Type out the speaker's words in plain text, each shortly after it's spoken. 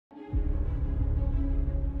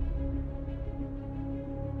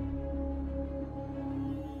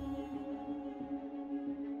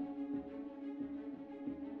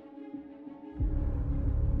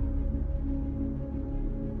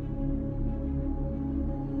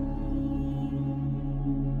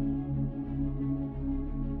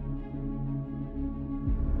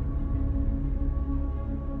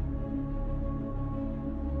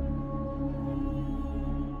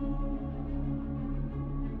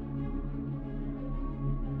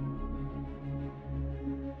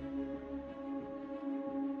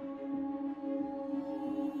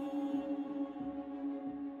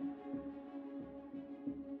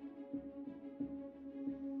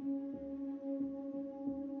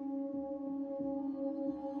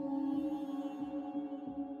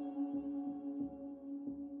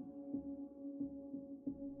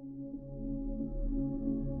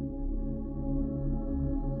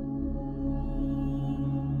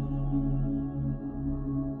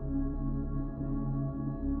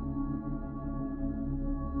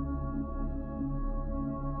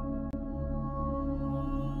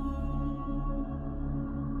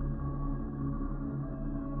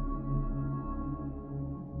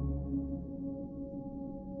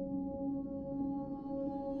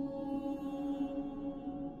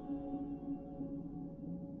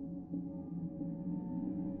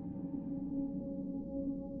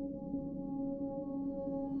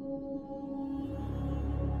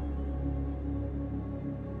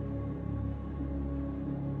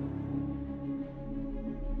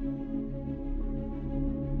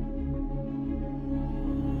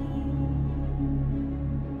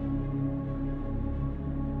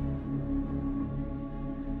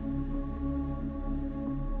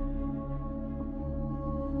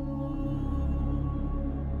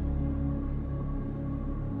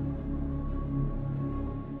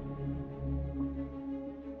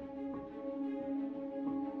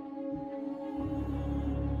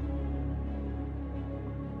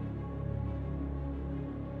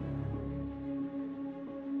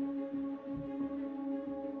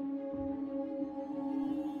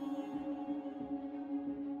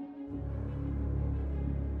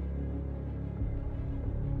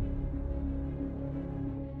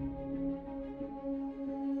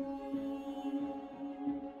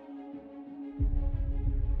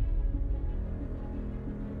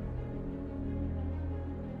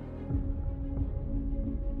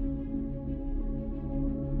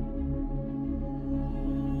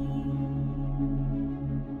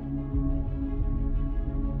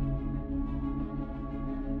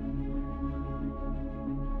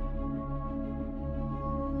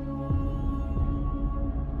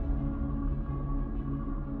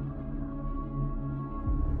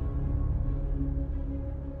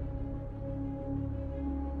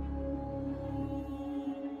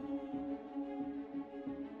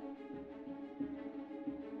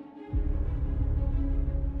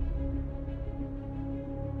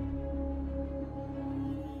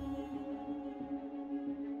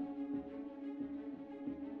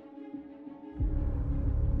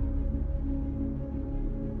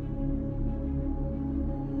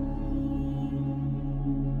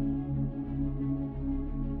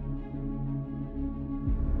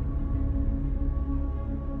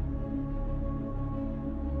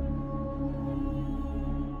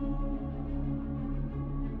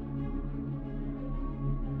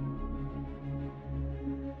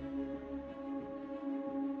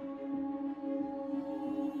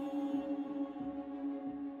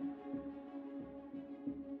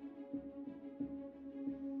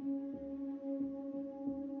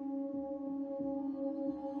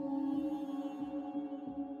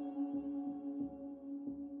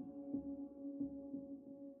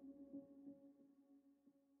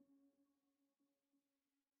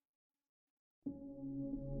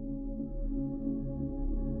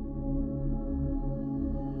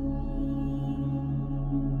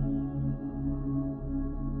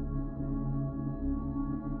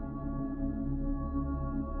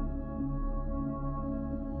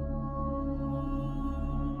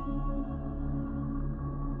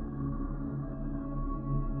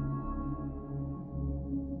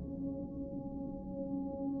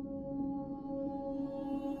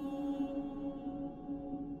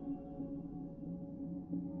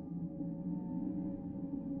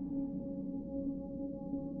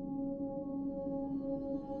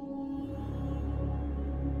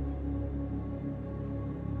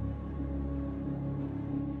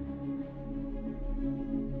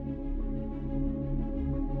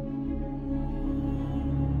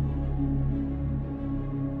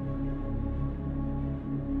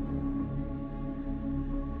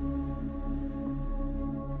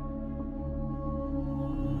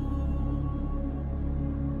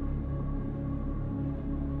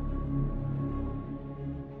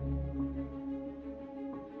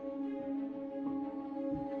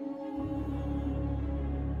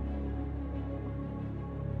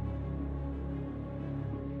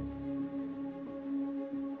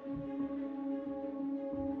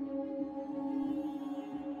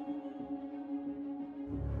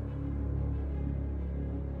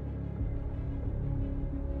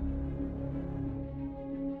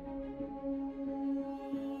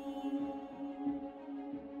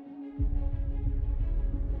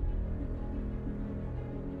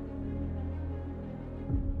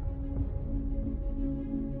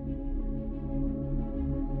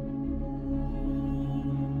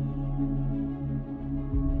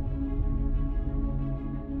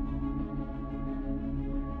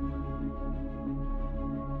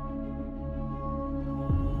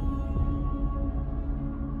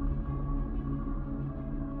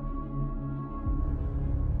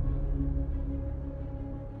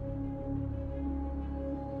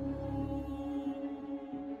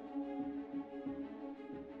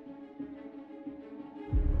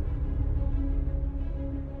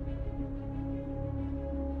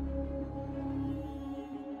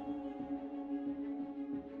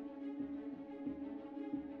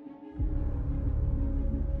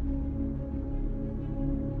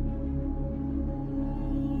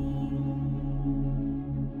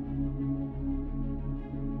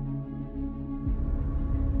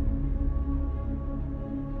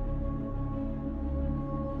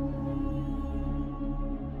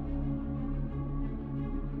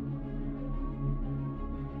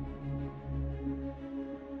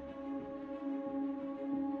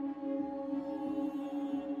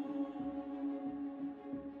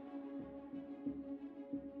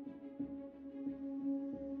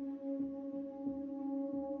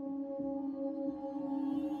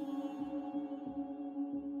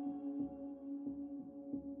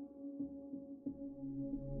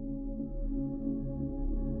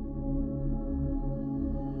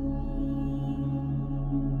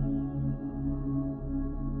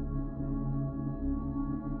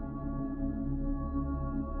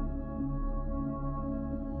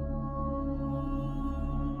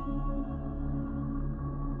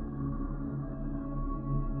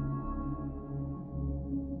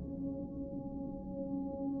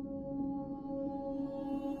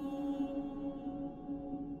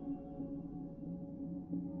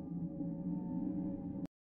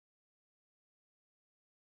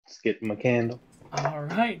Just get him a candle. All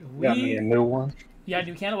right. Got me a new one. Yeah,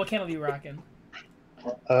 new candle. What candle are you rocking?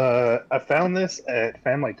 I found this at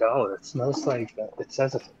Family Dollar. It smells like it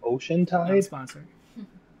says it's Ocean Not Tide. sponsor. Ooh,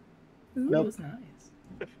 Nope. that's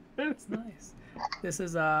nice. That's nice. This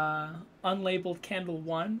is unlabeled candle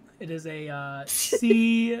 1. It is a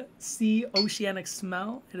sea oceanic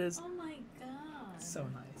smell. It is. Oh my god. So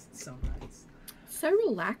nice. So nice. So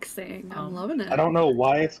relaxing. I'm loving it. I don't know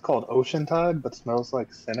why it's called Ocean Tide, but smells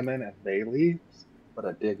like cinnamon and bay leaves. But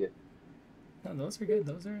I dig it. No, those are good.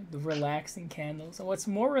 Those are the relaxing candles. And what's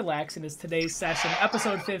more relaxing is today's session,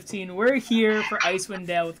 episode 15. We're here for Icewind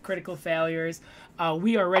Dale with Critical Failures.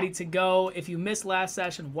 We are ready to go. If you missed last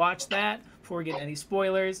session, watch that before we get any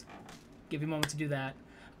spoilers. Give you a moment to do that.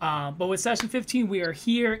 But with session 15, we are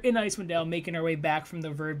here in Icewind Dale, making our way back from the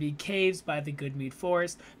Verbeeg Caves by the Goodmead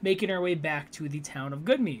Forest, making our way back to the town of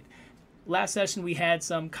Goodmead. Last session, we had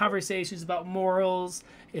some conversations about morals.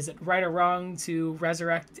 Is it right or wrong to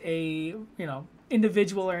resurrect a,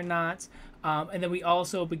 individual or not? And then we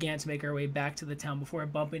also began to make our way back to the town before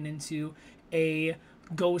bumping into a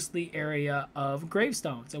ghostly area of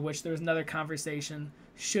gravestones, in which there was another conversation.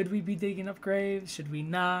 Should we be digging up graves? Should we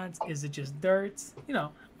not? Is it just dirt?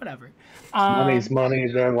 Whatever. Money's money.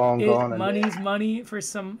 They're long gone. Money's money for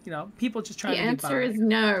some, people just trying to get by. The answer is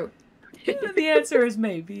no. The answer is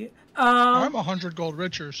maybe. I'm 100 gold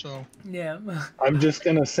richer, so. Yeah. I'm just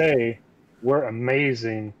going to say, we're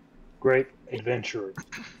amazing, great adventurers.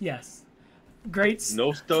 Yes. Great.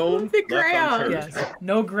 No stone left unturned. Yes.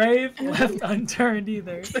 No grave left unturned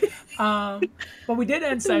either. But we did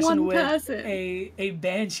end session with a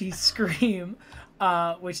Banshee scream,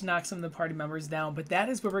 which knocks some of the party members down. But that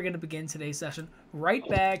is where we're going to begin today's session, right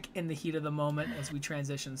back in the heat of the moment as we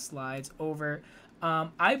transition slides over.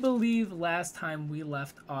 I believe last time we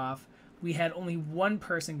left off, we had only one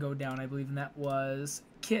person go down, I believe, and that was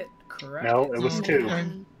Kit, correct? No, it was two.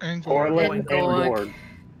 And Torleth and Gorg.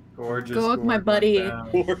 Gorg, my buddy.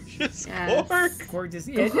 Gorgeous Yes. Gorg. Gorg just,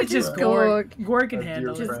 it's just Gorg. Gorg can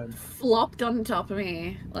handle it. Just flopped on top of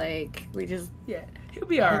me. Like, we just... Yeah, he'll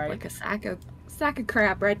be alright. Like a sack of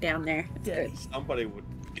crap right down there. It's good. Somebody would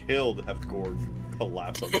kill to have Gorg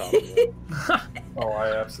collapse on top of it. Oh,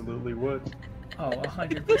 I absolutely would. Oh,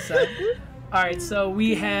 100%. Alright, so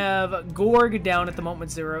we have Gorg down at the moment,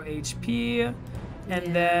 0 HP.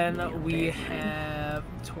 And then we have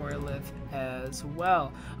Torleth as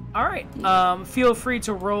well. Alright, feel free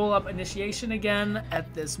to roll up initiation again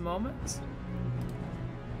at this moment.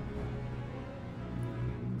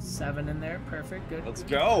 7 in there, perfect, good. Let's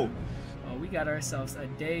go. Oh, we got ourselves a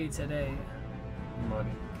day today.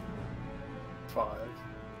 Money. 5.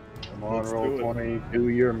 Come on, roll 20, do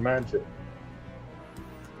your magic.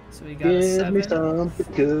 So we got a 7, me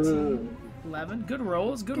something good. 11. Good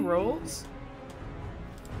rolls, good rolls.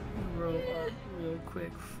 Roll up real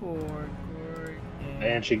quick for Gorg.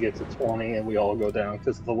 And she gets a 20, and we all go down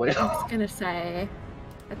because of the way. I was gonna say,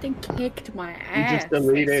 that thing kicked my You ass. just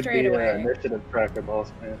deleted straight the away. initiative tracker,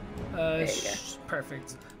 boss man.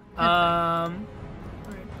 Perfect. Alright,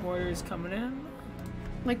 warriors coming in.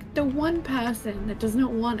 Like, the one person that does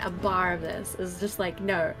not want a bar of this is just like,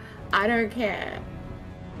 no, I don't care.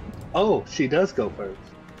 Oh, she does go first.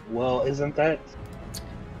 Well, isn't that...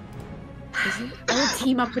 I will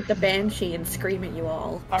team up with the Banshee and scream at you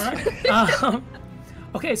all. Alright.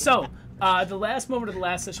 Okay, so, the last moment of the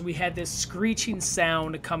last session, we had this screeching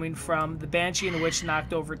sound coming from the Banshee, in which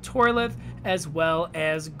knocked over Torleth, as well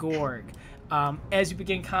as Gorg. As you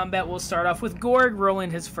begin combat, we'll start off with Gorg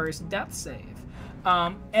rolling his first death save.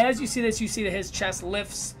 As you see this, you see that his chest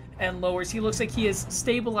lifts and lowers. He looks like he is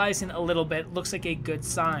stabilizing a little bit. Looks like a good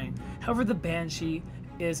sign. However, the Banshee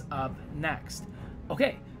is up next.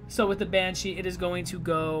 Okay, so with the Banshee, it is going to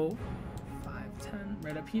go 5, 10,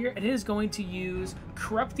 right up here. And it is going to use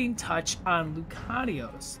Corrupting Touch on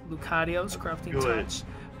Leukadios. Leukadios, Corrupting Touch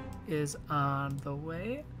is on the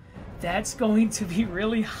way. That's going to be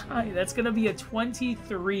really high. That's going to be a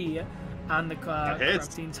 23 on the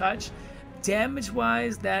Corrupting Touch.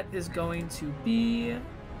 Damage-wise, that is going to be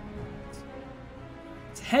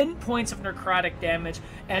 10 points of necrotic damage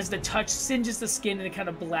as the touch singes the skin and it kind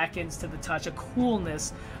of blackens to the touch. A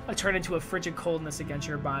coolness turn into a frigid coldness against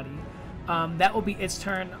your body. That will be its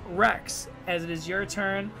turn. Rex, as it is your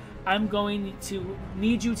turn, I'm going to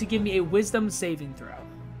need you to give me a wisdom saving throw.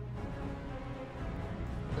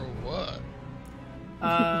 For what?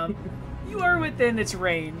 You are within its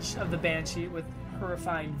range of the Banshee with her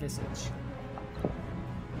refined visage.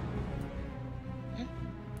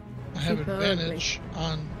 I have advantage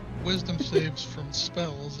on wisdom saves from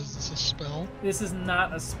spells. Is this a spell? This is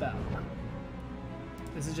not a spell.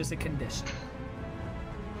 This is just a condition.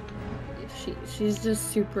 she's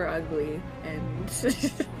just super ugly and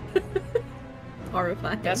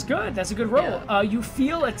horrifying. That's good. That's a good roll. Yeah. You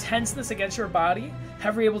feel a tenseness against your body.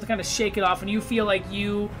 However, you're able to kind of shake it off, and you feel like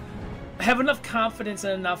you have enough confidence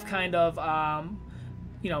and enough kind of,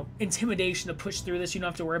 intimidation to push through this. You don't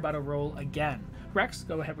have to worry about a roll again. Rex,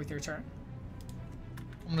 go ahead with your turn.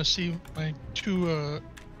 I'm gonna see my two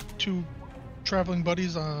traveling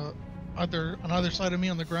buddies on either side of me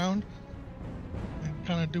on the ground, and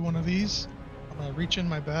kind of do one of these. I'm gonna reach in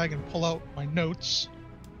my bag and pull out my notes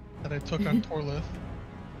that I took on Torleth.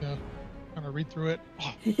 Yeah, kind of read through it.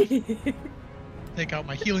 Take out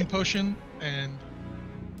my healing potion and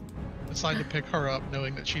decide to pick her up,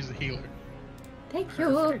 knowing that she's a healer. Thank you.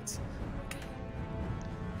 Perfect.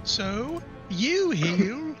 So you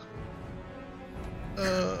heal.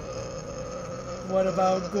 What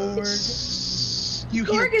about Gorg? You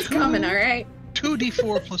Gorg heal is coming, alright?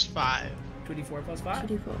 2d4 plus 5. 2d4 plus 5.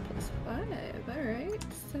 2d4 plus 5. Alright,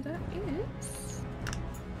 so that is.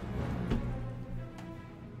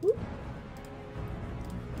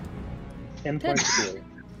 10 points of healing.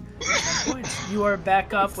 10 points. You are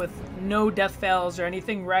back up with no death fails or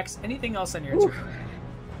anything. Rex, anything else on your turn?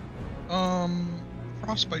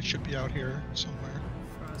 Frostbite should be out here somewhere.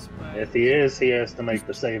 Frostbite. If he is, he has to make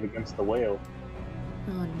the save against the whale.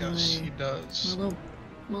 Oh no. Yes, he does.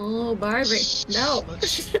 My little Barbie. No. Let's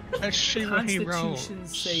see what he rolls. Constitution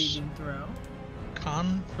saving throw.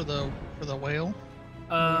 Con for the whale.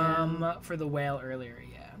 For the whale earlier,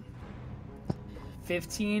 yeah.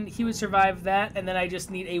 15. He would survive that, and then I just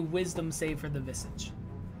need a wisdom save for the visage.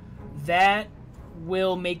 That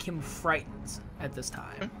will make him frightened at this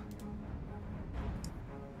time. Okay.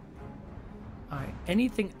 Alright,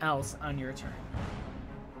 anything else on your turn?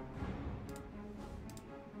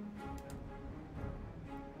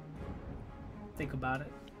 Think about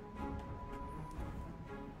it.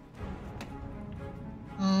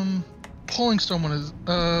 Pulling someone is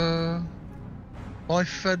well, I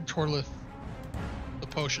fed Torleth the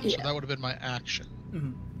potion, so that would have been my action.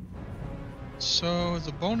 Mm-hmm. So as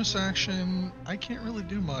a bonus action, I can't really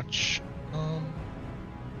do much. Yeah,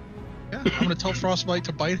 I'm gonna tell Frostbite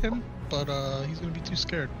to bite him, but he's gonna be too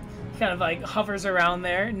scared. He kind of like hovers around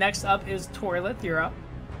there. Next up is Torleth. You're up.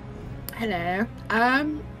 Hello.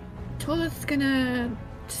 Torleth's gonna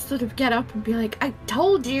sort of get up and be like, I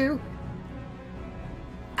told you!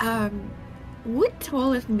 Would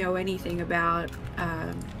Torleth know anything about,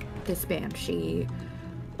 this Banshee?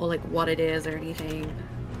 Or, like, what it is or anything?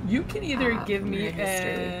 You can either give me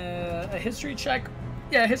history. a history check.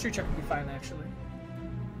 Yeah, a history check would be fine, actually.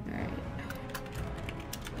 Alright.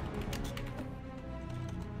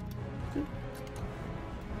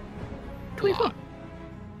 Lot.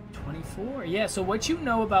 24. Yeah, so what you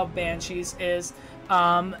know about Banshees is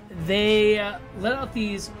they let out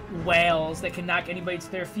these wails that can knock anybody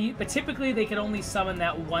to their feet, but typically they can only summon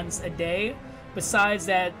that once a day. Besides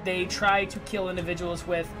that, they try to kill individuals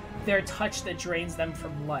with their touch that drains them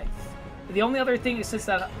from life. The only other thing, since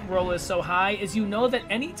that roll is so high, is you know that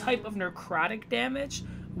any type of necrotic damage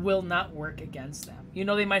will not work against them. You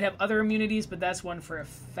know they might have other immunities, but that's one for a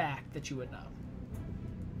fact that you would know.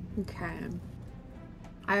 Okay.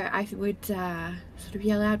 I would sort of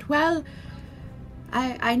yell out, well,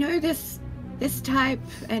 I know this type,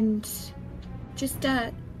 and just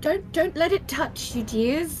don't let it touch you,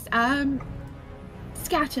 dears.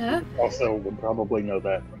 Scatter. Also, would probably know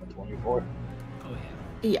that from a 24. Oh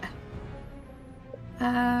yeah.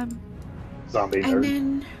 Yeah. Zombie And nerd.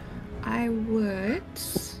 then I would.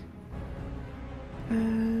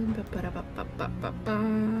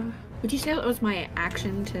 Would you say that was my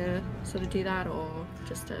action to sort of do that, or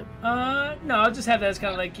just a? No, I'll just have that as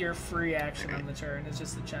kind of like your free action on the turn. It's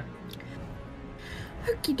just a check.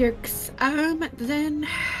 Okie dokes. Then,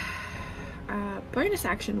 bonus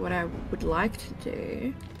action. What I would like to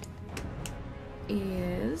do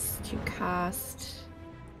is to cast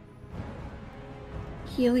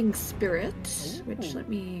Healing Spirit, which let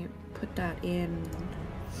me put that in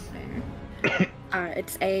there.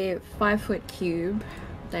 It's a 5-foot cube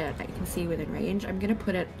that I can see within range. I'm gonna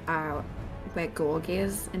put it where Gorg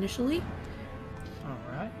is initially. All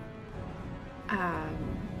right.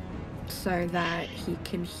 So that he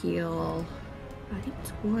can heal. I think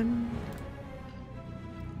it's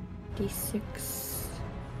 1d6.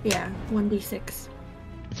 Yeah, 1d6.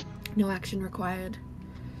 No action required.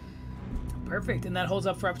 Perfect, and that holds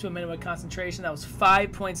up for up to a minute of concentration. That was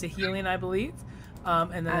 5 points of healing, I believe.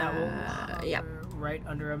 And then that will hover right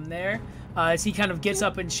under him there. As he kind of gets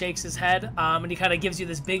up and shakes his head, and he kind of gives you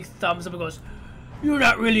this big thumbs up and goes, "You're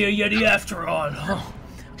not really a Yeti after all."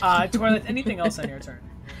 Torleth, anything else on your turn?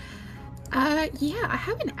 Yeah, I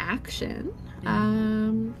have an action. What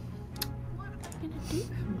am I gonna do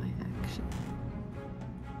for my action?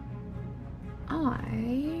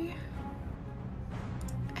 I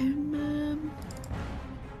am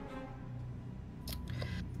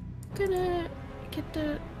gonna get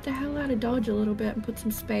the hell out of Dodge a little bit and put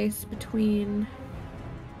some space between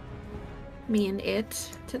me and it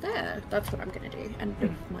to there. That's what I'm gonna do. And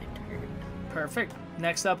with my turn. Perfect.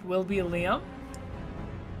 Next up will be Liam.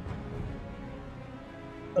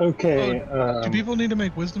 Okay. Do people need to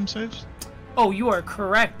make wisdom saves? Oh, you are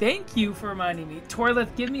correct. Thank you for reminding me.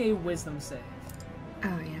 Torleth, give me a wisdom save.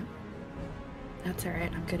 Oh yeah. That's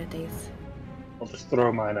alright, I'm good at these. I'll just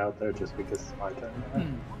throw mine out there just because it's my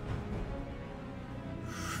turn.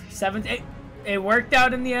 17. It worked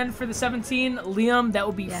out in the end for the 17. Liam, that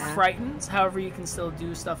will be frightened. However, you can still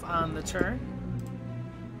do stuff on the turn.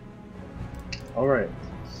 Alright,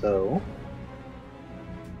 so...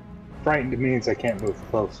 Frightened means I can't move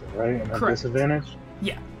closer, right? And at disadvantage?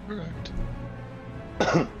 Yeah. Correct.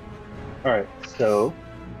 Alright, so...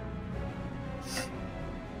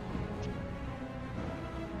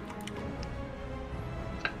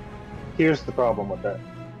 Here's the problem with that.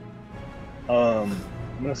 I'm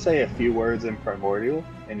gonna say a few words in Primordial,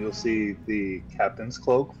 and you'll see the captain's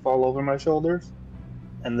cloak fall over my shoulders,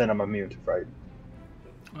 and then I'm immune to fright.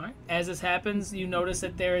 Alright. As this happens, you notice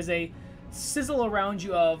that there is a sizzle around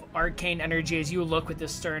you of arcane energy as you look with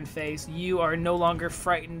this stern face. You are no longer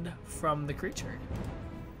frightened from the creature.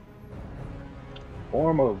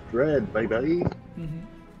 Form of dread, baby.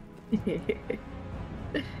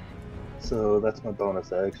 So that's my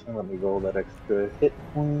bonus action. Let me roll that extra hit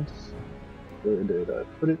points. Where did I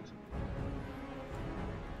put it?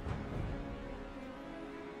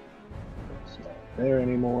 It's not there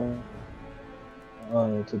anymore.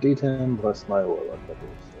 It's a D10 plus my warlock level,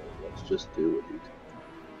 so let's just do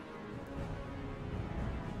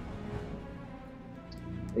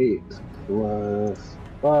a D10. 8 plus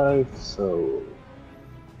 5, so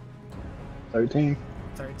 13.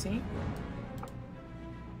 13.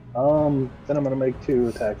 Then I'm gonna make 2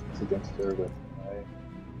 attacks against her with my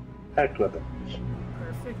packed weapon.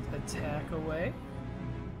 Perfect. Attack away.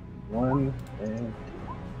 1 and 2.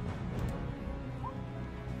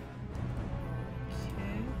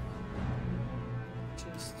 Okay.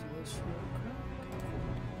 Just do this real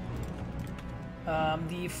quick.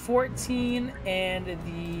 The 14 and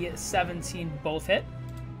the 17 both hit.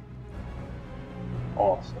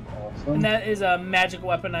 Awesome. And that is a magic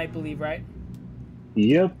weapon, I believe, right?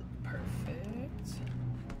 Yep. Perfect.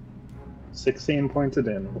 16 points of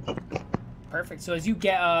damage. Perfect. So as you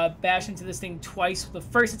get bash into this thing twice, the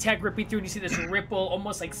first attack ripping through, and you see this ripple,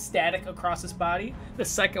 almost like static across his body. The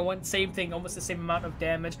second one, same thing, almost the same amount of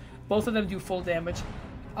damage. Both of them do full damage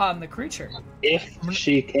on the creature. If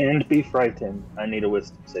she can be frightened, I need a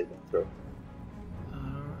wisdom saving throw.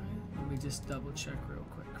 Alright, let me just double check real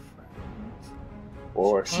quick.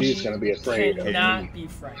 Or she's going to be afraid of me. Cannot be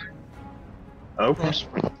frightened. Okay.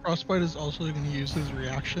 Frostbite is also going to use his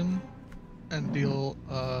reaction and deal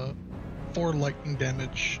 4 lightning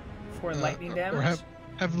damage. 4 lightning damage? Or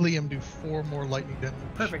have Liam do 4 more lightning damage.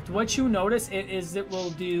 Perfect. What you notice is it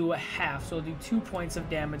will do half, so it'll do 2 points of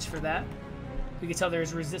damage for that. You can tell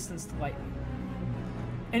there's resistance to lightning.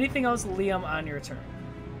 Anything else, Liam, on your turn?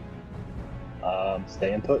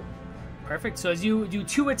 Staying put. Perfect. So as you do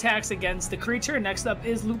 2 attacks against the creature, next up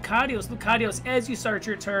is Leukadios. Leukadios, as you start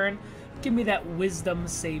your turn, give me that wisdom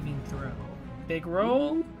saving throw. Big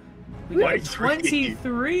roll. We got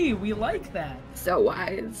 23. We like that. So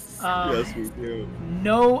wise. Yes, we do.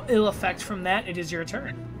 No ill effect from that. It is your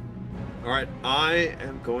turn. Alright, I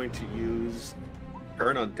am going to use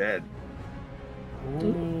Turn Undead.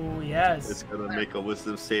 Ooh, yes. It's gonna make a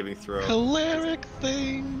wisdom saving throw. Choleric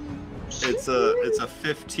thing. It's a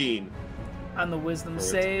 15. On the wisdom Or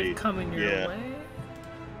it's save 8. coming your Yeah. way.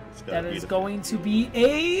 It's gotta That be is the going to be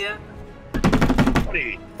a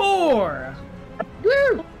 20. 4.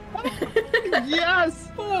 Woo! Yes!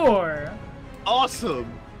 4.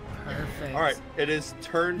 Awesome! Perfect. Alright, it is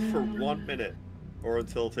turned for 1 minute, or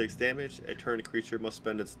until it takes damage. A turned creature must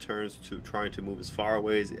spend its turns to trying to move as far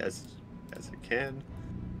away as it can,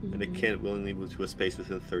 and it can't willingly move to a space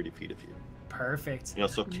within 30 feet of you. Perfect. You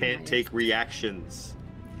also can't take reactions.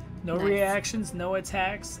 No Nice. reactions, no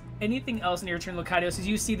attacks. Anything else in your turn, Leukadios, as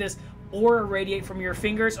you see this aura radiate from your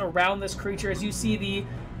fingers around this creature, as you see the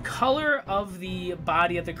color of the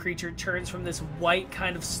body of the creature turns from this white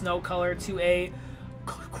kind of snow color to a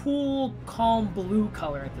cool, calm blue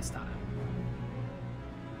color at this time.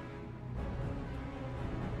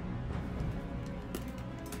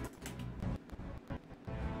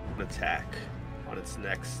 An attack on its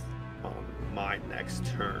next on my next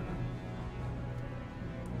turn.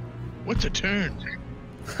 What's a turn?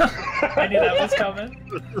 I knew that was coming.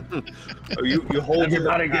 You hold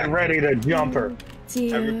Everybody your get attack. ready to jump her.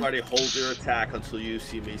 Everybody hold your attack until you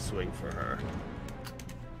see me swing for her.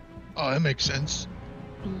 Oh, that makes sense.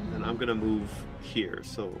 And I'm gonna move here,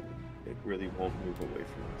 so it really won't move away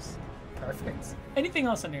from us. Perfect. Anything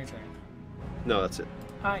else on your turn? No, that's it.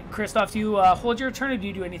 All right, Kristoff, do you hold your turn, or do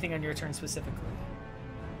you do anything on your turn specifically?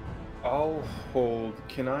 I'll hold.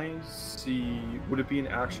 Can I see? Would it be an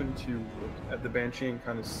action to look at the Banshee and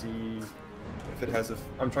kind of see if it has a?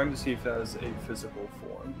 I'm trying to see if it has a physical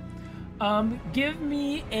form. Give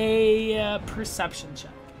me a perception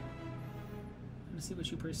check. Let's see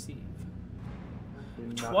what you perceive.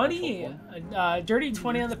 Not 20, natural one. dirty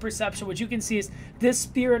 20 on the perception. What you can see is this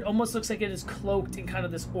spirit almost looks like it is cloaked in kind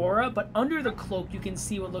of this aura, but under the cloak you can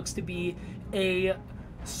see what looks to be a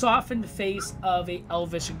softened face of a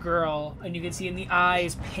elvish girl, and you can see in the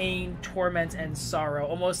eyes pain, torment, and sorrow,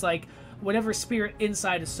 almost like whatever spirit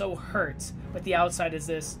inside is so hurt, but the outside is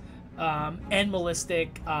this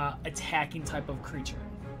animalistic, attacking type of creature.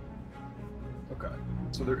 Okay,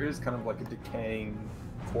 so there is kind of like a decaying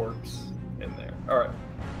corpse in there. All right.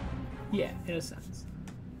 Yeah, in a sense.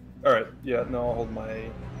 All right. Yeah. No, I'll hold my.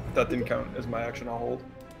 That didn't count as my action. I'll hold.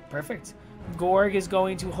 Perfect. Gorg is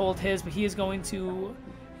going to hold his, but he is going to, you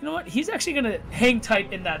know what? He's actually going to hang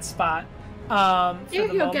tight in that spot. Yeah, the he'll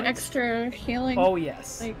moment. get extra healing. Oh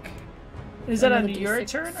yes. Like, Is that on another your D6.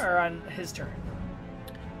 turn or on his turn?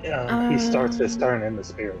 He starts his turn in the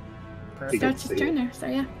spirit. Perfect. starts his turn there. So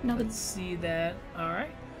yeah, no. Let's see that. All right.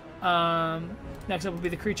 Next up will be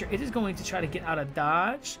the creature. It is going to try to get out of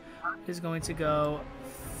dodge. It is going to go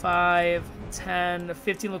 5, 10,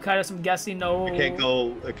 15. Leukadios, I'm guessing no. It can't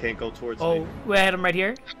go towards Oh, me. we had him right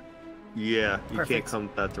here. Yeah, you Perfect. can't come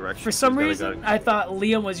that direction. For some He's gotta reason, go. I thought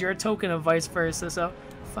Liam was your token and vice versa. So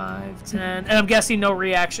 5, 10, and I'm guessing no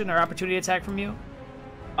reaction or opportunity attack from you.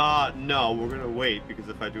 No, we're gonna wait because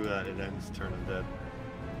if I do that, it ends turn and dead.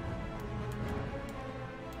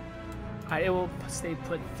 It will stay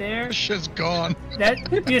put there. This shit's gone. That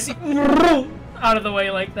you see out of the way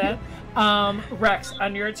like that. Rex,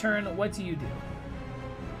 on your turn, what do you do?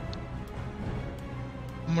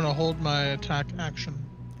 I'm gonna hold my attack action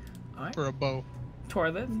All right. for a bow.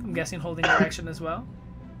 Torleth, I'm guessing holding your action as well.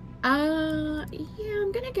 Yeah,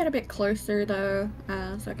 I'm gonna get a bit closer though,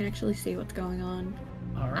 so I can actually see what's going on.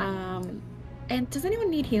 All right. And does anyone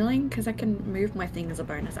need healing? Because I can move my thing as a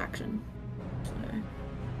bonus action. So.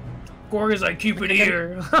 Gorg is like, keep it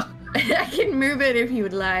here. I can move it if you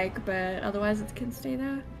would like, but otherwise it can stay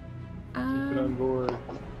there. Keep it on board.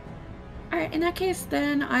 Alright, in that case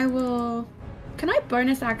then I will... Can I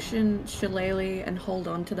bonus action Shillelagh and hold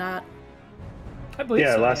on to that? I believe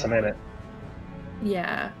Yeah, so, last a minute.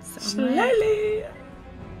 Yeah. So Slowly.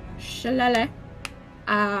 Shillelagh.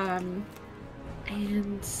 And...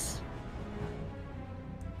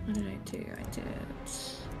 What did I do? I did...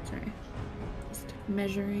 Sorry. Just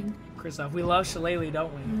measuring. Kristoff, we love Shillelagh,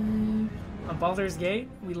 don't we? On Baldur's Gate,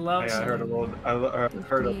 we love Yeah, I heard a Shillelagh. roll. I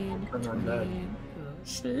heard a 15, turn on that. 15,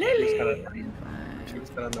 Shillelagh. 25. She was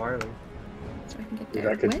kind of gnarly. So I can get Dude,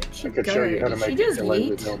 there. I could Where'd she show you how to go? Did make she just it like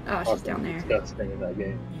yeet? Oh, she's down there. Disgusting in that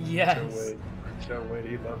game. Yes. Show wait.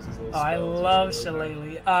 He loves his little Oh, I spells. love Really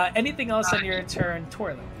Shillelagh. Anything else on your turn,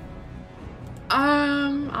 Torleth?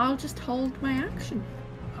 I'll just hold my action.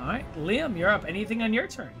 All right, Liam, you're up. Anything on your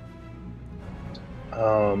turn?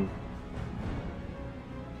 I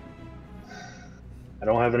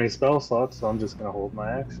don't have any spell slots, so I'm just gonna hold my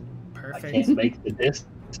action. I Perfect. can't make the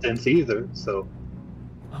distance either, so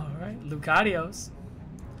All right, Leukadios.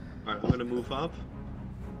 Alright, I'm gonna move up.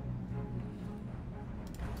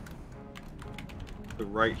 So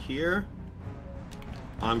right here,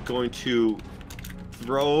 I'm going to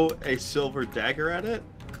throw a silver dagger at it,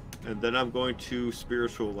 and then I'm going to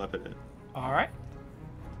spiritual weapon it. All right.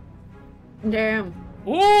 Damn.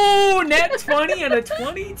 Ooh, net 20 and a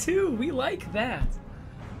 22. We like that.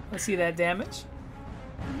 Let's see that damage.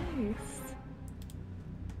 Nice.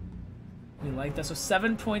 We like that. So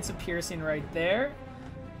 7 points of piercing right there.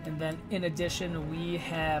 And then in addition, we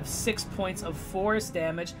have 6 points of force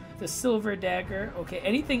damage. The silver dagger. Okay,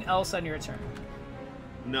 anything else on your turn?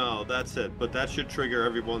 No, that's it. But that should trigger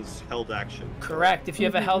everyone's held action. Correct. If you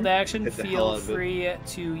have a held action, Hit the hell feel out of it. free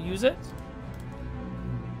to use it.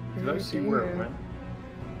 Did I see where it went?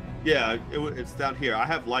 Yeah, it's down here. I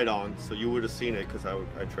have light on, so you would have seen it because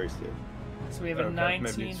I traced it. So we have a Okay, maybe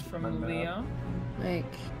 19 it's from my map. Leon.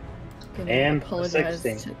 Like, can And I apologize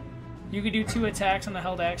 16. to... You could do 2 attacks on the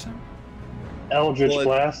held action. Eldritch Well,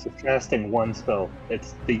 Blast is casting one spell.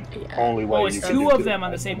 It's the only way Oh, you it's can two do of it. them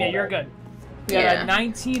on the same. Yeah, you're good. We got Yeah. a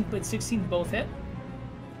 19 but 16 both hit.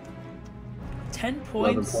 10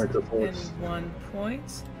 11 points points of and force. 1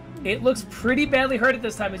 point. It looks pretty badly hurt at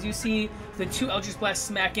this time as you see the two Eldritch Blasts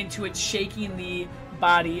smack into it, shaking the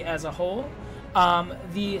body as a whole.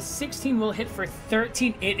 The 16 will hit for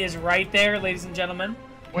 13. It is right there, ladies and gentlemen.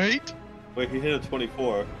 Wait. Wait, he hit a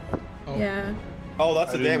 24. Oh. Yeah. Oh, that's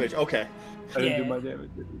I the didn't- damage. Okay. I didn't do Yeah. my damage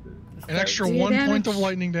either. An extra 13. 1 point damage. of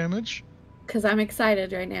lightning damage. Because I'm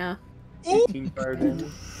excited right now. 18 fire damage.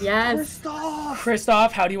 Yes.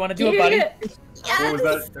 Kristoff, how do you want to do it, buddy? What was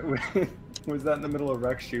that? Was that in the middle of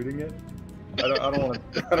Rex shooting it? I don't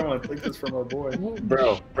want to take this from our boy.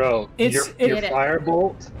 Bro, It's- your it-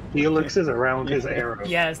 firebolt helixes around his arrow.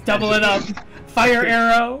 Yes, double it up. Fire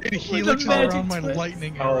arrow. It with a helixes magic around my twist.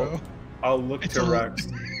 lightning Oh. arrow. I'll look It's to a- Rex,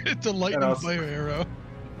 It's a lightning I'll- fire arrow.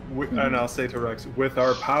 and I'll say to Rex, "With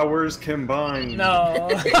our powers combined, No.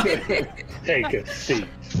 Take a seat.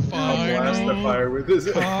 I'll blast the fire with his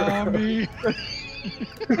arrow." Tommy.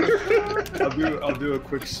 I'll do a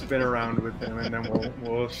quick spin around with him, and then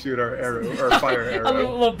we'll shoot our arrow or fire A arrow.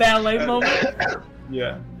 little ballet moment.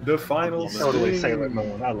 Yeah, the final Totally sting. Sailor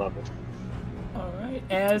Moon. I love it. All right.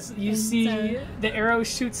 As you see, the arrow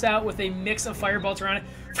shoots out with a mix of firebolts around it,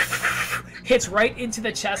 hits right into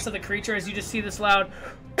the chest of the creature. As you just see this loud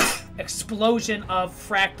explosion of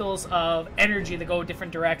fractals of energy that go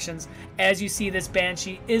different directions. As you see, this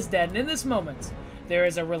Banshee is dead. And in this moment, there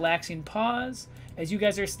is a relaxing pause as you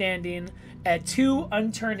guys are standing at two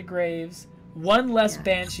unturned graves, one less Yes.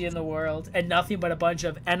 Banshee in the world, and nothing but a bunch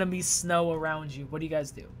of enemy snow around you. What do you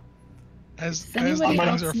guys do? As anybody the I'm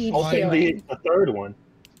gonna things are need I'll flying. take the third one.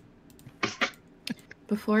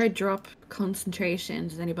 Before I drop concentration,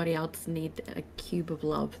 does anybody else need a cube of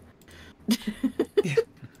love?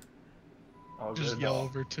 All Just good. yell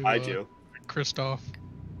over to I do. Kristoff.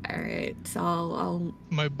 Alright, so I'll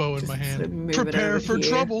My bow in my Just hand. move it Prepare over for here.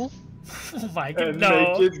 trouble. Oh my god, And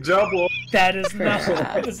no. make it double. That is not,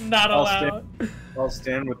 that is not I'll allowed. I'll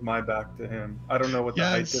stand with my back to him. I don't know what the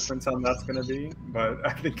height Yes. difference on that's going to be, but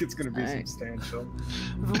I think it's going to be Alright. substantial.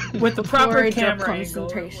 With the before proper I drop camera angle.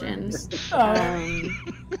 concentration.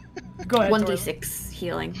 Go ahead. 1d6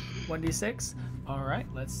 healing. 1d6. All right,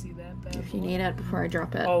 let's see that bad If you boy. need it before I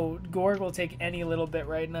drop it. Oh, Gorg will take any little bit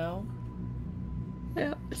right now.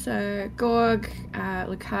 Yep. So Gorg,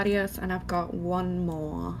 Leukadios, and I've got one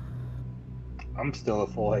more. I'm still at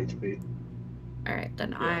full HP. Alright,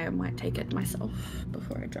 then I might take it myself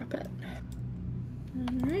before I drop it.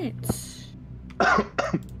 Alright.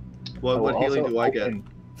 What healing do I get?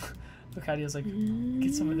 Leukadios like,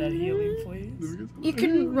 get some of that healing, please. You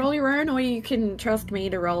can roll your own, or you can trust me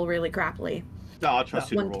to roll really crappily. No, I'll trust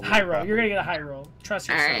you to One- roll. High roll. You're gonna get a high roll. Trust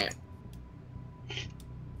yourself. Alright.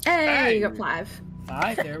 Hey, you got 5.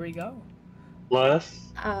 5. There we go. Plus,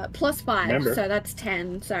 Plus 5, Remember. so that's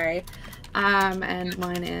 10, sorry. And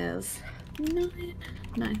mine is 9.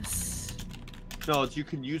 Nice. No, you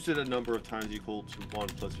can use it a number of times equal to 1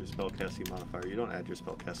 plus your spellcasting modifier. You don't add your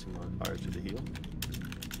spellcasting modifier to the heal.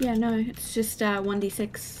 Yeah, no, it's just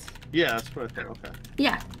 1d6. Yeah, that's what I thought. Okay.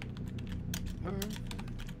 Yeah.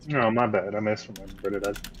 no, my bad. I misremembered it.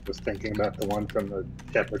 I was thinking about the one from the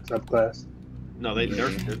Shepherd subclass. No, they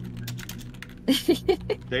nerfed it.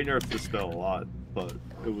 They nerfed the spell a lot, but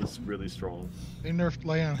it was really strong. They nerfed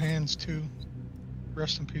lay on hands too.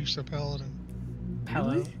 Rest in peace, the paladin.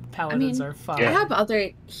 Paladins I mean, are fine. I have other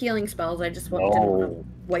healing spells, I just didn't want No, to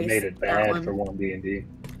waste made it that bad one. for one D&D.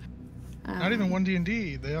 Not even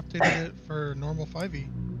 1D&D. They updated it for normal 5e.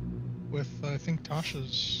 With I think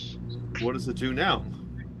Tasha's What does it do now?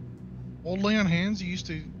 old lay on hands. You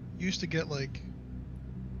used to get like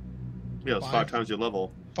Yeah, it's 5 times your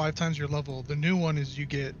level. 5 times your level. The new one is you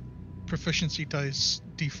get proficiency dice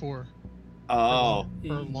D4 Oh,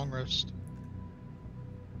 for long rest.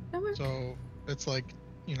 That works. So it's like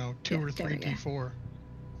 2 Yeah, or 3 there we D4.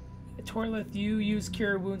 Torleth, you use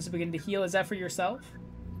Cure Wounds to begin to heal. Is that for yourself?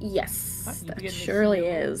 Yes, You that begin to surely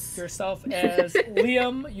heal is. yourself as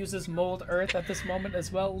Liam uses Mold Earth at this moment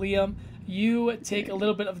as well. Liam, you take a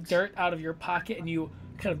little bit of dirt out of your pocket and you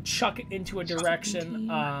kind of chuck it into a direction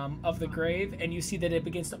of the grave, and you see that it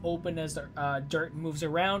begins to open as dirt moves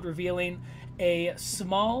around, revealing a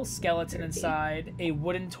small skeleton inside, a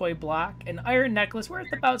wooden toy block, an iron necklace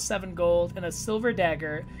worth about 7 gold, and a silver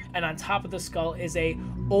dagger, and on top of the skull is a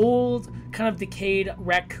old, kind of decayed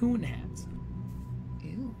raccoon hat.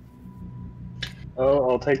 Ew.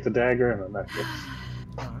 Oh, I'll take the dagger and the necklace.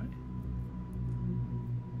 Alright.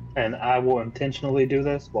 And I will intentionally do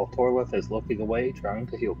this while Torleth is looking away, trying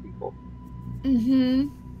to heal people. Mm-hmm.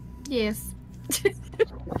 Yes.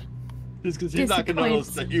 Just because he's not gonna notice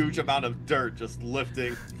the huge amount of dirt just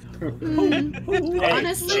lifting.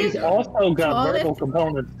 Honestly, She's also got Torleth- verbal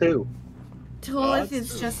components too. Torleth that's is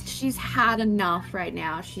true. just, she's had enough right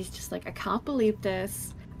now. She's just like, I can't believe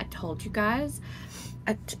this. I told you guys.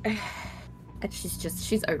 And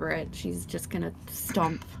she's over it. She's just gonna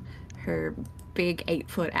stomp her big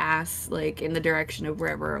 8-foot ass, like, in the direction of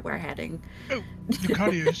wherever we're heading. Oh,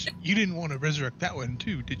 Leukadios, you didn't want to resurrect that one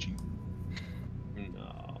too, did you?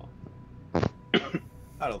 No.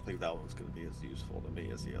 I don't think that one's gonna be as useful to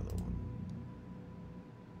me as the other one.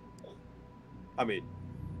 I mean,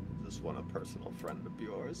 just want a personal friend of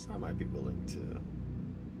yours. I might be willing to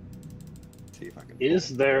see if I can.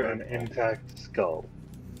 Is there an intact skull?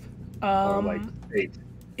 Or like eight?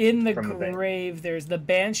 In the from the bank. grave, there's the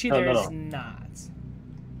Banshee. No, There's no. not.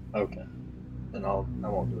 Okay. Then I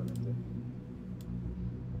won't do anything.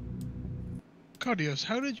 Leukadios,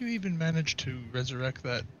 how did you even manage to resurrect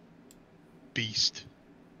that beast?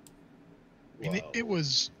 I mean, it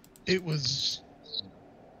was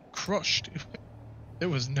crushed. There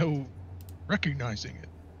was no recognizing it.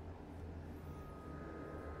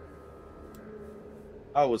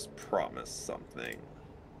 I was promised something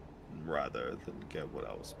rather than get what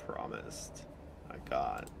I was promised. I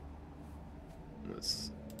got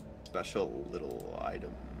this special little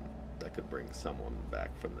item that could bring someone back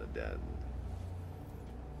from the dead.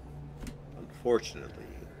 Unfortunately,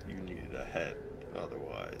 you needed a head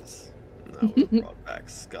otherwise. And that would have brought back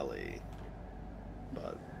Scully.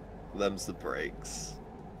 But them's the breaks.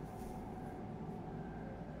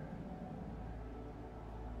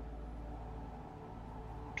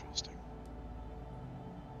 Interesting.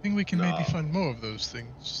 I think we can maybe find more of those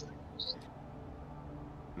things.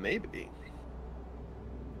 Maybe.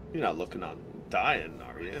 You're not looking on dying,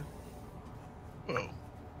 are you? Well,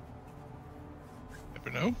 never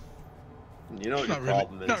know. You know what your Not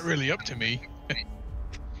problem really, is? not really up to me.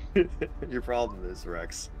 Your problem is,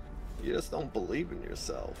 Rex, you just don't believe in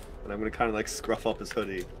yourself. And I'm gonna kind of like scruff up his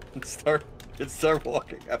hoodie and start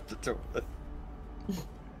walking after Torleth.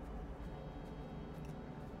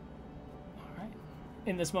 Alright.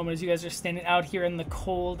 In this moment, as you guys are standing out here in the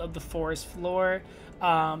cold of the forest floor,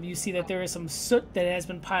 you see that there is some soot that has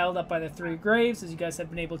been piled up by the 3 graves. As you guys have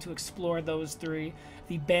been able to explore those 3,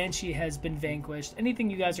 the Banshee has been vanquished. Anything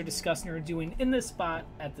you guys are discussing or doing in this spot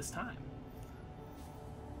at this time?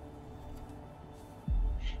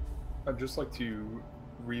 I'd just like to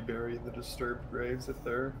rebury the disturbed graves if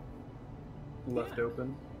they're left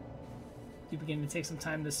open. You begin to take some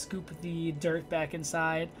time to scoop the dirt back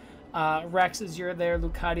inside. Rex, as you're there,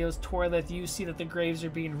 Leukadios, Torleth, you see that the graves are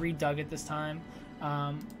being redug at this time.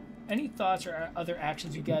 Any thoughts or other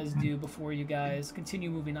actions you guys do before you guys continue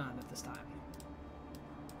moving on at this time?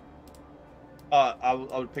 I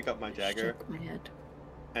would pick up my dagger, Shook my head.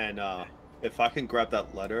 and if I can grab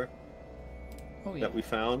that letter Oh, yeah. that we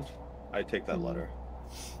found, I'd take that letter.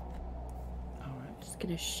 All right. Just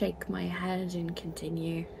gonna shake my head and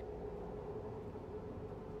continue.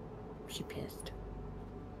 She pissed.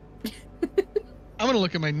 I'm gonna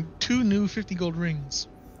look at my 2 new 50 gold rings.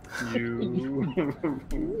 You.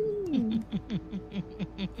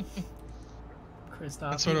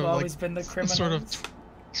 Kristoff, Sort you've of always like- been the criminal.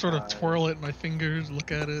 Sort of twirl it in my fingers,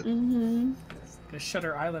 look at it, Mm-hmm. A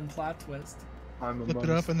Shutter Island plot twist. I'm flip it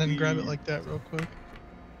up, and then grab it like that real quick.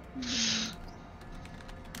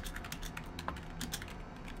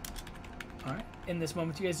 All right. In this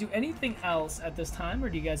moment, do you guys do anything else at this time, or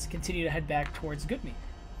do you guys continue to head back towards Goodmead?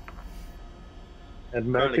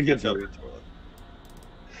 And Trying back to to catch get up rid. with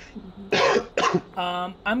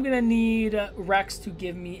Torleth. I'm gonna need Rex to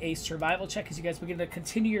give me a survival check as you guys begin to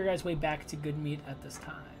continue your guys' way back to Goodmead at this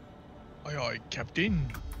time. Aye aye,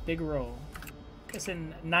 Captain. Big roll.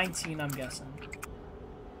 Guessing 19, I'm guessing.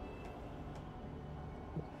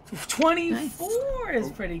 24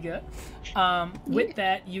 is pretty good. With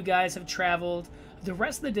that, you guys have traveled the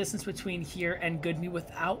rest of the distance between here and Goodmead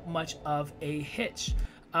without much of a hitch.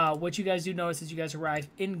 What you guys do notice as you guys arrive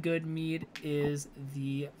in Goodmead is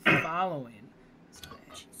the following. Throw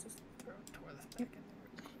Torleth back in there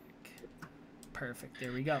real quick. Perfect.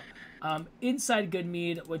 There we go. Inside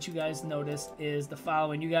Goodmead, what you guys notice is the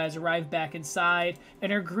following. You guys arrive back inside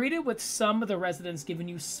and are greeted with some of the residents giving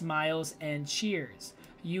you smiles and cheers.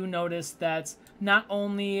 You notice that not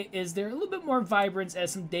only is there a little bit more vibrance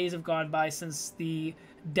as some days have gone by since the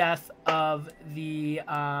death of the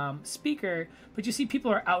speaker, but you see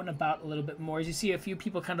people are out and about a little bit more as you see a few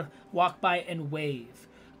people kind of walk by and wave.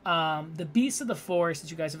 The beasts of the forest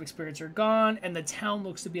that you guys have experienced are gone, and the town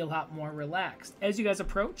looks to be a lot more relaxed. As you guys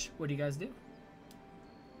approach, what do you guys do?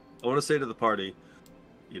 I want to say to the party,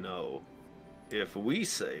 you know, If we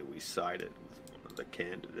say we sided with one of the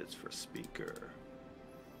candidates for speaker,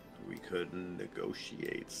 we could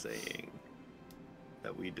negotiate saying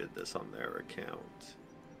that we did this on their account.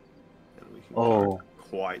 And we can garner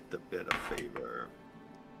quite the bit of favor.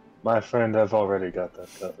 My friend, I've already got that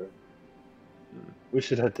covered. We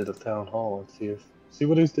should head to the town hall and see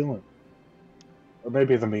what he's doing. Or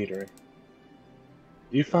maybe the meadery.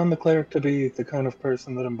 Do you find the cleric to be the kind of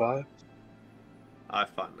person that imbibes? I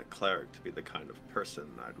find the cleric to be the kind of person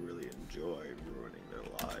I'd really enjoy ruining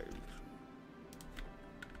their lives.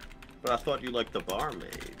 But I thought you liked the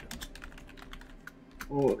barmaid.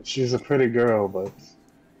 Oh, she's a pretty girl, but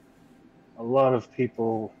a lot of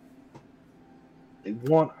people, they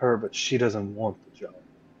want her, but she doesn't want the job.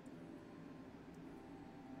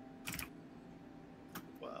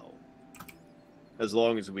 Well, as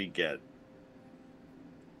long as we get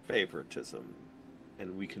favoritism,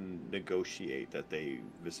 and we can negotiate that they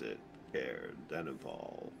visit Caird and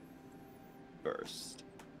Bhaal first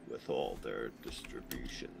with all their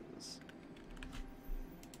distributions.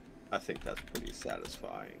 I think that's pretty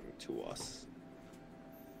satisfying to us.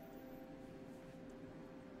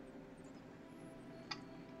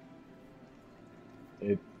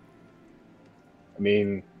 I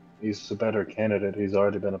mean, he's a better candidate. He's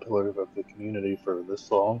already been a pillar of the community for this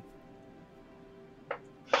long.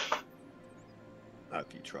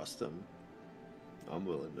 If you trust him, I'm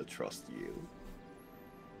willing to trust you.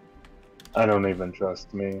 I don't even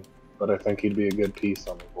trust me, but I think he'd be a good piece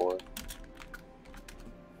on the board.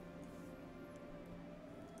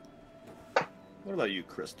 What about you,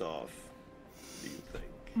 Kristoff? What do you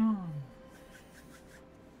think?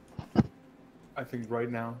 I think right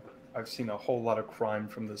now, I've seen a whole lot of crime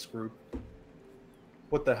from this group.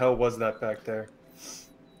 What the hell was that back there?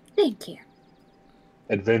 Thank you.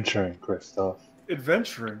 Adventuring, Kristoff.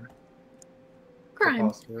 Adventuring? Crime.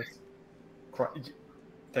 Preposterous.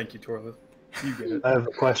 Thank you, Torleth. You get it. I have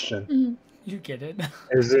a question. You get it.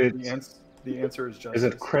 Is it The answer is justice.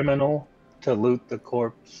 is it criminal to loot the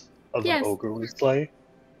corpse of Yes. an ogre we slay?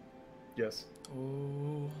 Yes.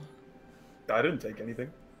 Ooh. I didn't take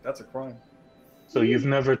anything. That's a crime. So you've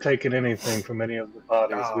never taken anything from any of the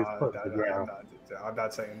bodies we've put on the ground? I'm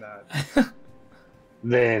not saying that.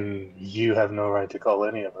 Then you have no right to call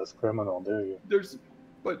any of us criminal, do you?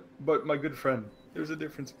 But my good friend, there's a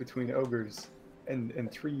difference between ogres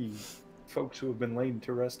and three folks who have been laid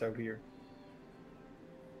to rest out here.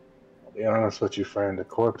 I'll be honest with you, friend. A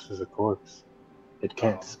corpse is a corpse. It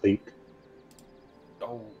can't speak.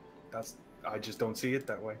 Oh, I just don't see it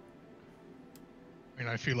that way. I mean,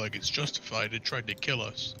 I feel like it's justified. It tried to kill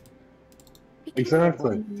us.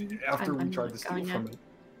 Exactly. After we I'm tried to steal going from now. it.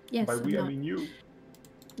 Yes. By we, I'm I not- mean you.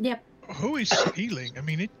 Yep. Who is stealing? I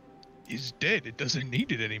mean, it is dead. It doesn't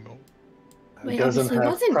need it anymore. Well, it doesn't obviously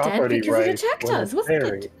have wasn't dead property because it rights attacked when us, it's wasn't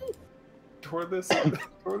buried. it?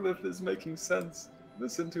 Torleth is making sense.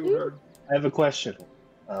 Listen to her. I have a question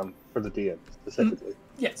for the DM specifically.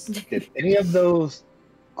 Yes. Did any of those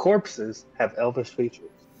corpses have elvish features?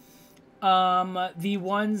 The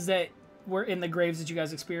ones that were in the graves that you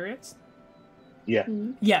guys experienced? Yeah.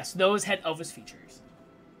 Mhm. Yes, those had Elvis features.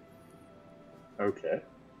 Okay.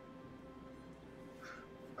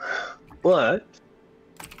 But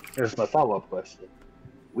here's my follow-up question.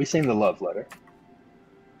 We seen the love letter.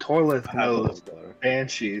 Torleth knows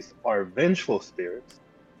banshees are vengeful spirits.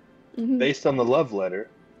 Mhm. Based on the love letter,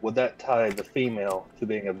 would that tie the female to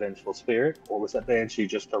being a vengeful spirit, or was that banshee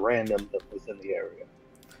just a random that was in the area?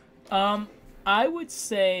 I would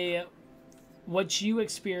say what you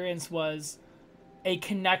experienced was a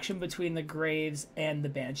connection between the graves and the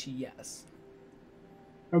banshee, yes.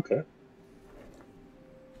 Okay.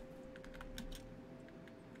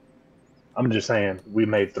 I'm just saying, we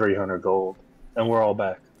made 300 gold, and we're all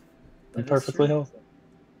back. And That is perfectly true. healthy.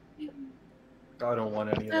 I don't want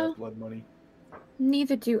any of Well- that blood money.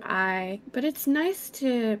 Neither do I, but it's nice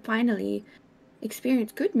to finally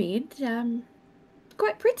experience Goodmead.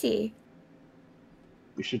 Quite pretty.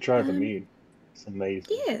 We should try the Um, mead. It's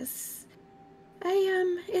amazing. Yes.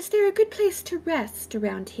 Is there a good place to rest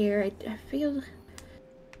around here? I feel a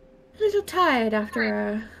little tired after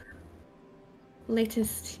our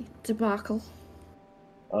latest debacle.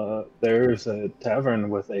 There's a tavern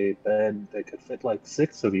with a bed that could fit like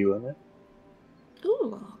 6 of you in it.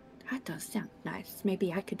 Ooh, that does sound nice.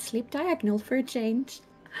 Maybe I could sleep diagonal for a change.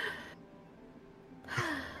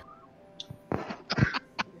 Oh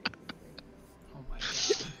my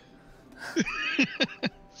god.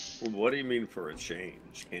 What do you mean for a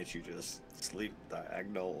change? Can't you just sleep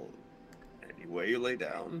diagonal any way you lay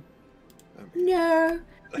down? I mean,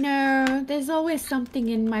 No, there's always something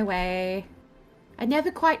in my way. I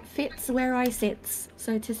never quite fits where I sits,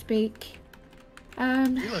 so to speak.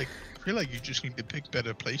 I feel like you just need to pick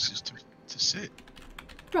better places to sit.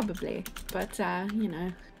 Probably, but you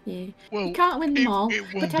know, yeah. Well, you can't win them all. It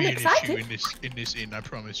won't but I'm be an excited. issue in this inn, I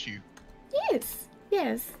promise you.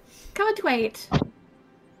 Yes. Can't wait.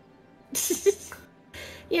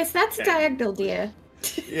 Yes, that's Okay. diagonal, dear.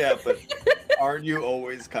 Yeah, but aren't you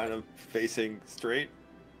always kind of facing straight?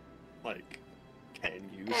 Like, can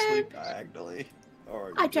you sleep diagonally? Or are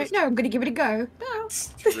you I don't just know. I'm gonna give it a go. No.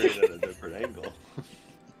 straight at a different angle?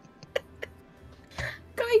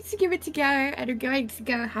 Going to give it a go, and I'm going to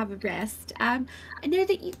go have a rest. I know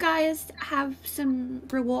that you guys have some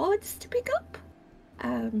rewards to pick up.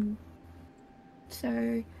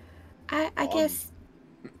 So I guess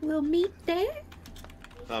we'll meet there.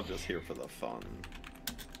 I'm just here for the fun.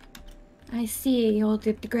 I see all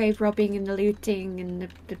the grave robbing and the looting and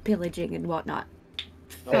the pillaging and whatnot.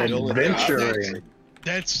 Adventuring.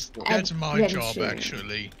 That's my job, Adventuring.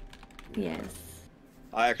 actually. Yes.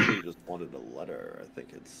 I actually just wanted a letter. I think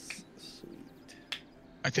it's sweet.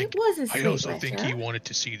 I think It was a sweet I also think he letter. wanted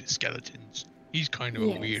to see the skeletons. He's kind of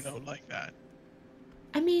Yes. a weirdo like that.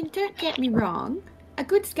 I mean, don't get me wrong. A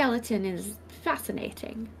good skeleton is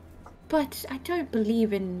fascinating. But I don't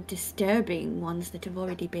believe in disturbing ones that have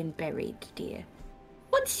already been buried, dear.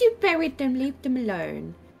 Once you've buried them, leave them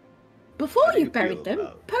alone. Before How do you you've buried feel them,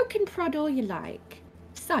 about- poke and prod all you like.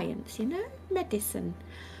 Science, you know? Medicine.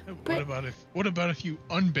 But- What about if you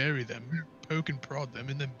unbury them, poke and prod them,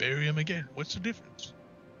 and then bury them again? What's the difference?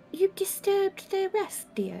 You've disturbed their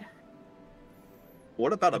rest, dear.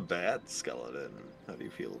 What about a bad skeleton? How do you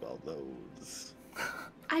feel about those?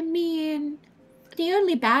 I mean, the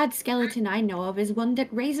only bad skeleton I know of is one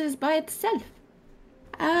that raises by itself.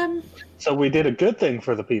 So we did a good thing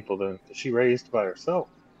for the people then. 'Cause she raised by herself.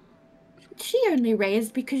 She only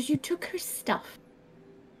raised because you took her stuff.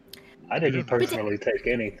 I didn't But- personally take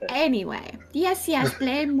anything. Anyway, yes,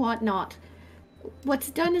 blame whatnot. What's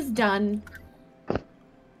done is done.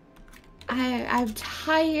 I'm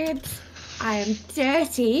tired, I am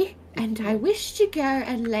dirty, and I wish to go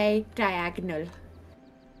and lay diagonal.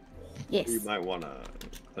 Yes, You might want to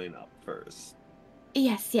clean up first.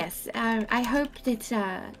 yes. I hope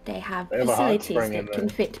that they have They have a hot facilities spring in that can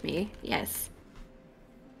there. fit me. Yes,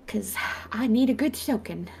 because I need a good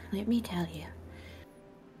soaking. Let me tell you.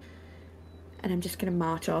 And I'm just gonna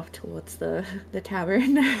march off towards the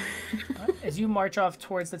tavern. As you march off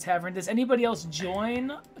towards the tavern, does anybody else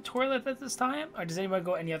join Torleth at this time? Or does anybody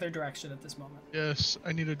go any other direction at this moment? Yes,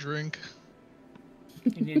 I need a drink.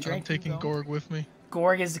 You need a drink? I'm taking You go. Gorg with me.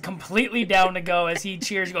 Gorg is completely down to go as he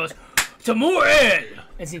cheers and goes, to more ale!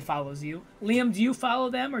 As he follows you. Liam, do you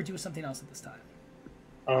follow them or do something else at this time?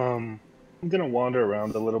 I'm gonna wander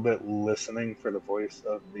around a little bit, listening for the voice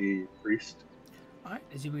of the priest Alright,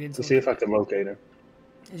 as you begin to to see if I can locate him.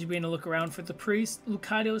 as you begin to look around for the priest,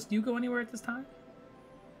 Leukadios, do you go anywhere at this time?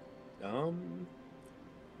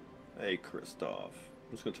 Hey, Kristoff.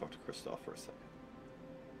 I'm just gonna talk to Kristoff for a second.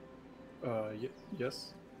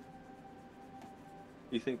 Yes.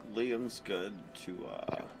 You think Liam's good to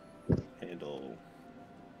handle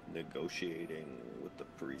negotiating with the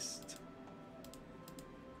priest?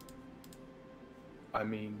 I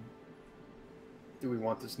mean, do we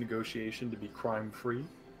want this negotiation to be crime-free?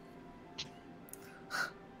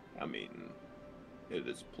 I mean, it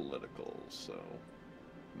is political, so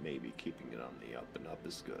maybe keeping it on the up and up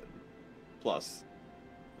is good. Plus,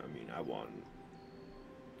 I mean, I want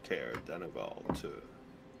Caer Denegal to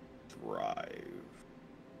thrive.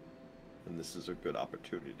 And this is a good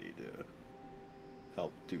opportunity to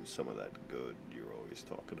help do some of that good you're always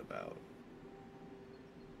talking about.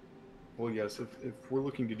 Well, yes. If we're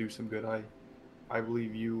looking to do some good, I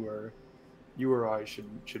believe you or I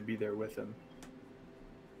should be there with him.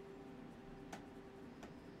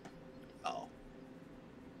 Oh.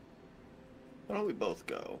 Why don't we both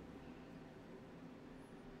go?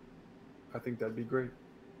 I think that'd be great.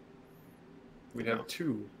 We'd Yeah. have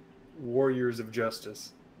two warriors of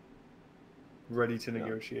justice ready to Yeah.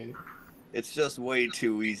 negotiate. It's just way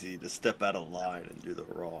too easy to step out of line and do the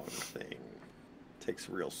wrong thing. It takes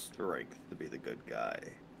real strength to be the good guy.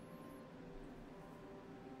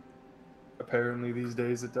 Apparently, these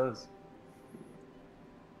days it does.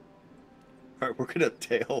 Alright, we're gonna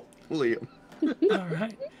tail Liam.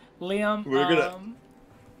 Alright. Liam, We're gonna-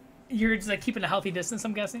 you're just like keeping a healthy distance,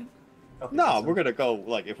 I'm guessing? No, we're gonna go,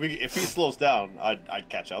 like, if he slows down, I'd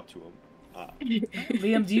catch up to him.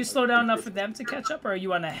 Liam, do you slow down enough for them to catch up, or are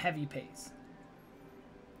you on a heavy pace?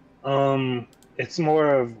 It's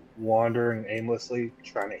more of wandering aimlessly,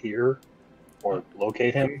 trying to hear or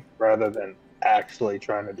locate him, rather than actually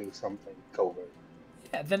trying to do something covert.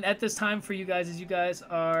 Yeah, then at this time for you guys, as you guys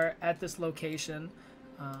are at this location,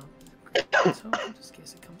 so just in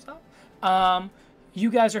case it comes up, you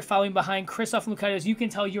guys are following behind Kristoff and Leukadios. You can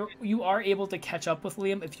tell you are able to catch up with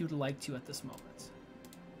Liam if you'd like to at this moment.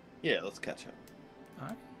 Yeah, let's catch up. All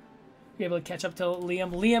right. You're able to catch up to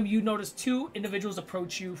Liam. Liam, you notice two individuals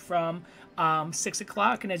approach you from 6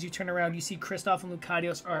 o'clock, and as you turn around, you see Kristoff and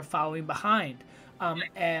Leukadios are following behind.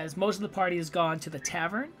 As most of the party has gone to the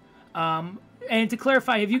tavern. And to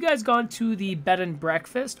clarify, have you guys gone to the bed and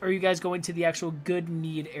breakfast, or are you guys going to the actual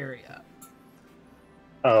Goodmead area?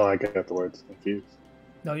 Oh, I got the words confused.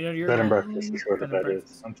 No, you're Bed and breakfast is where the bed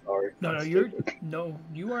is. I'm sorry. No, you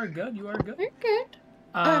are good. You are good. We're good.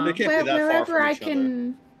 They can't be that far Wherever from I each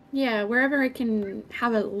can, yeah, wherever I can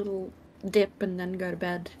have a little dip and then go to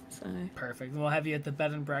bed. So Perfect. We'll have you at the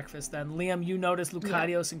bed and breakfast then. Liam, you notice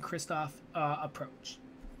Leukadios and Kristoff approach.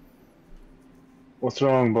 What's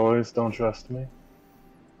wrong, boys? Don't trust me?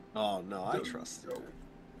 Oh no, I trust you.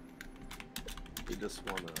 We just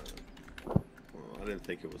wanna. Well, I didn't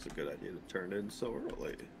think it was a good idea to turn in so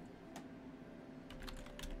early.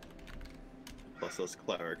 Plus, us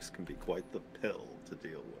clerics can be quite the pill to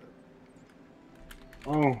deal with.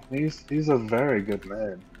 Oh, he's a very good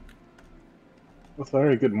man. With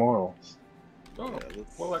very good morals. Oh, Yeah,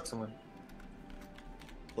 well, excellent.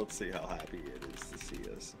 Let's see how happy it is to see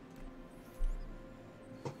us.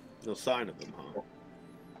 No sign of him, huh?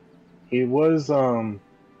 He was one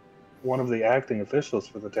of the acting officials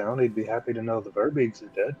for the town. He'd be happy to know the Verbeegs are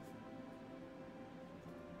dead.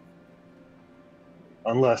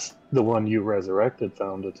 Unless the one you resurrected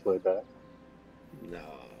found its way back. No.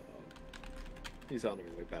 He's on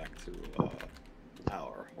his way back to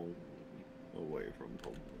our home, away from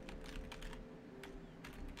home.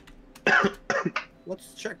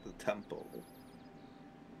 Let's check the temple.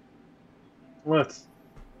 Let's.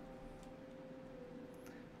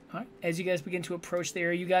 All right. As you guys begin to approach the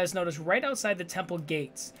area, you guys notice right outside the temple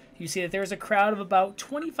gates, you see that there's a crowd of about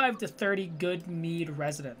 25 to 30 Goodmead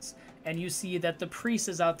residents. And you see that the priest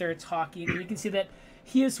is out there talking, and you can see that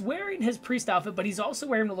he is wearing his priest outfit, but he's also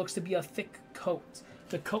wearing what looks to be a thick coat.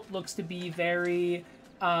 The coat looks to be very,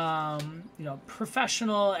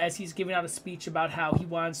 professional, as he's giving out a speech about how he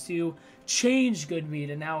wants to change Goodmead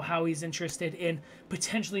and now how he's interested in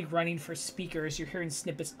potentially running for speaker. As you're hearing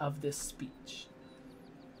snippets of this speech.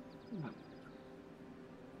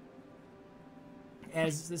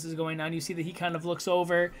 As this is going on, you see that he kind of looks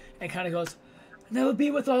over and kind of goes, "And I will be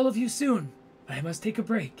with all of you soon, but I must take a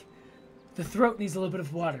break. The throat needs a little bit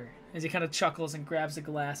of water." As he kind of chuckles and grabs a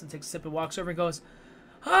glass and takes a sip and walks over and goes,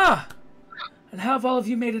 "Ah! And how have all of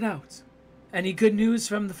you made it out? Any good news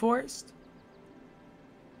from the forest?"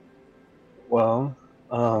 Well,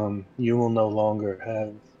 you will no longer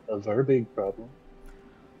have a Verbeeg problem.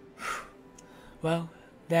 Well,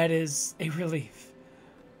 that is a relief.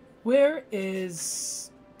 Where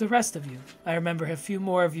is the rest of you? I remember a few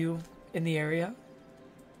more of you in the area.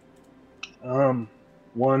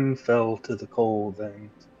 One fell to the cold and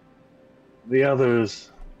the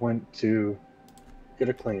others went to get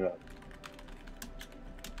a cleanup.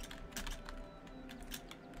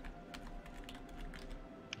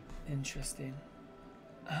 Interesting.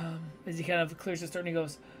 As he kind of clears his throat and he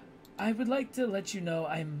goes, "I would like to let you know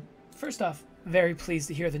I'm, first off, very pleased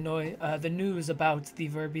to hear the news about the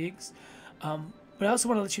Verbeegs. But I also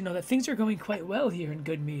want to let you know that things are going quite well here in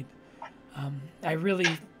Goodmead. I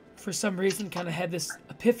really, for some reason, kind of had this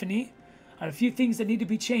epiphany on a few things that need to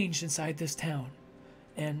be changed inside this town.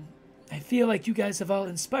 And I feel like you guys have all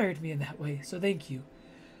inspired me in that way, so thank you.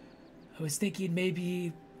 I was thinking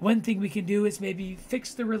maybe one thing we can do is maybe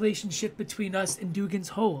fix the relationship between us and Dugan's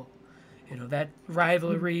Hole. You know, that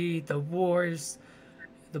rivalry, the wars,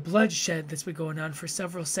 the bloodshed that's been going on for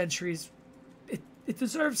several centuries, it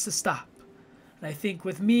deserves to stop. And I think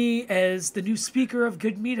with me as the new speaker of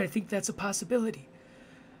Goodmead, I think that's a possibility.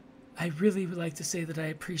 I really would like to say that I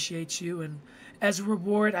appreciate you, and as a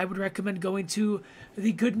reward, I would recommend going to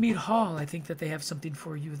the Goodmead Hall. I think that they have something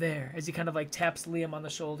for you there." As he kind of like taps Liam on the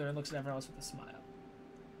shoulder and looks at everyone else with a smile.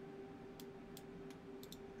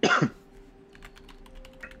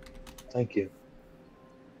 Thank you,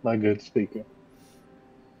 my good speaker. If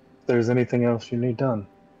there's anything else you need done,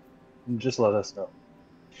 just let us know.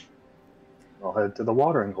 I'll head to the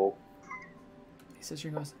watering hole. He says, he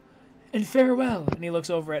goes, "And farewell." And he looks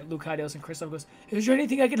over at Leukadios and Kristoff and goes, "Is there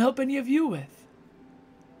anything I can help any of you with?"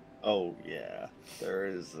 Oh yeah, there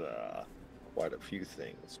is quite a few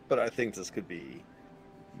things, but I think this could be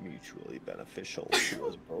mutually beneficial to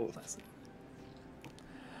us both.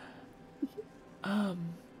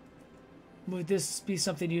 Would this be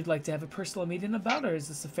something you'd like to have a personal meeting about, or is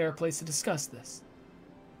this a fair place to discuss this?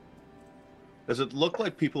 Does it look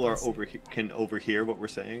like people are can overhear what we're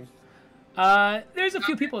saying? There's a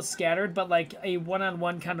few people scattered, but like a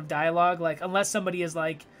one-on-one kind of dialogue, like unless somebody is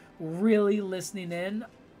like really listening in,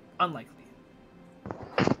 unlikely.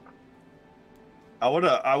 I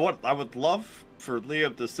would love for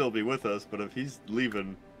Liam to still be with us, but if he's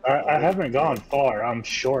leaving, I haven't gone far. I'm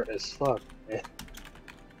short as fuck.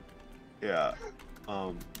 Yeah.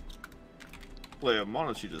 Liam, why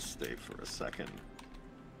don't you just stay for a second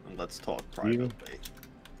and let's talk privately.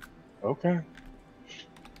 Okay.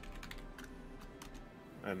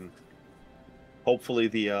 And hopefully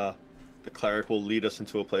the cleric will lead us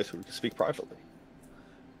into a place where we can speak privately.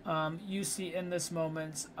 You see in this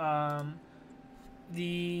moment,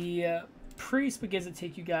 the priest begins to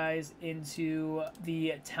take you guys into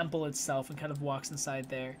the temple itself and kind of walks inside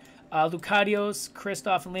there. Leukadios,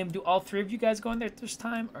 Kristoff, and Liam, do all three of you guys go in there at this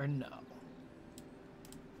time, or no?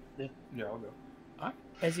 Yeah, I'll go. All right.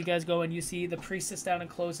 As you guys go in, you see the priest sits down and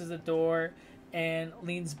closes the door and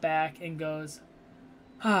leans back and goes,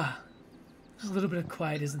 a little bit of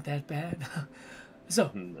quiet isn't that bad.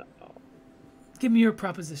 So, No. give me your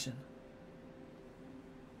proposition.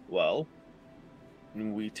 Well,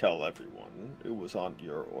 we tell everyone it was on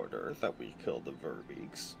your order that we killed the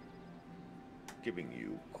Verbeeks, giving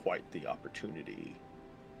you quite the opportunity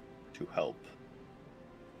to help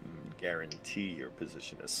guarantee your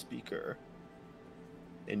position as speaker.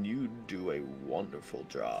 And you do a wonderful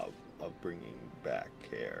job of bringing back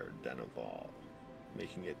Caer Denival,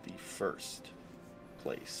 making it the first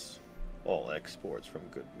place all exports from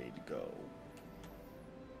Goodmead go.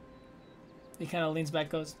 He kind of leans back,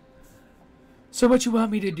 goes, so what you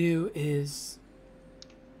want me to do is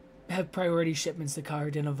have priority shipments to Caer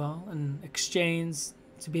Denival in exchange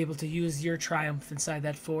to be able to use your triumph inside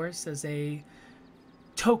that force as a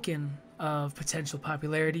token of potential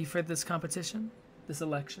popularity for this competition, this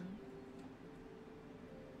election?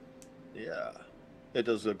 Yeah, it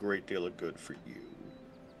does a great deal of good for you.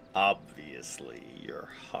 Obviously, your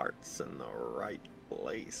heart's in the right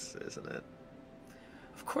place, isn't it?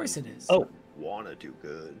 Of course it is. Oh, Want to do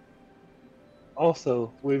good.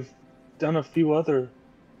 also, we've done a few other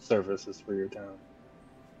services for your town.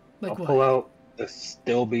 Like I'll what? pull out the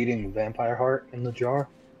still beating vampire heart in the jar.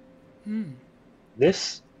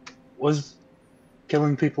 This was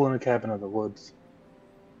killing people in a cabin in the woods.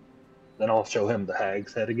 Then I'll show him the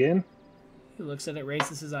hag's head again. He looks at it,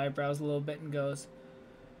 raises his eyebrows a little bit, and goes,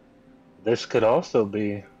 This could also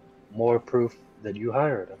be more proof that you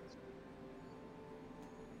hired him.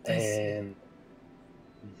 And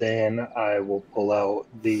then I will pull out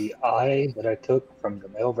the eye that I took from the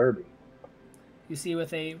male Verby. you see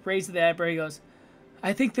with a raise of the eyebrow, he goes,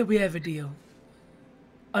 I think that we have a deal.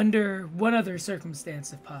 Under one other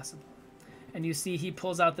circumstance, if possible. And you see he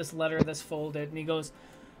pulls out this letter that's folded, and he goes,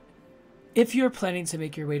 if you're planning to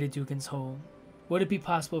make your way to Dugan's Hole, would it be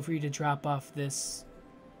possible for you to drop off this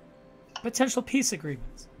potential peace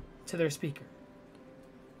agreement to their speaker?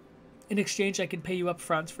 In exchange, I can pay you up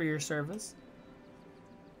front for your service.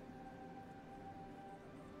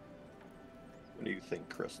 What do you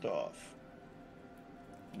think, Kristoff?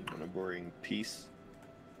 You want to bring peace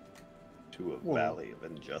to a valley of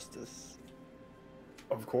injustice?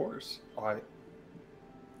 Of course.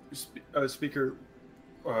 Speaker,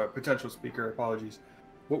 potential speaker, apologies.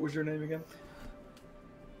 What was your name again?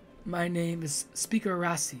 My name is Speaker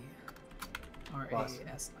Rassi.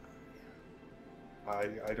 R-A-S-I.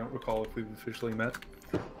 I don't recall if we've officially met.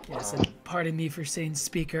 Yes, and pardon me for saying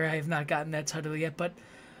speaker. I have not gotten that title yet, but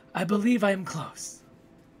I believe I am close.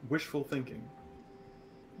 Wishful thinking.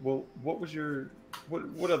 Well, what was your...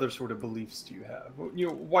 What other sort of beliefs do you have?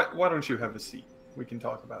 Why don't you have a seat? We can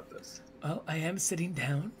talk about this. Well, I am sitting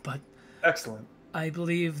down, but... Excellent. I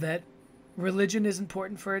believe that religion is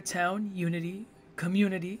important for a town, unity,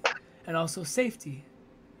 community, and also safety.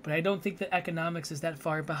 But I don't think that economics is that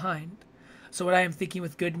far behind. So what I am thinking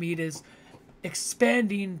with Goodmead is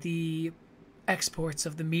expanding the exports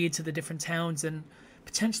of the mead to the different towns and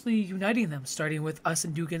potentially uniting them, starting with us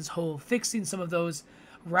in Dugan's Hole, fixing some of those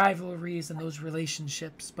rivalries and those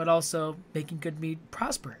relationships, but also making Goodmead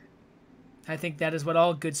prosper. I think that is what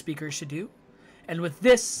all good speakers should do. And with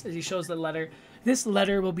this, as he shows the letter, this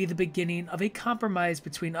letter will be the beginning of a compromise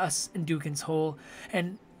between us and Dugan's Hole.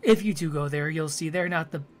 And if you do go there, you'll see they're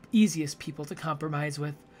not the easiest people to compromise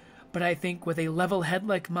with. But I think with a level head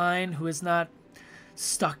like mine, who is not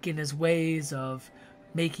stuck in his ways of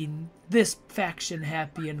making this faction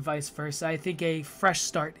happy and vice versa, I think a fresh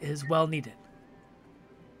start is well needed.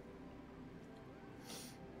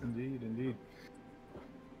 Indeed, indeed.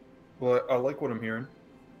 Well, I like what I'm hearing.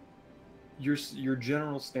 your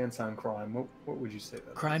general stance on crime, what would you say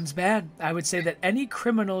that is? Crime's bad. I would say that any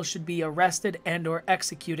criminal should be arrested and or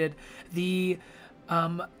executed. The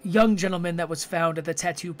young gentleman that was found at the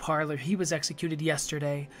tattoo parlor, he was executed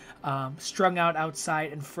yesterday, strung out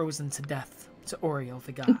outside and frozen to death to Oriel,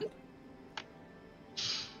 the god.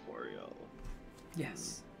 Oriel.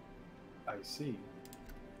 Yes. I see.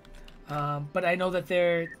 But I know that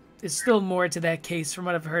there is still more to that case from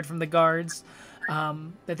what I've heard from the guards,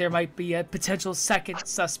 that there might be a potential second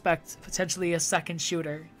suspect, potentially a second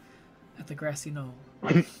shooter at the grassy knoll.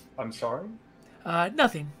 I'm sorry?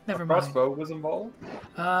 Nothing. Never mind. Crossbow was involved?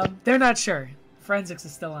 They're not sure. Forensics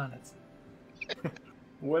is still on it.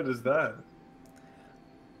 What is that?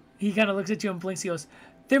 He kind of looks at you and blinks. He goes,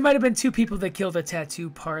 there might have been 2 people that killed a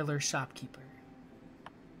tattoo parlor shopkeeper.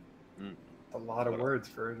 A lot of words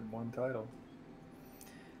for one title.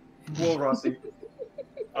 Well, Rossi,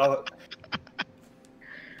 I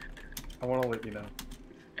want to let you know.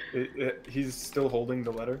 He's still holding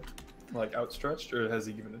the letter, like outstretched, or has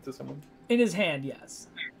he given it to someone? In his hand, yes.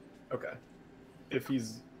 Okay. If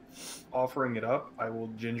he's offering it up, I will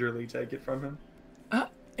gingerly take it from him.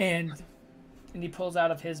 And he pulls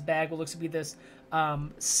out of his bag what looks to be this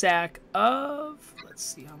sack of, let's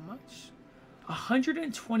see how much,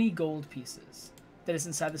 120 gold pieces that is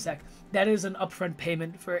inside the sack. That is an upfront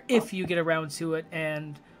payment for if you get around to it,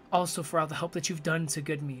 and also for all the help that you've done to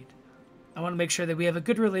Goodmead. I want to make sure that we have a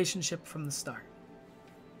good relationship from the start.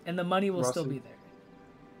 And the money will still be there.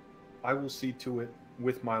 I will see to it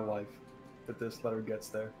with my life that this letter gets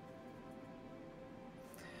there.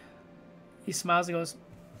 He smiles and goes,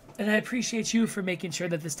 and I appreciate you for making sure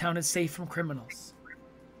that this town is safe from criminals.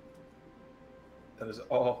 That is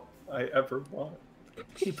all I ever want.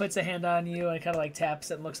 He puts a hand on you and kind of like taps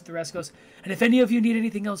it and looks at the rest and goes, and if any of you need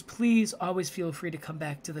anything else, please always feel free to come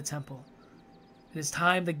back to the temple. It is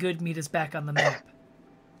time the Goodmead is back on the map.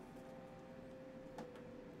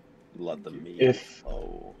 Let the meat If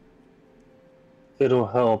flow. it'll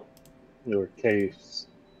help your case,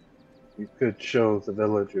 you could show the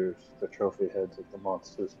villagers the trophy heads of the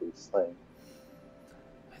monsters we've slain.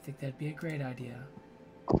 I think that'd be a great idea.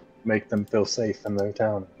 Make them feel safe in their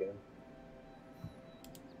town again.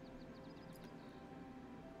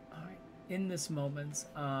 All right. In this moment,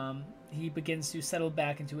 he begins to settle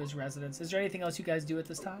back into his residence. Is there anything else you guys do at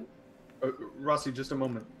this time? Rossi, just a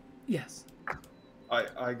moment. Yes.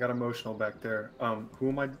 I got emotional back there.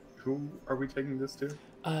 Who are we taking this to?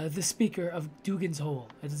 The speaker of Dugan's Hole.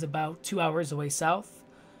 It is about 2 hours away south.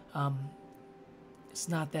 It's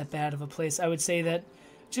not that bad of a place. I would say that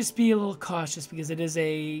just be a little cautious because it is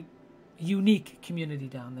a unique community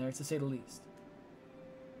down there, to say the least.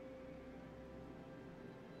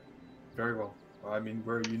 Very well. I mean,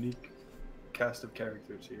 we're a unique cast of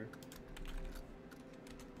characters here.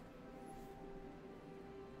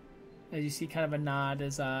 As you see kind of a nod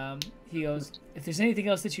as he goes, if there's anything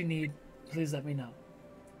else that you need, please let me know.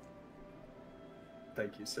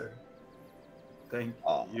 Thank you, sir. Thank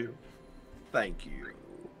you. Thank you,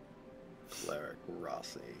 Cleric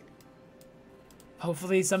Rossi.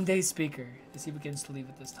 Hopefully someday, speaker, as he begins to leave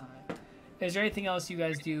at this time. Is there anything else you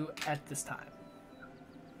guys do at this time?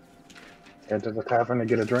 Head to the tavern to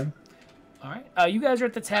get a drink. All right. You guys are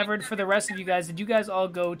at the tavern. For the rest of you guys, did you guys all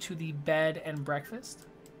go to the bed and breakfast?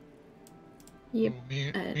 Yep.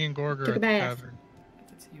 Me and Gorg are took at a the bath. tavern.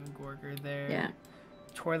 That's you and Gorg are there. Yeah.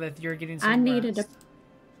 Torleth, you're getting some I needed rest.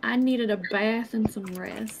 I needed a bath and some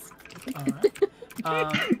rest. All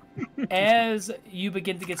right. As you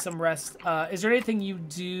begin to get some rest, is there anything you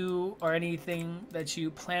do or anything that you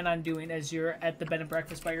plan on doing as you're at the bed and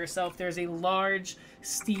breakfast by yourself? There's a large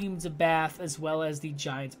steamed bath as well as the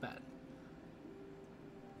giant's bed.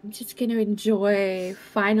 I'm just gonna enjoy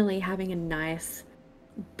finally having a nice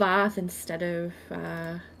bath instead of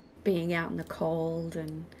being out in the cold,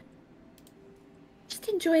 and just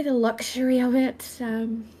enjoy the luxury of it.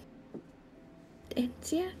 And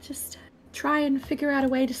yeah, just try and figure out a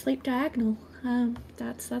way to sleep diagonal.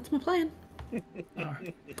 That's my plan. All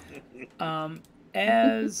right.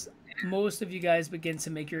 As most of you guys begin to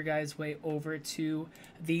make your guys' way over to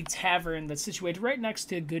the tavern that's situated right next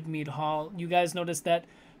to Goodmead Hall, you guys notice that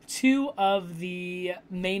two of the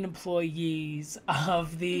main employees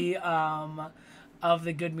of the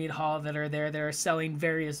Goodmead Hall that are there, they're selling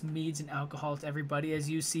various meads and alcohol to everybody. As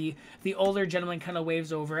you see, the older gentleman kind of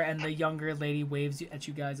waves over, and the younger lady waves at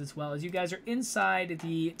you guys as well. As you guys are inside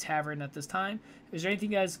the tavern at this time, is there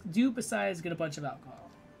anything you guys do besides get a bunch of alcohol?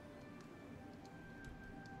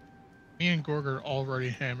 Me and Gorg are already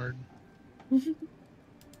hammered.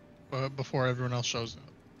 Before everyone else shows up.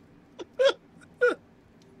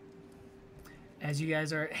 As you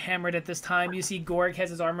guys are hammered at this time, you see Gorg has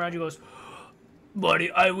his arm around you, goes,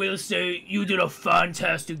 buddy, I will say you did a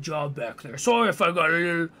fantastic job back there. Sorry if I got a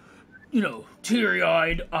little, you know,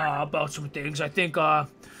 teary-eyed about some things. I think, I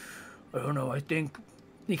don't know, I think...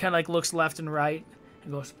 He kind of like looks left and right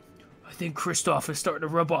and goes, I think Kristoff is starting to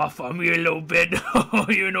rub off on me a little bit.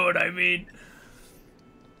 You know what I mean?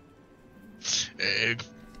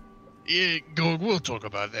 Yeah, Gorg, we'll talk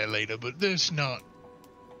about that later, but there's not...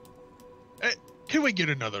 can we get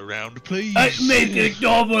another round, please? I make it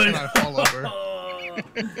double! And I fall over.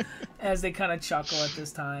 As they kind of chuckle at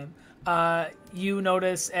this time. You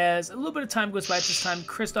notice as a little bit of time goes by at this time,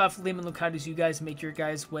 Kristoff, Liam, and Leukadios, you guys make your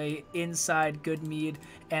guys' way inside Goodmead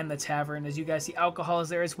and the tavern. As you guys see, alcohol is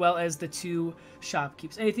there as well as the two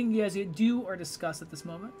shopkeepers. Anything you guys do or discuss at this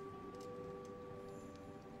moment?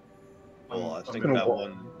 Well, I think that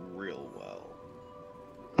went real well.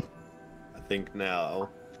 I think now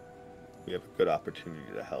we have a good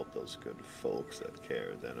opportunity to help those good folks that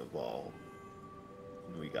care then of all.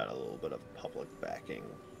 We got a little bit of public backing.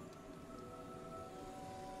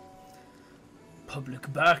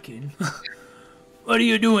 Public backing? What are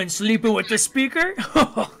you doing, sleeping with the speaker?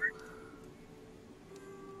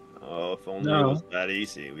 Oh, if only it was that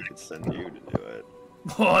easy, we could send you to do it.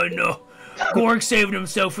 Oh, no. Gorg saved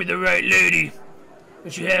himself for the right lady.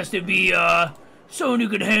 But she has to be, someone who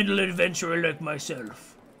can handle an adventurer like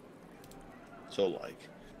myself. So, like,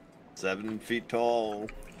 7 feet tall.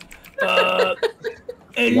 At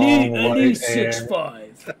least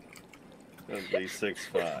 6'5". At least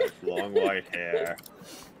 6'5", long white hair.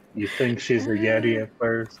 You think she's a Yeti at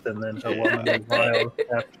first, and then her woman is wild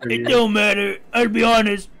after you? It don't matter. I'll be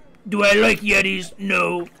honest. Do I like Yetis?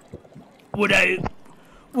 No. Would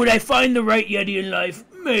I find the right Yeti in life?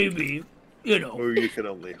 Maybe. You know. Or you can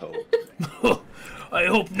only hope. I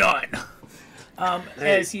hope not.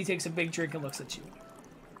 Hey. As he takes a big drink and looks at you.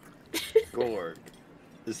 Gorg,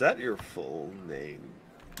 is that your full name?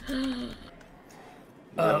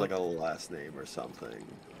 You have like a last name or something.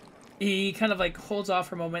 He kind of like holds off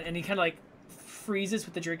for a moment and he kind of like freezes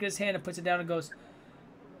with the drink in his hand and puts it down and goes,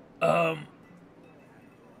 why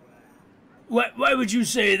would you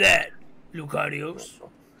say that, Leukadios?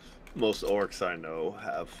 Most orcs I know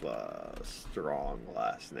have strong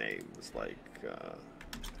last names like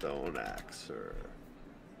Stone Axe or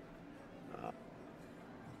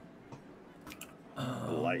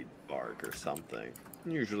Light Bark or something.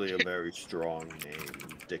 Usually a very strong name.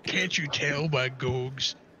 Indicative. Can't you tell by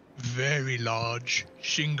Gorg's very large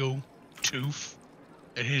single tooth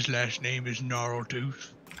that his last name is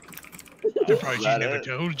Gnarltooth? Surprised he never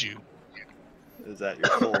told you. Is that your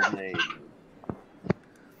full name?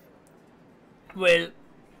 Well,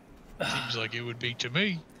 Seems like it would be to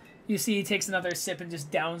me. you see he takes another sip and just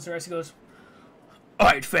downs the rest and goes,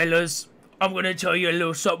 alright fellas, I'm gonna tell you a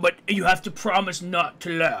little something, but you have to promise not to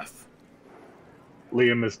laugh.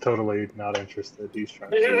 Liam is totally not interested. He's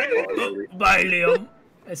trying to Bye, Liam.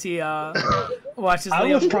 As he watches I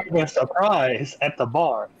Liam. was trying a surprise at the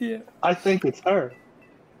bar. Yeah. I think it's her.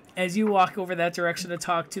 As you walk over that direction to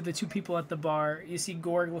talk to the two people at the bar, you see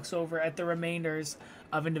Gorg looks over at the remainders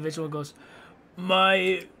of individual and goes,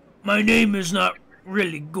 My name is not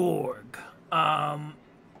really Gorg.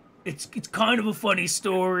 It's kind of a funny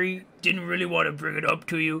story. Didn't really want to bring it up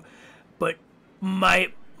to you, but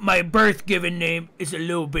my birth given name is a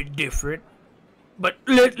little bit different. But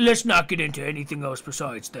let's not get into anything else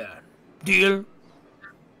besides that. Deal?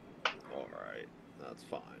 Alright, that's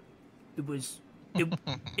fine. It was,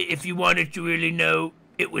 if you wanted to really know,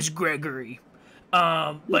 it was Grogery.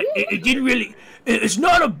 But it didn't really, it's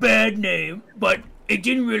not a bad name, but it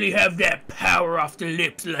didn't really have that power off the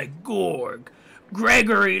lips like Gorg.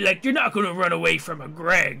 Grogery, like, you're not gonna run away from a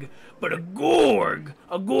Greg, but a Gorg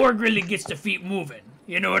really gets the feet moving.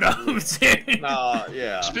 You know what I'm saying?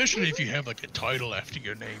 Yeah. Especially if you have like a title after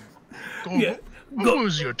your name. Yeah. What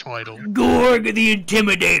was your title? Gorg the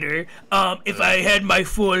Intimidator. If I had my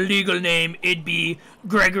full legal name, it'd be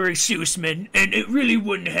Gregory Sussman, and it really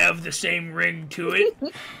wouldn't have the same ring to it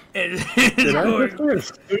as Gorg.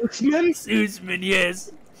 Sussman,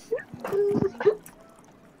 yes.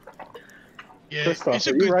 Yeah, Kristoff, it's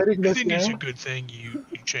a are you good, writing I this think it's a now? good thing you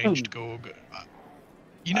changed Gorg.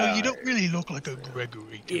 You know, you don't really look like a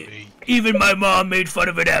Gregory to me. Even my mom made fun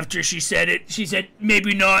of it after she said it. She said,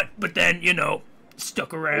 maybe not, but then, you know,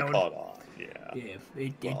 stuck It around. caught on, yeah. Yeah,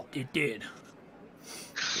 it did.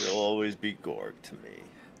 You'll always be Gorg to me,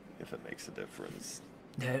 if it makes a difference.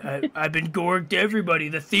 I've been Gorg to everybody.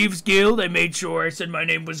 The Thieves Guild, I made sure I said my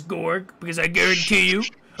name was Gorg, because I guarantee you...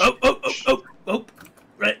 Oh!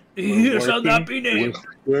 Right, you shall not be named. With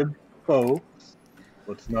good folks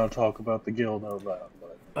Let's not talk about the guild out loud.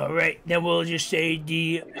 But... All right, then we'll just say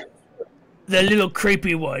the little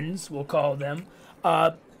creepy ones, we'll call them.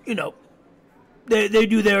 You know, they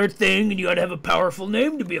do their thing, and you gotta have a powerful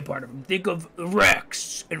name to be a part of them. Think of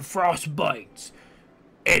Rex and Frostbite,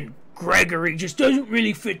 and Grogery just doesn't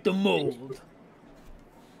really fit the mold.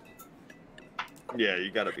 Yeah,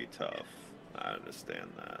 you gotta be tough. I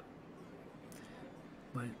understand that.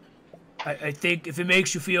 But I think if it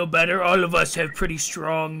makes you feel better, all of us have pretty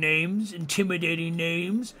strong names, intimidating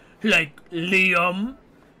names, like Liam,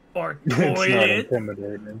 or Torleth,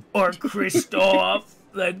 or Kristoff.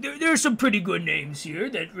 Like, there's some pretty good names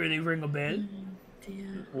here that really ring a bell.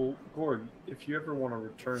 Well, Gorg, if you ever want to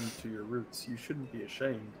return to your roots, you shouldn't be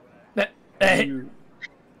ashamed. No. Have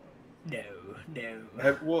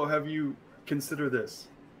you consider this?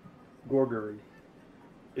 Gorgery.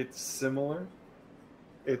 It's similar.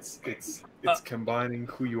 It's combining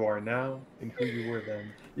who you are now and who you were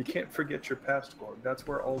then. You can't forget your past, Gorg. That's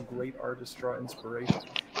where all great artists draw inspiration.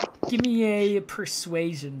 Give me a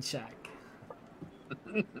persuasion check.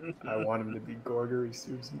 I want him to be Gorgery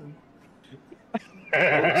Suesman.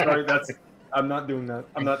 Oh, sorry, I'm not doing that.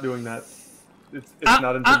 I'm not doing that. It's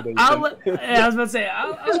not intimidating. I was about to say,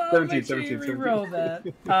 I'll make sure you re-roll that.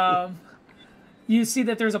 You see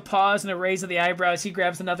that there's a pause and a raise of the eyebrows. He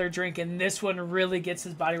grabs another drink, and this one really gets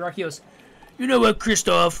his body rocked. He goes, "You know what,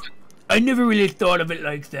 Kristoff? I never really thought of it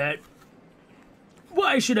like that.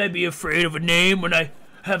 Why should I be afraid of a name when I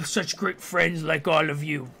have such great friends like all of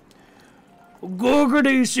you?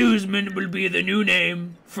 Gogory Suesman will be the new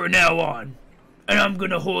name for now on, and I'm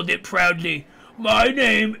gonna hold it proudly. My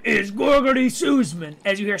name is Gogory Suesman."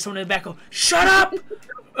 As you hear someone in the back go, "Shut up!"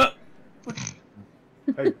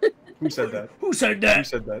 Hey, who said that? Who said that? Who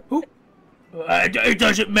said that? Who? It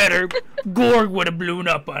doesn't matter. Gorg would have blown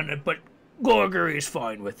up on it, but Gorgery is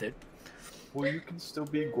fine with it. Well, you can still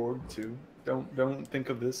be Gorg too. Don't think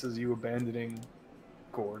of this as you abandoning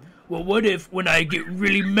Gorg. Well, what if when I get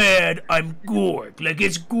really mad, I'm Gorg? Like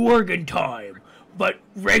it's Gorgon time, but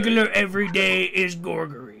regular everyday is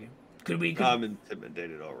Gorgery. I'm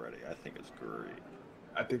intimidated already. I think it's great.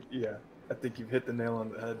 I think you've hit the nail on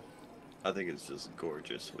the head. I think it's just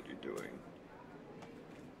gorgeous what you're doing.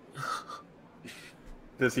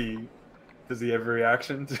 Does he have a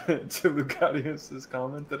reaction to Leukadios'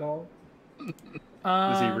 comment at all?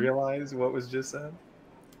 Does he realize what was just said?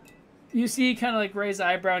 You see, he kind of like raise the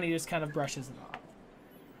eyebrow, and he just kind of brushes it off.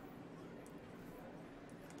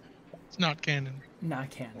 It's not canon.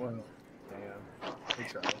 Not canon. Well, damn.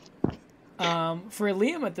 Exactly. For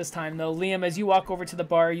Liam at this time, though, Liam, as you walk over to the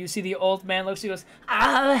bar, you see the old man looks. He goes,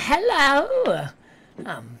 "Oh, hello.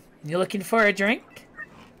 You looking for a drink?"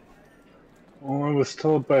 Well, I was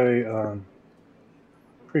told by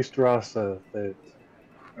Priest Rossi that,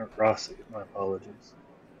 or Rossi, my apologies,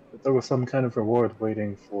 that there was some kind of reward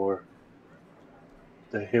waiting for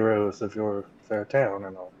the heroes of your fair town,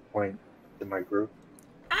 and I'll point to my group.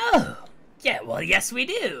 Oh, yeah, well, yes, we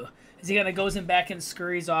do. As he kind of goes in back and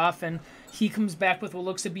scurries off, and he comes back with what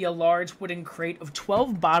looks to be a large wooden crate of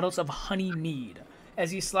 12 bottles of honey mead.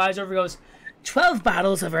 As he slides over, he goes, 12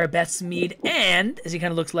 bottles of our best mead, and, as he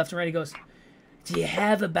kind of looks left and right, he goes, "Do you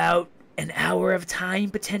have about an hour of time,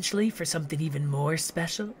 potentially, for something even more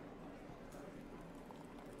special?"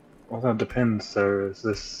 Well, that depends, sir. Is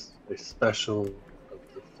this a special of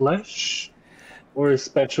the flesh, or a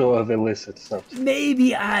special of illicit substance?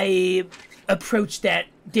 Maybe I approach that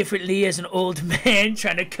differently as an old man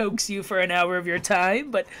trying to coax you for an hour of your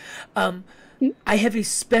time, but I have a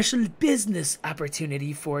special business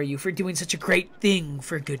opportunity for you for doing such a great thing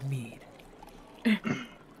for Goodmead.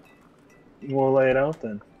 We'll lay it out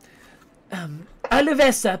then.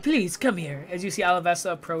 Alavessa, please come here. As you see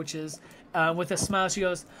Alavessa approaches with a smile, she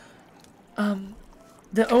goes,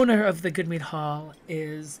 "The owner of the Goodmead Hall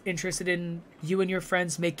is interested in you and your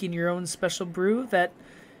friends making your own special brew that,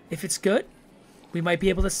 if it's good, we might be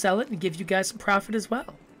able to sell it and give you guys some profit as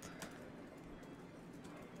well."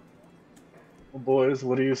 Well, boys,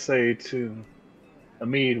 what do you say to a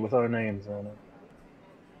mead with our names on it?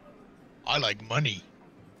 I like money.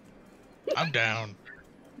 I'm down.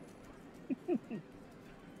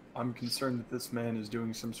 I'm concerned that this man is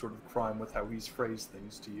doing some sort of crime with how he's phrased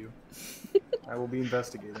things to you. I will be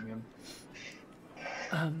investigating him.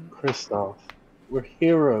 Kristoff, we're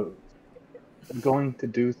heroes. We're going to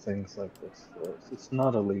do things like this for us. It's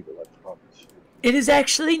not illegal, I promise you. It is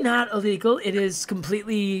actually not illegal. It is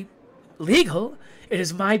completely legal. It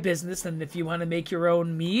is my business, and if you want to make your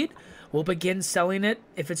own mead, we'll begin selling it,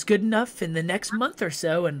 if it's good enough, in the next month or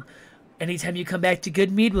so, and anytime you come back to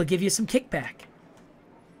Goodmead, we'll give you some kickback.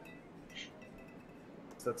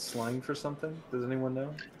 Is that slang for something? Does anyone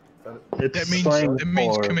know? It's That means- slang that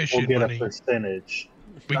means for commission we'll get money. a percentage.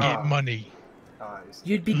 We Ah. get money. Eyes.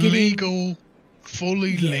 You'd be getting Legal,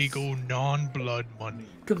 fully Yes. legal, non-blood money.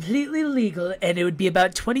 completely legal, and it would be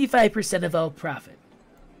about 25% of all profit.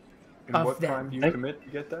 And Of what that. crime do you commit to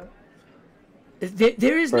get that?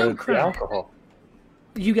 There is For no the crime. alcohol.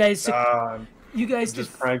 You guys, I'm you guys,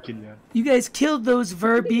 just pranking you. you guys killed those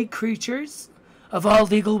verbeek creatures of all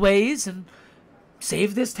legal ways and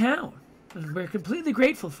saved this town, and we're completely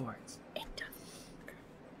grateful for it.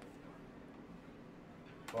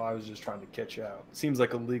 Well, I was just trying to catch you out. Seems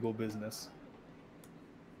like a legal business.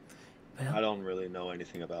 I don't really know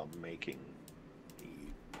anything about making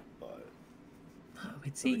mead, but Oh,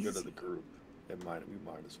 it's for the easy. good of the group, we might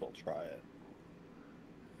as well try it.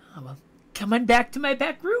 Oh, well, come on back to my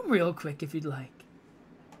back room real quick if you'd like.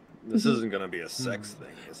 This isn't gonna be a sex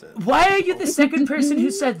thing, is it? Why are you the second person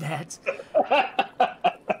who said that?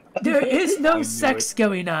 There is no knew sex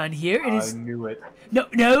going on here. It I is knew it.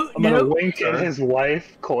 no. I'm gonna wink at his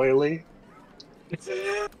wife coyly.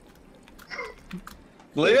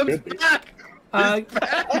 Liam's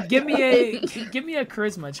back! Give me a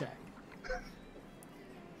charisma check.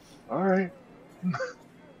 All right.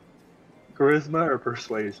 Charisma or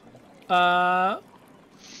persuasion?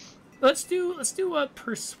 Let's do a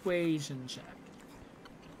persuasion check.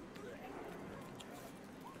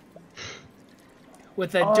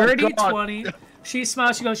 With a dirty 20, she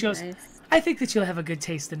smiles. She goes. Nice. I think that you'll have a good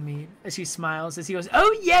taste in mead. As she smiles, as he goes,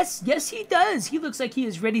 oh yes, he does. He looks like he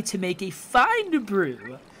is ready to make a fine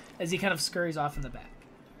brew. As he kind of scurries off in the back.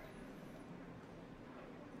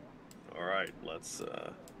 All right, let's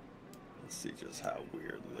see just how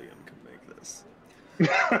weird Liam can make this.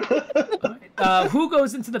 All right. Who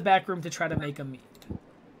goes into the back room to try to make a mead?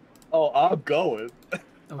 Oh, I'm going.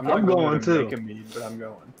 I'm I'm going to too. make a mead, but I'm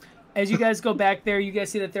going. As you guys go back there, you guys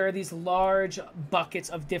see that there are these large buckets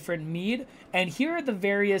of different mead, and here are the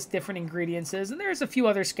various different ingredients, and there's a few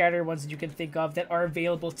other scattered ones that you can think of that are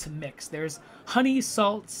available to mix. There's honey,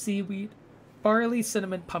 salt, seaweed, barley,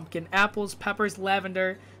 cinnamon, pumpkin, apples, peppers,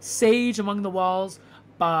 lavender, sage among the walls,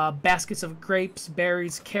 baskets of grapes,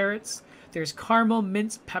 berries, carrots. There's caramel,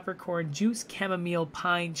 mint, peppercorn, juice, chamomile,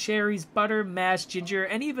 pine, cherries, butter, mash, ginger,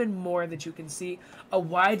 and even more that you can see. A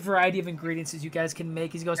wide variety of ingredients as you guys can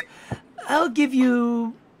make. He goes, I'll give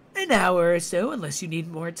you an hour or so, unless you need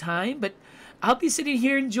more time, but I'll be sitting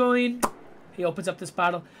here enjoying, he opens up this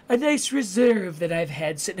bottle, a nice reserve that I've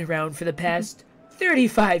had sitting around for the past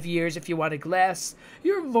 35 years. If you want a glass,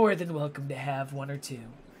 you're more than welcome to have one or two.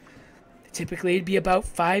 Typically, it'd be about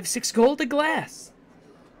 5-6 gold a glass.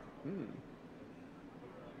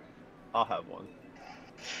 I'll have one.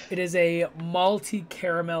 It is a malty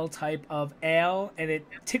caramel type of ale, and it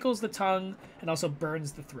tickles the tongue and also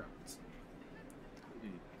burns the throat.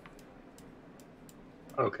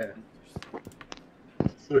 Okay.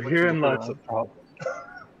 So herein lies the problem.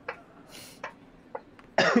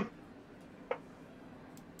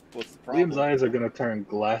 What's the problem? Liam's eyes are gonna turn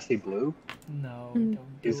glassy blue. No, don't do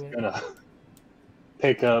He's it. gonna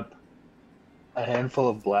pick up a handful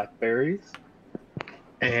of blackberries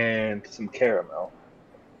and some caramel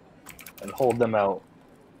and hold them out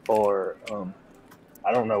for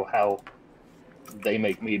I don't know how they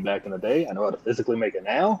make mead back in the day. I know how to physically make it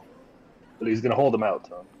now, but he's gonna hold them out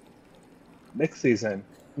to him. Mix these in, and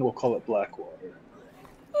we'll call it black water.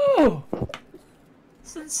 Oh,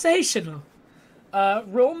 sensational.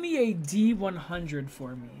 Roll me a D100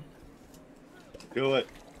 for me. Do it.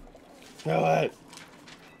 Do it.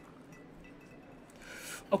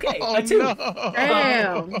 Okay, Oh, a 2. no.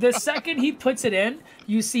 Damn. The second he puts it in,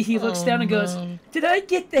 you see he looks Oh, down and goes, no. did I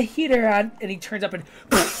get the heater on? And he turns up and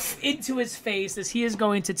into his face as he is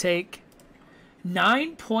going to take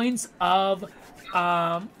 9 points of,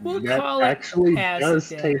 we'll That call it actually acid does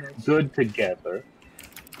damage. taste good together.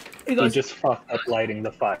 He So goes, just fuck up lighting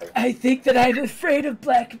the fire. I think that I'm afraid of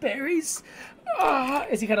blackberries.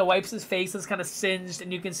 As he kind of wipes his face, it's kind of singed,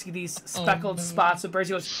 and you can see these speckled no. spots of birds.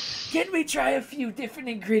 He goes, can we try a few different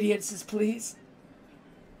ingredients, please?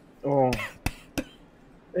 Oh,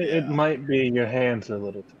 it might be your hands are a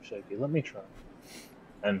little too shaky. Let me try,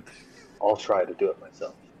 and I'll try to do it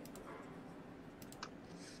myself.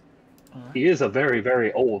 He is a very,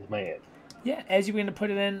 very old man. Yeah, as you're going to put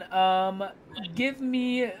it in, give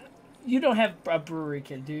me... You don't have a brewery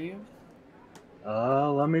kit, do you?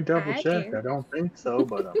 Let me double I check. do. I don't think so,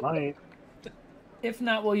 but I might. If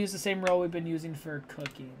not, we'll use the same roll we've been using for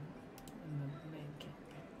cooking. In the main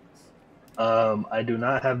campaigns. I do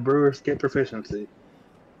not have brewer's kit proficiency.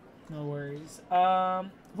 No worries.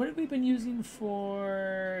 What have we been using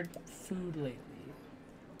for food lately?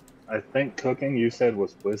 I think cooking you said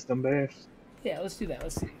was wisdom based. Yeah, let's do that.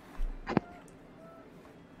 Let's see.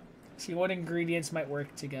 See what ingredients might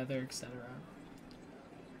work together, etc.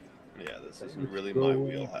 Yeah, this is really my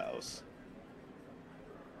wheelhouse.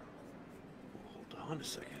 Hold on a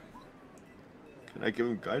second. Can I give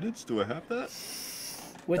him guidance? Do I have that?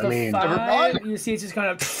 With a 5, you see it just kind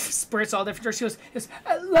of spurts all different directions. She goes,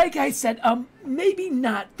 like I said, maybe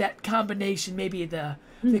not that combination. Maybe the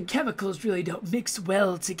chemicals really don't mix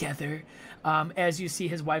well together. As you see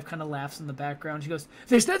his wife kind of laughs in the background. She goes,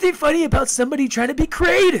 there's nothing funny about somebody trying to be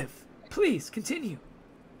creative. Please, continue.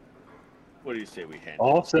 What do you say we handle?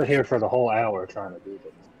 I'll sit here for the whole hour trying to do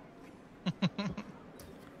this.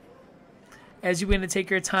 As you're going to take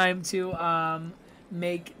your time to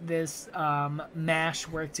make this mash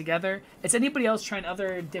work together, is anybody else trying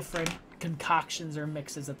other different concoctions or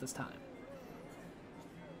mixes at this time?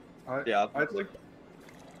 I'd like...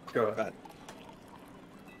 Go ahead.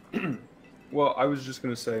 Well, I was just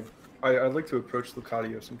going to say, I'd like to approach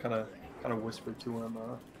Leukadios and kind of whisper to him,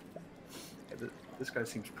 this guy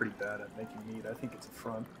seems pretty bad at making meat. I think it's a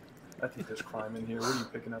front. I think there's crime in here. What are you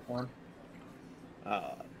picking up on?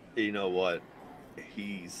 You know what?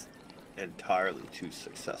 He's entirely too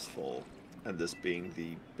successful, and this being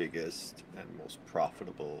the biggest and most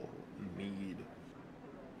profitable mead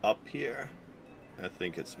up here, I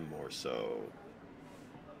think it's more so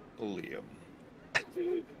Liam.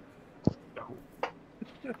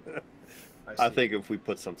 I think if we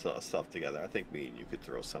put some stuff together, I think me and you could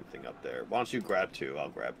throw something up there. Why don't you grab 2? I'll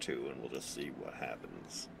grab 2, and we'll just see what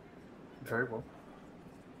happens. Very well.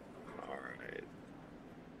 All right.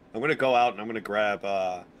 I'm gonna go out and I'm gonna grab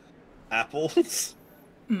apples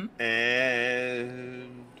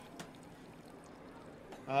and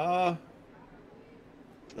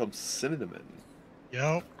some cinnamon.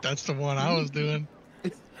 Yep, that's the one I was doing.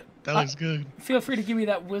 That looks good. Feel free to give me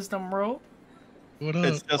that wisdom roll. What up?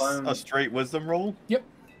 It's just a straight wisdom roll? Yep.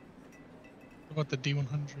 What about the D100?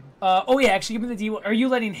 Oh yeah, actually give me the D1. Are you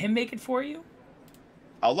letting him make it for you?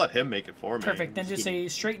 I'll let him make it for me. Perfect, then just say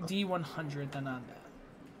straight D100 then on that.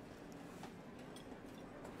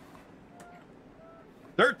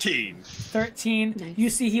 13! 13. Nice.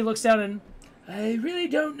 You see he looks down and, I really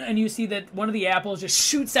don't know. And you see that one of the apples just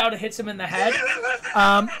shoots out and hits him in the head.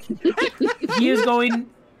 He is going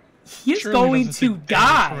to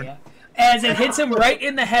die. As it hits him right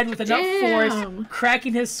in the head with enough force,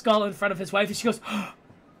 cracking his skull in front of his wife, and she goes, oh!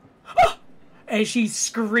 And she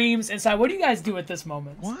screams inside. What do you guys do at this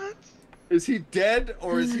moment? What? Is he dead,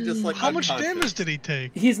 or is he just like How much unconscious? damage did he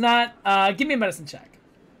take? He's not. Give me a medicine check.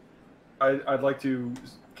 I'd like to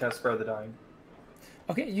cast Spare the Dying.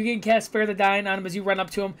 Okay, you can cast Spare the Dying on him as you run up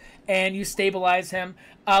to him and you stabilize him.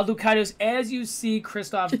 Leukadios, as you see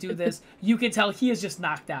Kristoff do this, you can tell he is just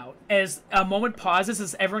knocked out. As a moment pauses,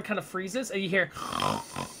 as everyone kind of freezes, and you hear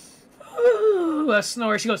a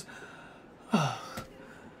snore. She goes, oh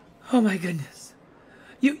my goodness.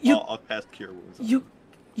 I'll cast Cure Wounds.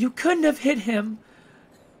 You couldn't have hit him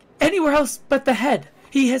anywhere else but the head.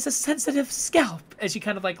 He has a sensitive scalp. As she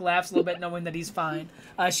kind of like laughs a little bit, knowing that he's fine.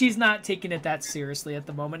 She's not taking it that seriously at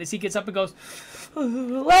the moment. As he gets up and goes,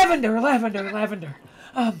 lavender.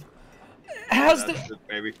 How's the? It,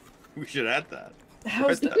 maybe we should add that.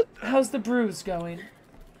 How's the brews going?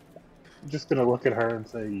 I'm just gonna look at her and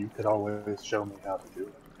say, "You could always show me how to do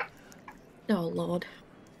it." Oh Lord.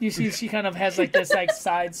 You see, she kind of has like this like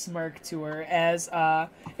side smirk to her. As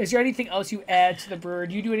is there anything else you add to the brew?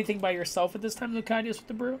 Do you do anything by yourself at this time, Leukadios, with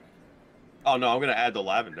the brew? Oh no, I'm gonna add the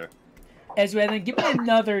lavender. As you add, then give me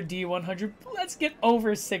another D100. Let's get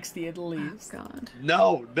over 60 at least. Oh, God.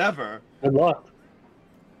 No, never. Good luck.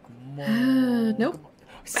 Nope.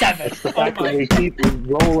 7. The fact that we keep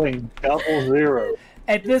rolling double zero.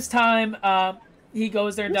 At this time, he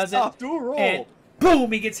goes there and does it. Do a roll. And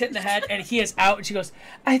boom, he gets hit in the head, and he is out. And she goes,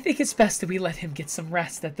 I think it's best that we let him get some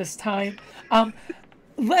rest at this time.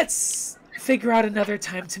 Let's figure out another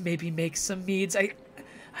time to maybe make some meads. I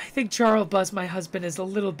think Jarl Buzz, my husband, is a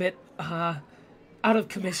little bit out of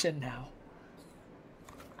commission now.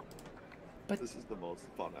 But this is the most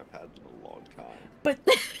fun I've had in a long time. But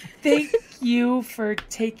thank you for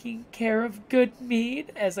taking care of Goodmead,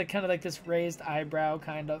 as a kind of like this raised eyebrow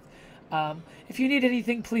kind of. If you need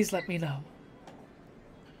anything, please let me know.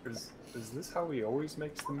 Is this how he always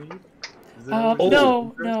makes the mead?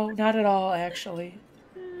 No, not at all, actually.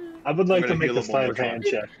 I would like to make a sleight of hand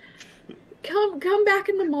check. Come back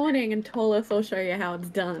in the morning and Torleth will show you how it's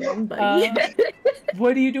done. But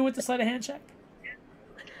what do you do with the sleight of hand check?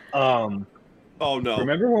 Oh no!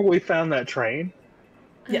 Remember when we found that train?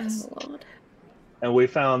 Yes. Oh, Lord. And we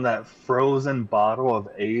found that frozen bottle of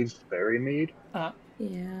aged berry mead?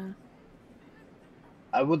 Yeah.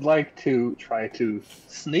 I would like to try to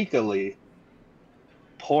sneakily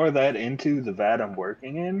pour that into the vat I'm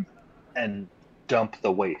working in and dump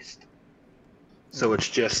the waste. So it's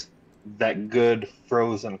just that good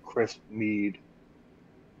frozen crisp mead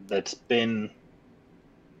that's been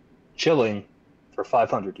chilling for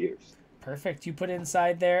 500 years. Perfect. You put it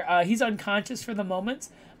inside there. He's unconscious for the moment,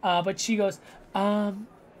 but she goes, do I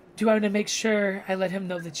want to make sure I let him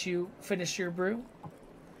know that you finished your brew?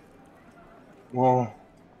 Well,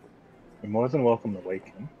 you're more than welcome to wake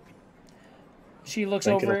him. She looks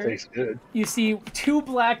I think over. it'll taste good. You see 2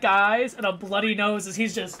 black eyes and a bloody nose as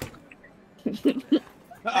he's just...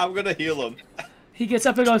 I'm gonna heal him. He gets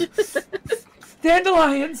up and goes,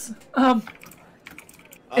 Dandelions!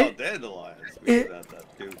 Dandelions. We should add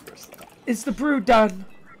that too, Kristoff. Is the brew done?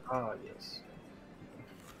 Ah, yes.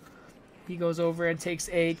 He goes over and takes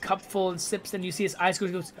a cupful and sips, and you see his eyes go.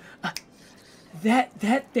 He goes,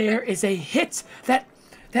 that there is a hit.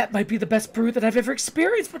 That might be the best brew that I've ever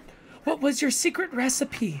experienced. But what was your secret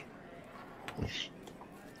recipe?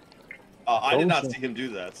 I did not see him do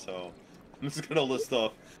that, so I'm just gonna list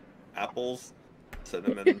off apples,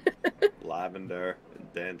 cinnamon, lavender,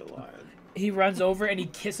 and dandelion. He runs over and he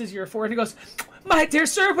kisses your forehead and he goes, my dear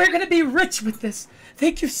sir, we're going to be rich with this.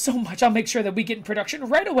 Thank you so much. I'll make sure that we get in production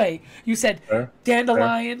right away. You said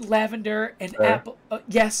dandelion, lavender, and apple.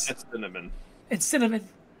 Yes. And cinnamon. And cinnamon.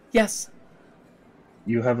 Yes.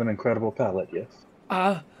 You have an incredible palate, yes?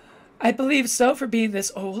 I believe so for being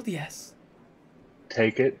this old, yes.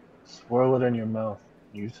 Take it, swirl it in your mouth.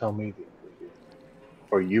 You tell me the ingredient.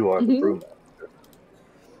 Or you are the brewmaster.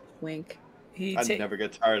 Wink. I never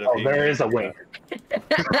get tired of Oh, there is a wink.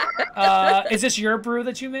 Is this your brew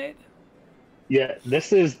that you made? Yeah,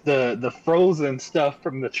 this is the frozen stuff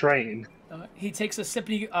from the train. He takes a sip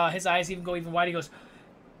and his eyes even go even wide. He goes,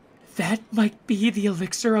 that might be the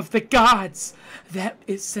elixir of the gods. That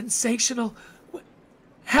is sensational.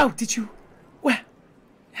 How did you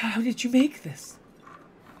make this?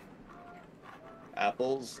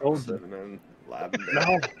 Apples, cinnamon,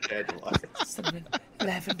 lavender, dandelion. Cinnamon,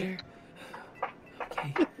 lavender.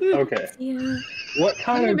 Okay. Yeah. What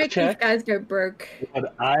kind of make check these guys go broke? would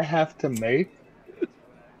I have to make,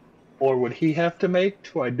 or would he have to make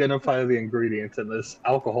to identify the ingredients in this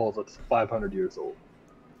alcohol that's 500 years old?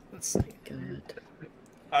 Let's see. God.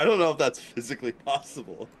 I don't know if that's physically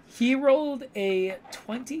possible. He rolled a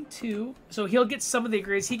 22, so he'll get some of the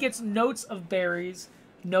ingredients. He gets notes of berries,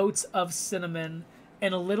 notes of cinnamon,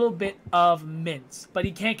 and a little bit of mint, but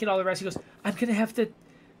he can't get all the rest. He goes, I'm gonna have to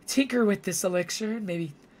tinker with this elixir, and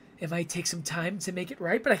maybe it might take some time to make it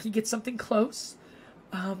right, but I can get something close.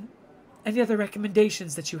 Any other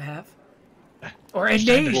recommendations that you have? Or a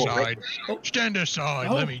name? Stand aside.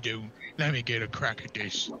 Let me get a crack at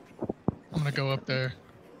this. I'm gonna go up there,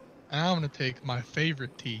 and I'm gonna take my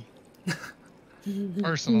favorite tea.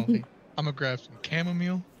 Personally, I'm gonna grab some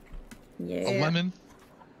chamomile, a lemon,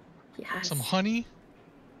 some honey,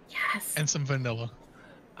 and some vanilla.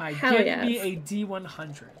 Give me a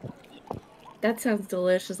D100. That sounds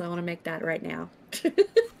delicious. I want to make that right now.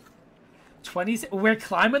 20. We're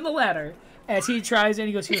climbing the ladder as he tries and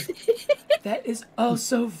he goes, that is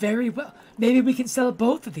also very well. Maybe we can sell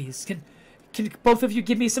both of these. Can both of you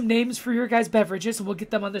give me some names for your guys' beverages and we'll get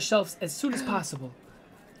them on the shelves as soon as possible.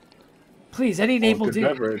 Please, any name will do.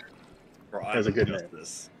 Beverage has a good name.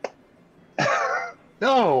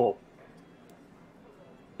 No!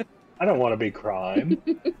 I don't want to be crime.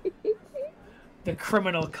 The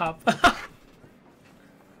criminal cup.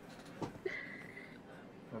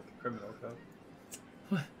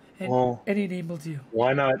 Well, any name will do.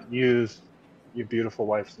 Why not use your beautiful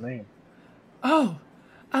wife's name? Oh,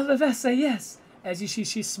 Alavessa, yes. As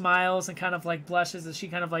she smiles and kind of like blushes as she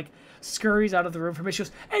kind of like scurries out of the room from it. She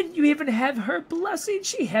goes, and you even have her blessing.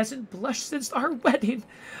 She hasn't blushed since our wedding,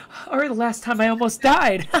 or the last time I almost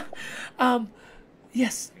died.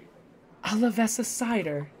 Yes, Alavessa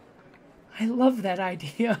cider. I love that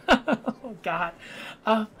idea. Oh God.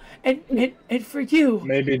 And for you,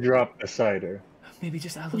 maybe drop the cider. Maybe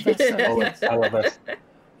just Alavessa. Oh, it's Alavessa.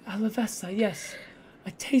 Alavessa, yes.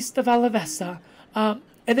 A taste of Alavessa.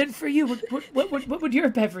 And then for you, what would your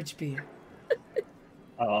beverage be?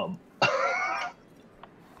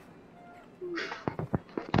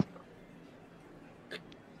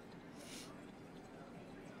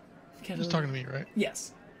 Just talking to me, right?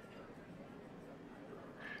 Yes.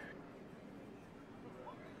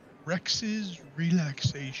 Rex's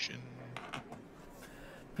relaxation.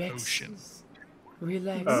 Potion.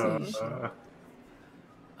 Relaxation.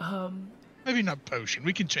 Maybe not potion.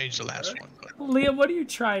 We can change the last one. But... Liam, what are you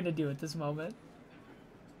trying to do at this moment?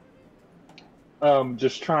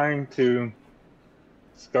 Just trying to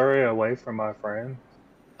scurry away from my friend.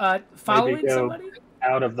 Following Maybe go somebody?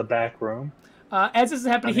 out of the back room. As this is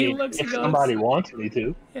happening, I mean, he looks and if goes... somebody wants me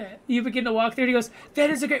to. Yeah, you begin to walk there, and he goes, that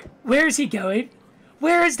is a great... Where is he going?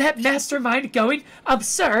 Where is that mastermind going?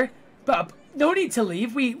 Sir, no need to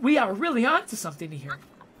leave. We are really on to something here.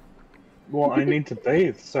 Well, I need to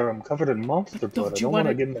bathe, sir. I'm covered in monster blood. I don't want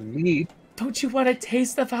to get in the meat. Don't you want to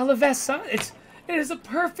taste the Valavessa? It is a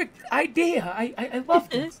perfect idea. I love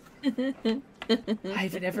this. I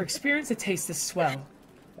haven't ever experienced a taste this swell.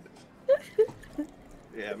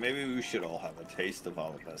 Yeah, maybe we should all have a taste of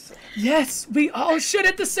all of this. Yes, we all should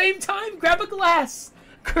at the same time. Grab a glass.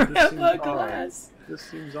 Grab a glass. This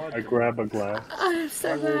seems odd. I grab a glass. I'm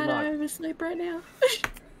so I will glad not. I'm asleep right now.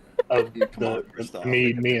 Kristoff,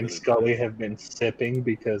 Me and Scully have been sipping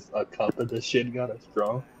because a cup of this shit got us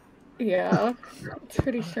drunk. Yeah, it's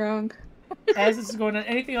pretty strong. As this is going on,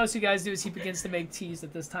 anything else you guys do as he begins to make teas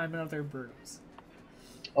at this time and other brews?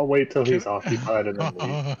 I'll wait till he's occupied and then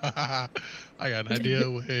leave. I got an idea.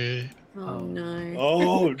 Wait. Oh no.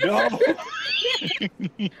 Oh no!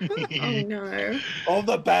 Oh no. All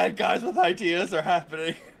the bad guys with ideas are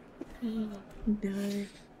happening. No.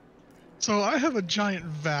 So I have a giant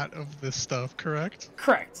vat of this stuff, correct?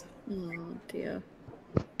 Correct. Oh dear.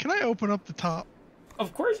 Can I open up the top?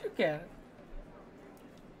 Of course you can.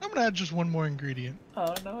 I'm gonna add just one more ingredient.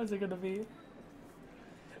 Oh no, is it gonna be?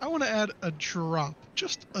 I want to add a drop,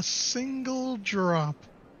 just a single drop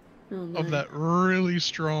Oh no. of that really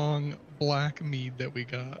strong black mead that we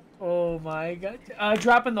got Oh my god.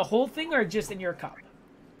 Dropping the whole thing or just in your cup?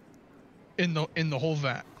 in the whole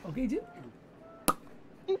vat. Okay, dude.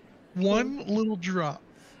 One little drop.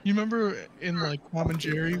 You remember in like Tom and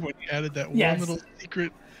Jerry when he added that Yes. one little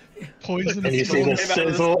secret poison? And you see the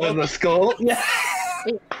sizzle in the skull? Yeah.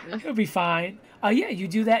 It'll be fine. Yeah, you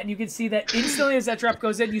do that, and you can see that instantly as that drop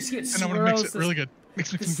goes in, you see it And I'm gonna mix swirls it really good. Mix.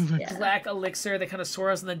 this Yeah. black elixir that kind of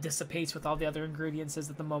swirls and then dissipates with all the other ingredients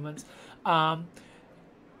at the moment.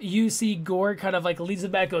 You see Gorg kind of like leads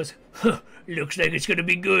it back, goes, huh, looks like it's gonna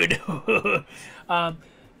be good. Do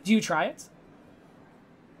you try it?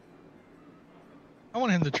 I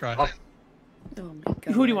want him to try. Oh my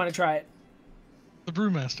god. Who do you want to try it? The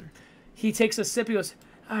brewmaster. He takes a sip. He goes,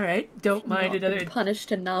 all right, don't mind Not been another.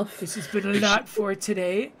 punished enough. This has been a lot for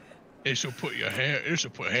today. This will put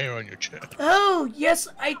hair on your chest. Oh, yes,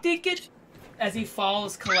 I think it. As he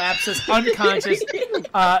falls, collapses, unconscious,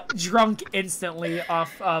 drunk instantly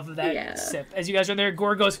off of that sip. As you guys are there,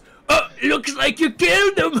 Gorg goes, oh, looks like you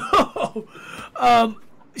killed him.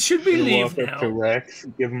 Should we leave Walk up now? to Rex,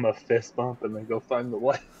 give him a fist bump, and then go find the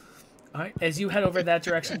wife. All right, as you head over that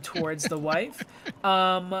direction towards the wife,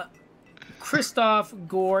 Kristoff,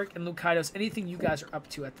 Gorg, and Leukadios, anything you guys are up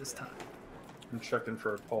to at this time? I'm checking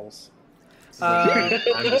for a pulse.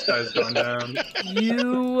 This guy's gone down.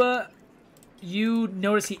 You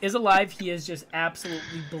notice he is alive. He is just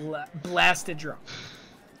absolutely blasted drunk.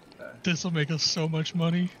 This will make us so much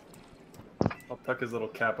money. I'll tuck his little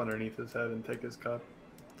cap underneath his head and take his cup.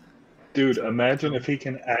 Dude, imagine if he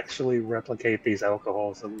can actually replicate these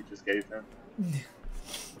alcohols that we just gave him.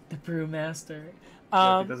 The brewmaster.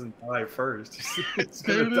 If he doesn't die first, it's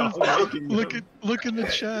There gonna it die. is. Look in the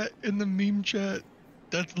chat, in the meme chat.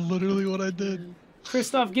 That's literally what I did.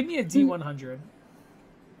 Kristoff, give me a D100.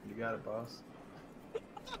 You got it, boss.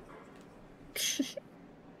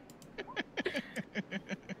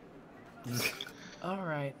 All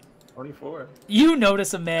right. 24. You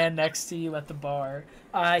notice a man next to you at the bar.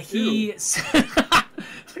 He.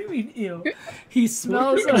 What do you mean, ew? He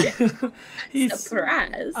smells.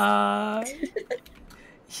 Surprise.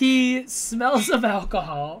 He smells of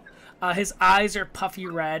alcohol. His eyes are puffy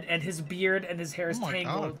red, and his beard and his hair is Oh my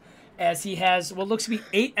tangled. God. As he has what looks to be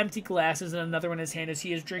 8 empty glasses and another one in his hand as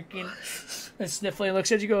he is drinking and sniffling.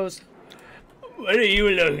 Looks at you, goes, "What are you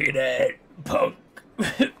looking at, punk?"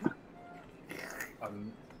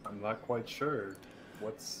 I'm not quite sure.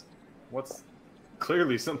 What's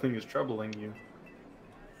clearly something is troubling you.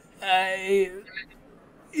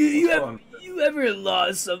 You ever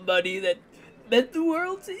lost somebody that meant the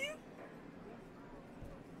world to you?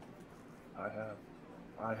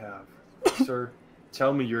 I have. Sir,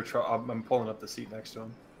 tell me your I'm pulling up the seat next to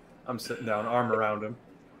him. I'm sitting down, arm around him.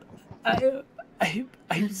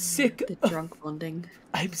 I'm sick The of drunk bonding.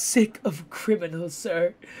 I'm sick of criminals,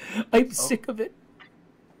 sir. I'm sick of it.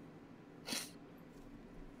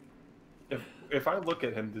 If I look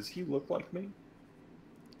at him, does he look like me?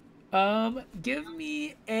 Give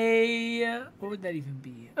me a what would that even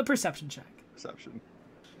be? A perception check. Perception.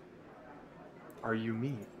 Are you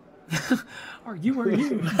me? Are you or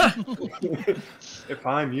you? If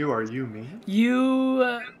I'm you, are you me?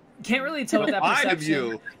 You can't really tell with that I am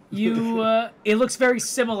perception. you. It looks very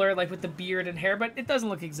similar, like with the beard and hair, but it doesn't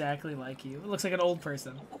look exactly like you. It looks like an old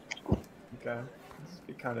person. Okay.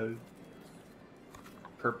 Just kind of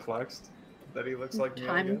perplexed that he looks like me. I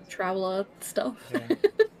Time guess. traveler stuff. Yeah.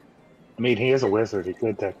 I mean, he is a wizard. He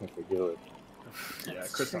could technically do it. Yeah,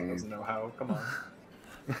 That's Kristoff true. doesn't know how. Come on.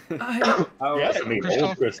 I, How- Yes, I mean,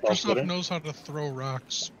 old Kristoff Kristoff wouldn't. knows how to throw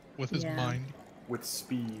rocks with his Yeah. mind. With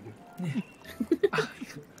speed.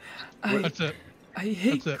 That's it. I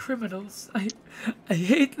hate That's it. criminals. I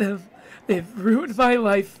hate them. They've ruined my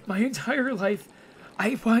life, my entire life.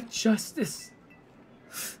 I want justice.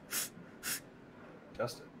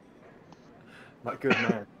 Justin. My good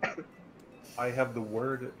man. I have the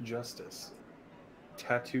word justice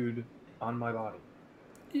tattooed on my body.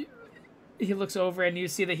 He looks over and you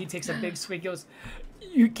see that he takes a big swig. He goes,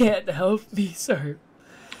 "You can't help me, sir.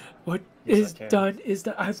 What Yes, I is can. done is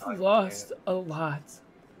that I've Yes, I lost can. a lot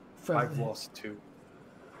from I've it. lost 2.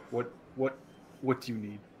 What do you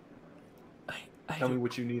need? Tell me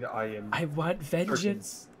what you need. I want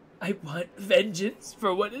vengeance. I want vengeance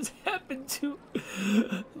for what has happened to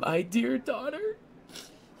my dear daughter.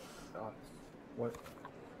 God,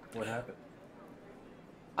 what happened?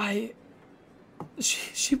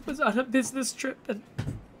 She was on a business trip and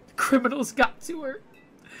criminals got to her.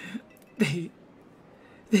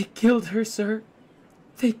 They killed her, sir.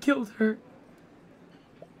 They killed her.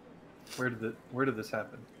 Where did this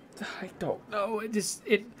happen? I don't know. It just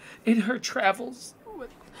in her travels,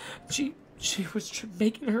 she was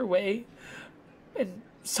making her way, and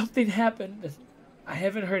something happened. And I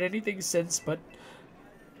haven't heard anything since, but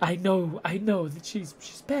I know that she's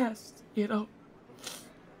passed. You know.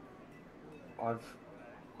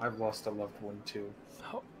 I've lost a loved one too.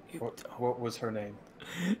 Oh, What was her name?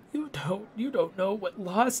 you don't know what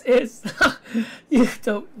loss is. You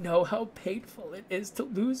don't know how painful it is to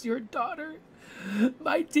lose your daughter,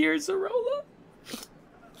 my dear Zarola.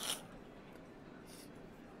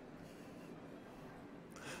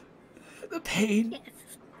 The pain,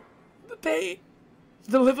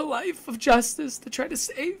 to live a life of justice, to try to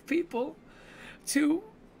save people, to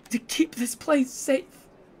keep this place safe.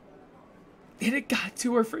 And it got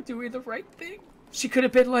to her for doing the right thing. She could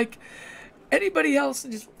have been like anybody else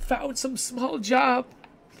and just found some small job,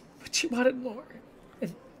 but she wanted more.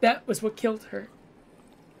 And that was what killed her.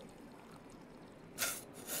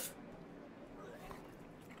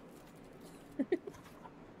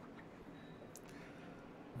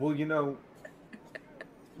 Well,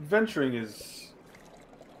 venturing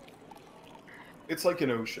it's like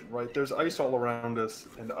an ocean, right? There's ice all around us,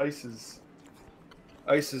 and ice is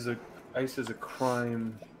a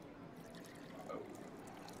crime.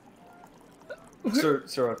 Sir,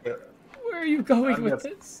 Where are you going I'm with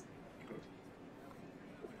guessing- this?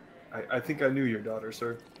 I think I knew your daughter,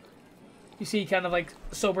 sir. You see, he kind of like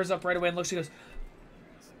sobers up right away and looks. He goes,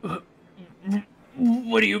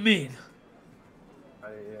 "What do you mean?"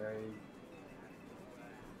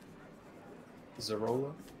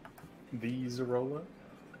 Zarola? The Zarola?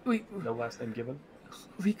 No last name given?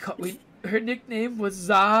 Her nickname was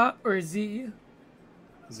Za or Z.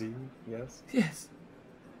 Z, yes. Yes.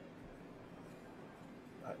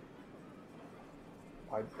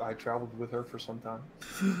 I traveled with her for some time.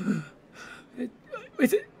 Do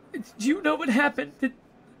you know what happened?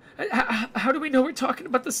 How do we know we're talking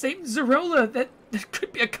about the same Zarola? That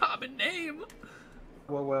could be a common name.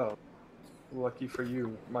 Well. Lucky for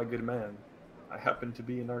you, my good man. I happen to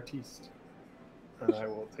be an artiste. And I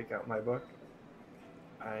will take out my book.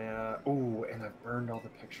 And I've burned all the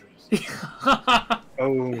pictures.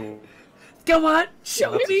 Oh. Come on,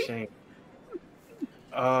 show That's me. a shame.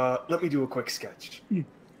 Let me do a quick sketch.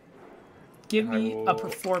 Give I me a will-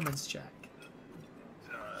 performance check.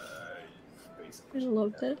 I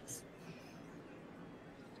love this.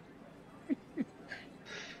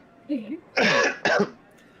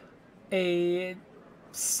 A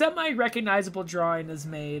semi-recognizable drawing is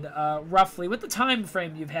made, roughly with the time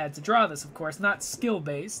frame you've had to draw this, of course, not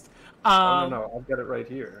skill-based. No, I've got it right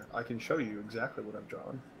here. I can show you exactly what I've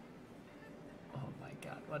drawn. Oh my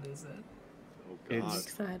god, what is it? Oh, It's- I'm God.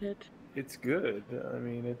 excited. It's good. I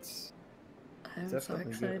mean, it's... I'm so Definitely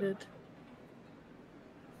good. excited.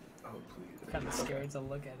 Oh, please. I'm kind of scared to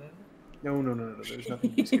look at it. No. There's nothing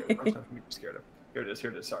to be scared of. There's nothing to be scared of. Here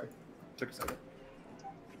it is. Sorry. Took a second.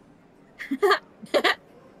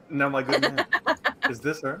 Now, my good man, is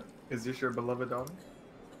this her? Is this your beloved daughter?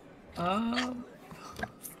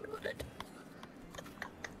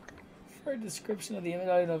 For a description of the image,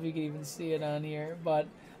 I don't know if you can even see it on here, but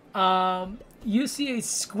You see a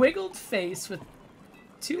squiggled face with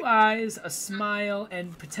 2 eyes, a smile,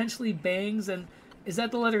 and potentially bangs. And is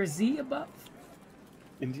that the letter Z above?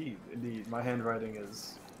 Indeed, indeed. My handwriting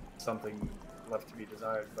is something left to be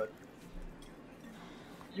desired, but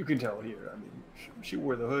you can tell here. I mean, she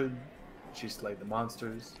wore the hood. She slayed the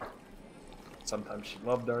monsters. Sometimes she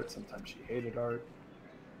loved art. Sometimes she hated art.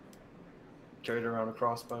 Carried around a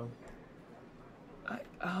crossbow.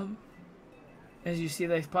 As you see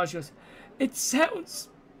that pause, she goes, "It sounds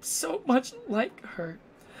so much like her.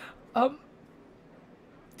 How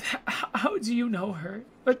do you know her?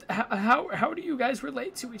 But how do you guys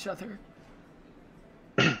relate to each other?"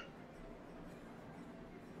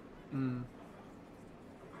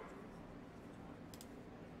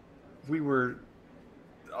 We were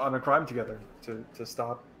on a crime together to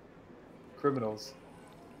stop criminals.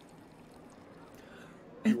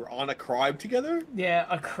 You were on a crime together? Yeah,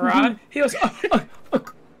 a crime. He goes,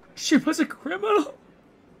 "She was a criminal."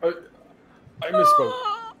 I misspoke.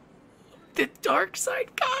 The dark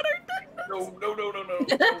side got her. No.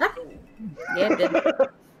 Yeah, it did.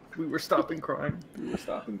 We were stopping crime. I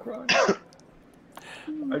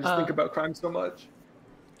just think about crime so much.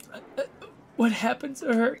 What happened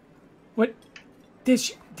to her? What did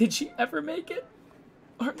she ever make it?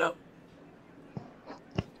 Or no?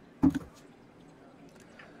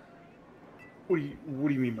 What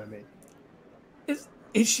do you mean by me?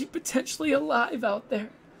 Is she potentially alive out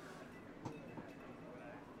there?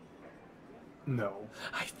 No.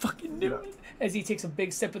 I fucking knew it. As he takes a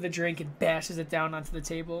big sip of the drink and bashes it down onto the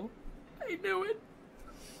table. I knew it.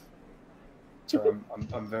 Sir,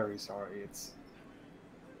 I'm very sorry.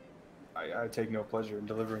 I take no pleasure in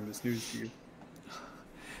delivering this news to you.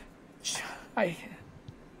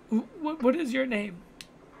 What is your name?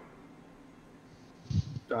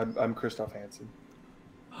 I'm Kristoff Hansen.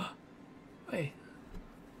 Wait.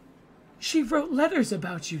 She wrote letters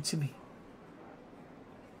about you to me.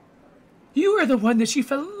 You are the one that she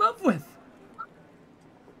fell in love with.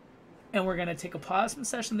 And we're going to take a pause from the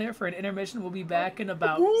session there for an intermission. We'll be back in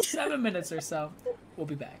about 7 minutes or so. We'll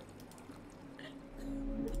be back.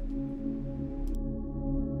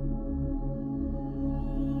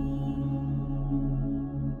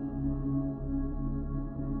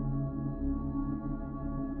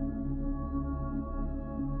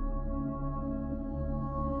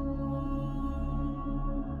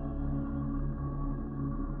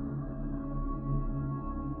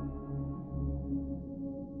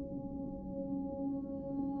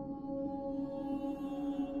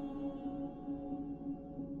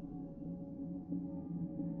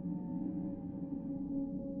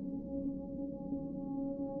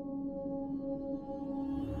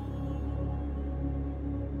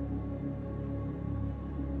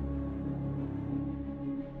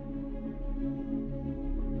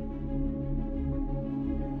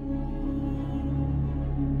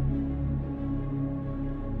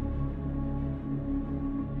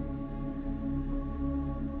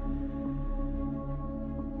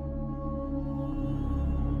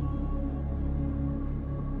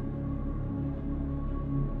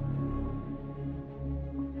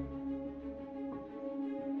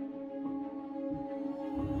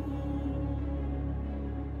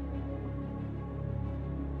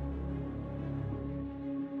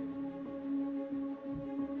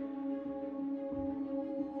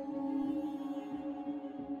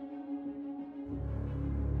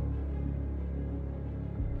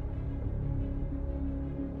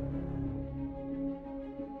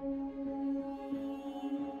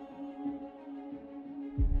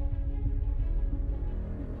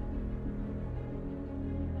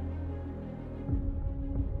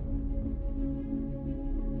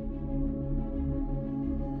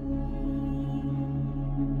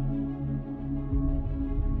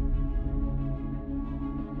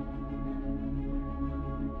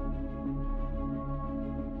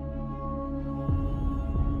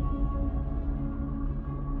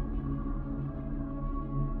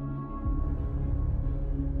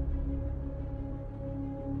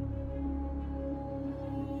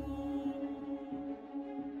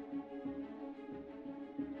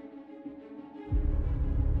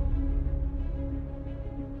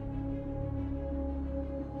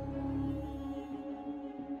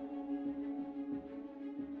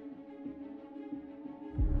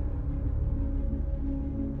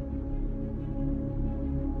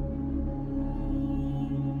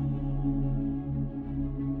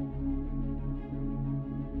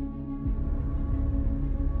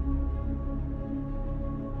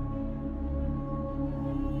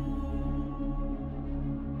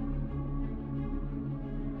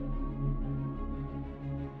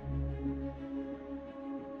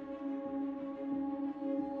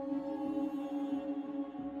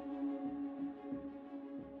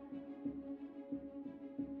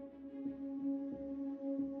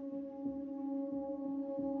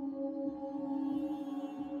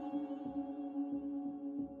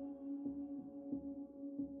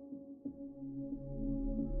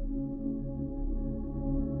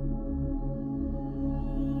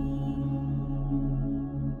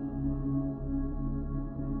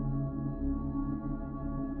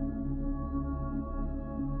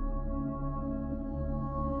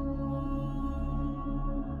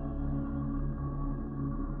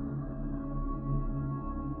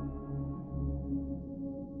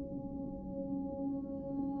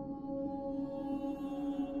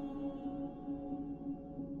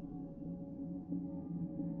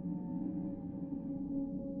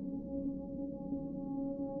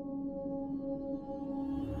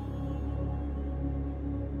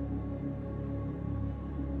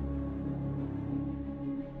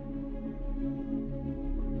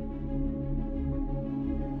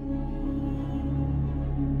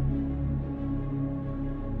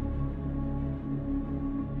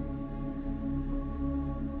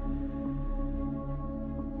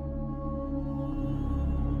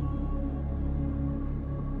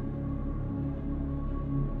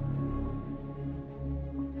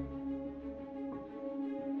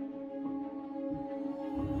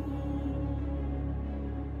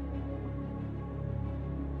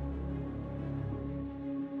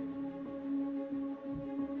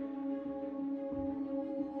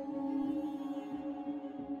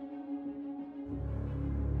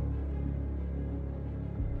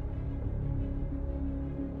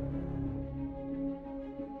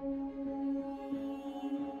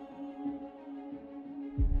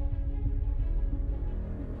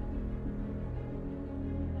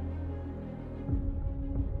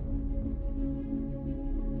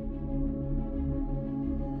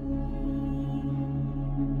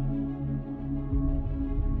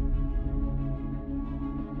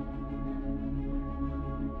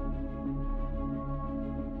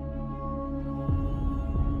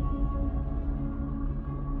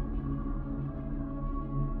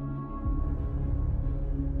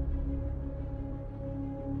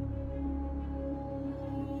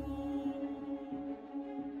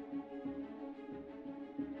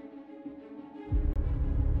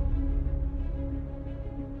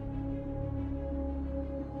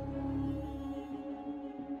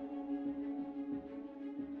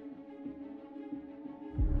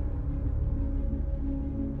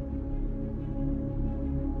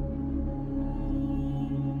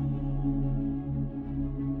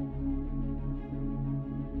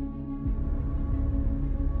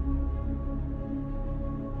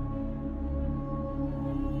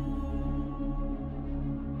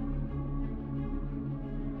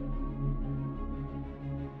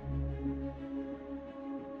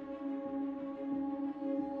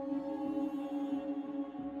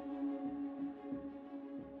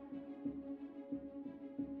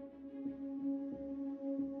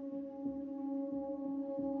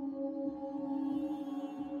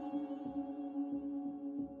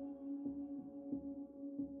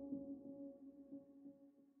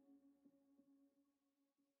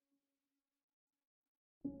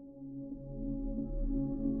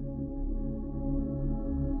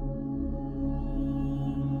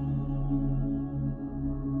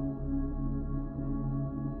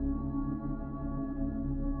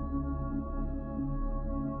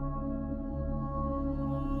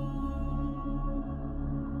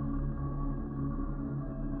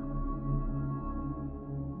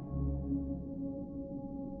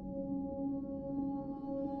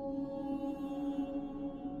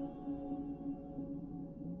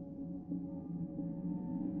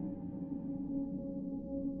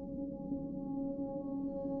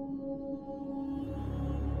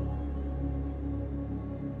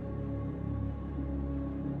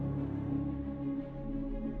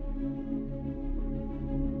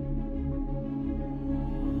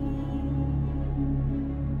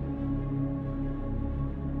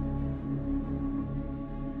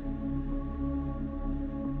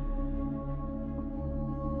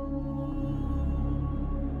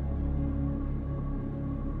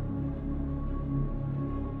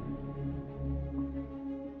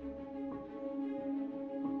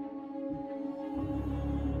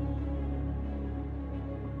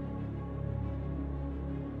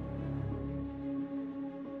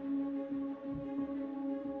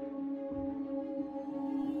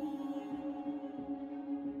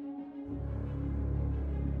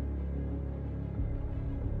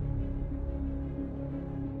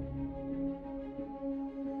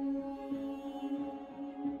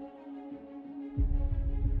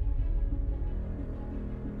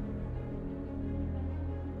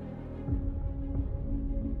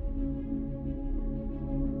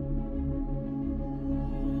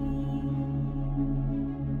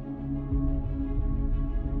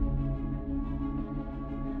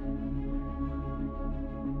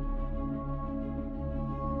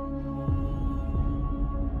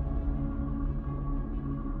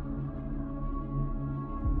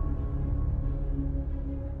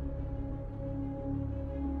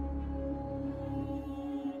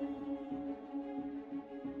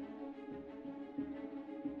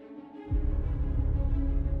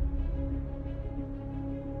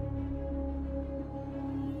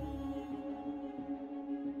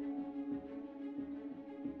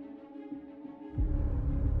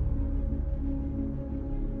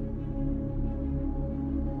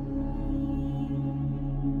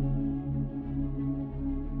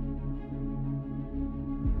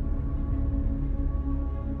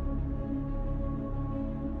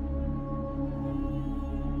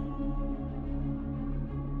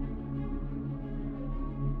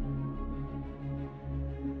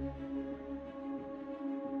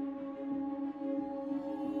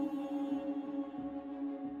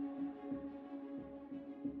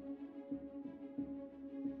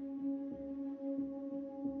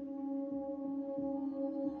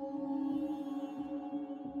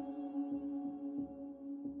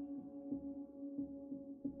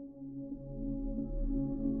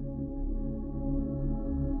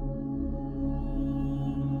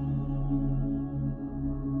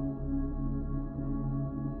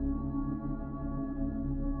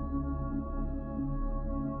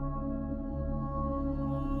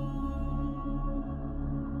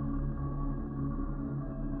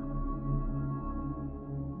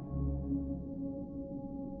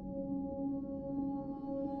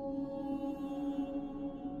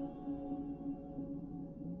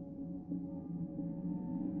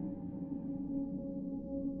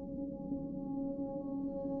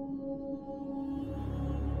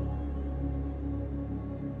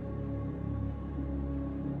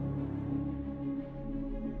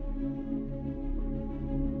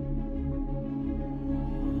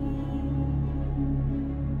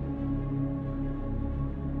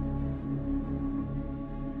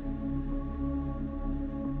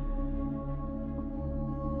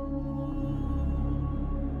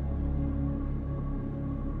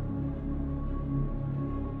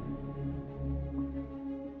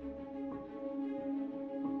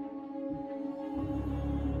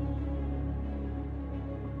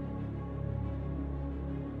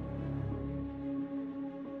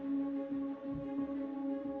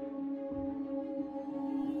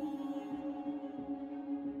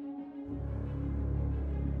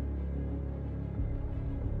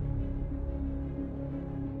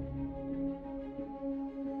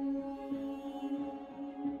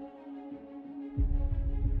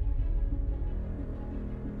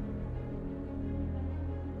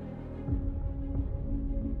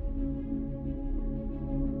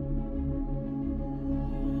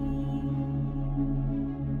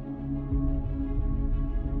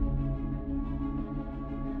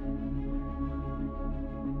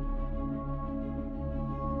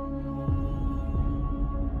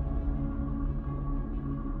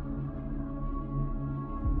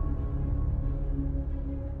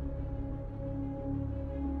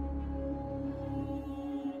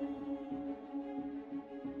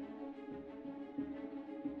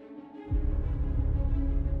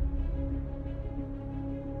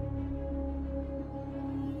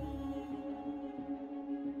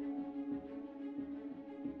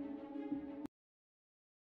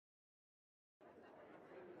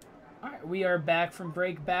 we are back from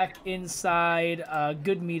break, back inside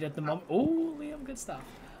Goodmead at the moment. Oh, Liam, good stuff.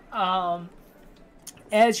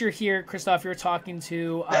 As you're here, Kristoff, you're talking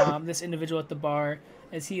to this individual at the bar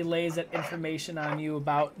as he lays that information on you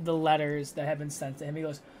about the letters that have been sent to him. He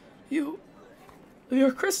goes, you're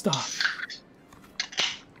Kristoff.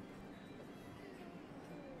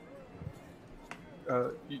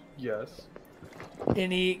 Yes.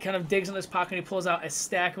 And he kind of digs in his pocket and he pulls out a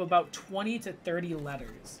stack of about 20 to 30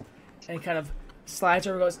 letters. And he kind of slides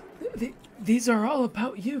over and goes, these are all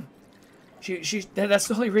about you. That's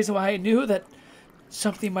the only reason why I knew that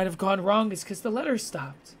something might have gone wrong is because the letters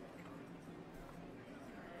stopped.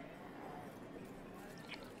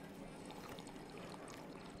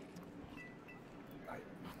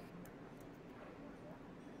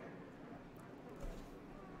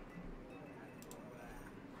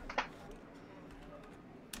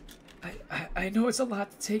 I know it's a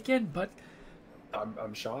lot to take in, but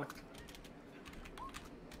I'm shocked.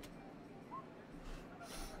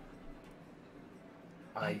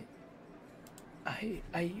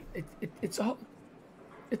 It's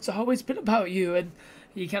always been about you. And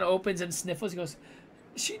he kind of opens and sniffles. He goes,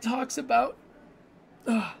 she talks about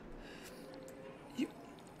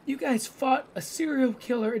you guys fought a serial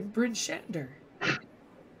killer in Bryn Shander.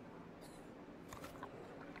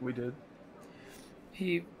 We did.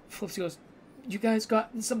 He flips. He goes, you guys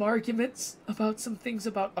got in some arguments about some things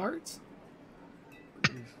about art?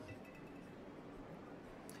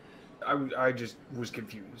 I just was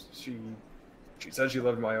confused. She said she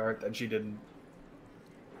loved my art, then she didn't.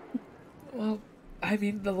 Well, I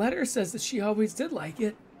mean, the letter says that she always did like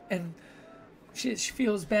it, and she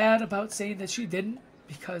feels bad about saying that she didn't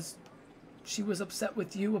because she was upset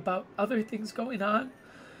with you about other things going on,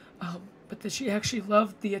 but that she actually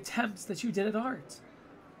loved the attempts that you did at art.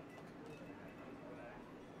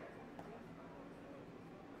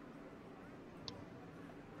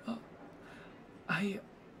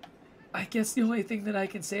 I guess the only thing that I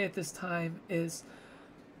can say at this time is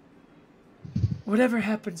whatever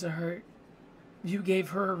happened to her, you gave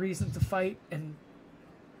her a reason to fight and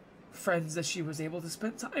friends that she was able to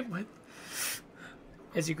spend time with.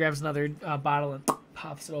 As he grabs another bottle and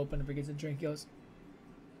pops it open and begins to drink, he goes,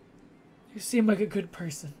 you seem like a good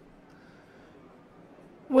person.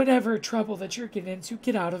 Whatever trouble that you're getting into,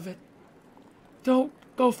 get out of it. Don't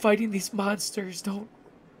go fighting these monsters. Don't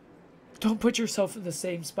put yourself in the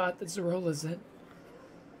same spot that Zorola's in.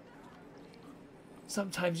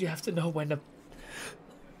 Sometimes you have to know when to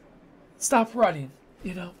stop running,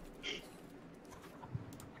 you know?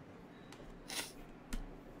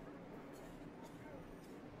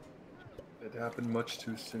 It happened much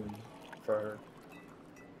too soon for her.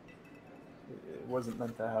 It wasn't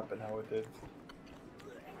meant to happen how it did.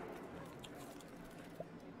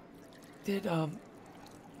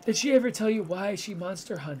 Did she ever tell you why she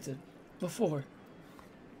monster hunted before?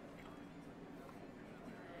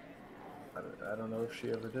 I don't know if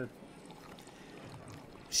she ever did.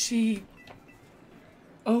 She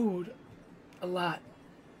owed a lot.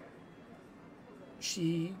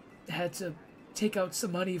 She had to take out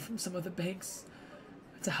some money from some of the banks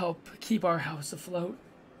to help keep our house afloat,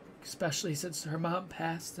 especially since her mom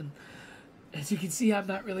passed. And as you can see, I'm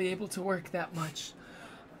not really able to work that much.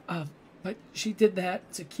 But she did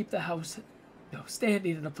that to keep the house,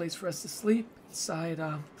 standing and a place for us to sleep inside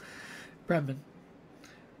Bremen.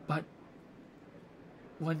 But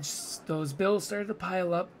once those bills started to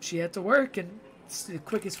pile up, she had to work, and the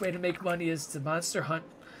quickest way to make money is to monster hunt.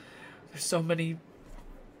 There's so many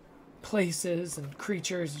places and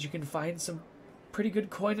creatures that you can find some pretty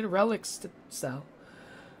good coin and relics to sell.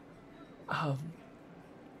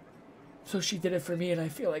 So she did it for me, and I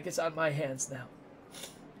feel like it's on my hands now.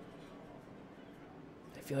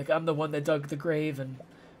 I feel like I'm the one that dug the grave and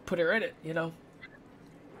put her in it, you know?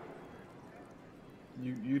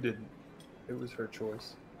 You didn't. It was her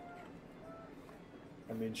choice.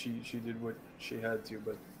 I mean, she did what she had to,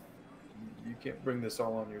 but you can't bring this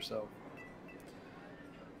all on yourself.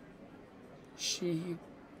 She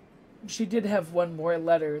did have one more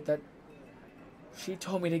letter that she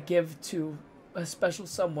told me to give to a special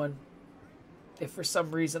someone if for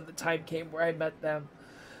some reason the time came where I met them.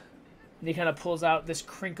 And he kind of pulls out this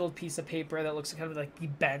crinkled piece of paper that looks kind of like he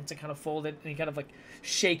bent and kind of folded, and he kind of like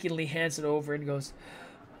shakingly hands it over and goes,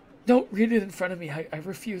 "Don't read it in front of me. I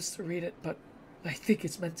refuse to read it, but I think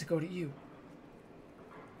it's meant to go to you."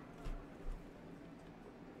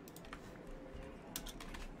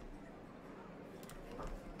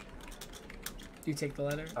 Do you take the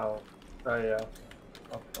letter? Yeah.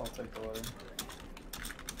 I'll take the letter.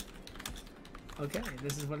 Okay,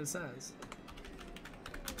 this is what it says.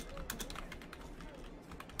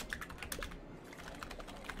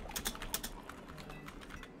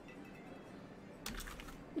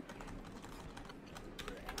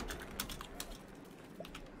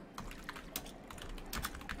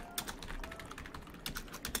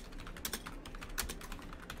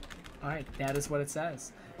 right, that is what it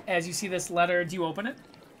says. As you see this letter, do you open it?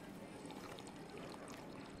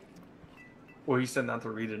 Well, he said not to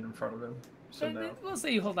read it in front of him, so no. We'll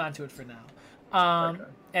say you hold on to it for now. Okay.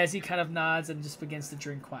 As he kind of nods and just begins to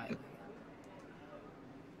drink quietly.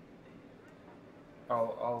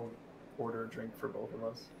 I'll order a drink for both of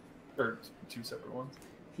us, or 2 separate ones.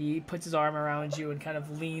 He puts his arm around you and kind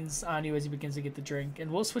of leans on you as he begins to get the drink. And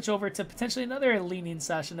we'll switch over to potentially another leaning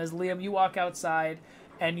session as Liam, you walk outside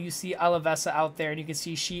and you see Alavessa out there and you can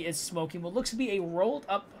see she is smoking what looks to be a rolled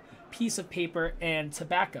up piece of paper and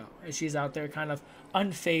tobacco as she's out there kind of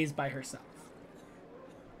unfazed by herself.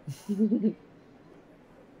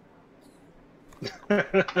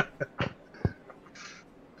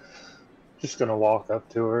 Just gonna walk up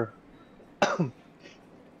to her,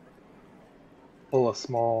 pull a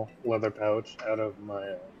small leather pouch out of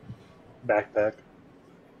my backpack.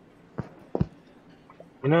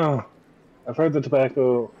 You know, I've heard the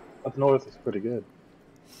tobacco up north is pretty good.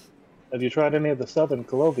 Have you tried any of the southern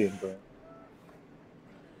Colovian brand?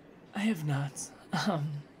 I have not.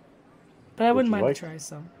 But I wouldn't mind like to try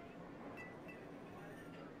some.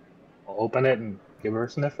 I'll open it and give her a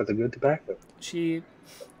sniff of the good tobacco. She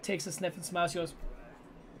takes a sniff and smiles. She goes,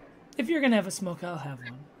 if you're going to have a smoke, I'll have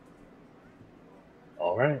one.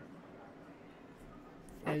 All right.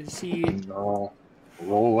 As she... I'll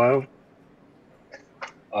roll out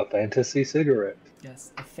a fantasy cigarette.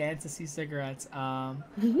 Yes, a fantasy cigarette.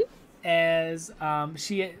 As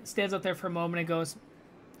she stands out there for a moment and goes,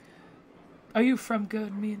 are you from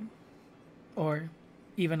Goodmead? Or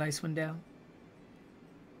even Icewind Dale?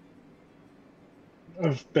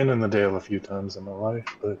 I've been in the Dale a few times in my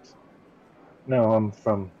life, but no, I'm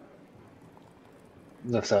from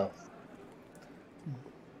the south.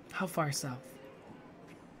 How far south?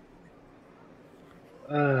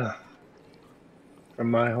 From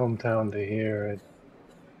my hometown to here, it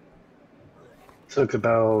took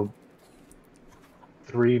about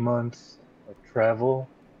 3 months of travel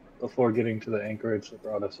before getting to the anchorage that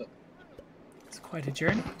brought us in. It's quite a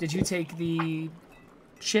journey. Did you take the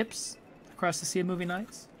ships across the Sea of Moving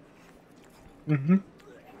Nights? Mm-hmm.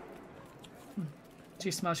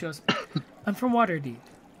 She smiles. She goes, I'm from Waterdeep.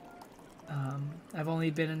 I've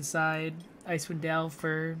only been inside Icewind Dale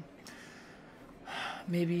for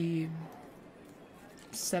maybe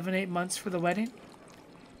 7-8 months for the wedding.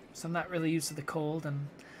 So I'm not really used to the cold. And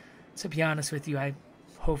to be honest with you, I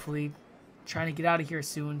hopefully trying to get out of here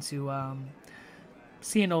soon to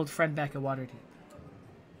see an old friend back at Waterdeep.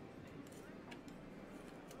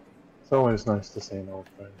 It's always nice to see an old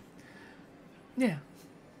friend. Yeah,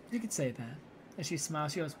 you could say that. And she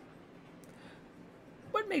smiles. She goes,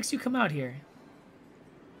 what makes you come out here?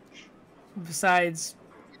 Besides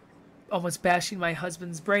almost bashing my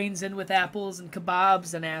husband's brains in with apples and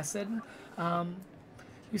kebabs and acid,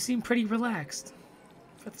 you seem pretty relaxed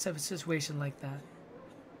for the type of situation like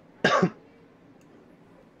that.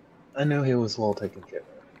 I knew he was well taken care of.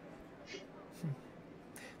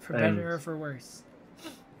 For better or for worse.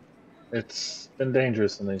 It's been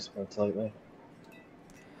dangerous in these parts lately.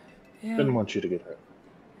 Yeah, Didn't want you to get hurt.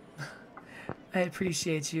 I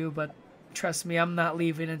appreciate you, but trust me, I'm not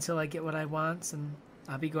leaving until I get what I want, and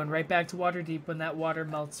I'll be going right back to Waterdeep when that water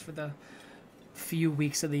melts for the few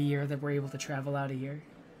weeks of the year that we're able to travel out of here.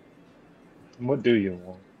 And what do you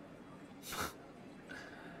want?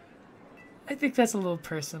 I think that's a little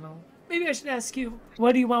personal. Maybe I should ask you,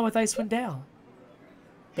 what do you want with Icewind Dale?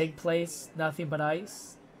 Big place, nothing but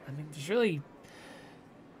ice. I mean, there's really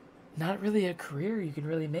not really a career you can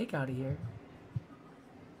really make out of here.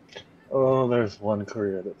 Oh, there's one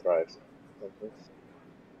career that thrives like this.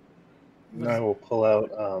 And I will pull out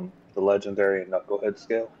the legendary knucklehead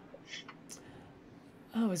scale.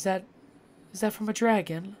 Oh, is that from a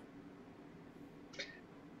dragon?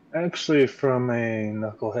 Actually, from a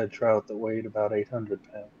knucklehead trout that weighed about 800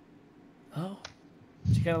 pounds. Oh,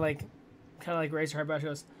 she kind of like raised her eyebrow. She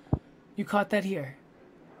goes, "You caught that here?"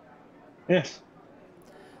 Yes.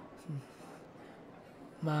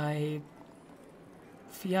 My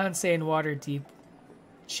fiance in Waterdeep,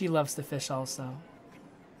 she loves to fish also.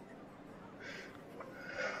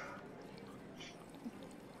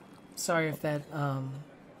 Sorry if that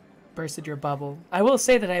bursted your bubble. I will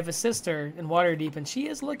say that I have a sister in Waterdeep, and she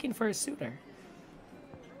is looking for a suitor.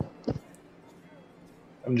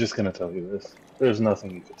 I'm just gonna tell you this. There's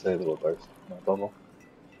nothing you could say that will burst my bubble.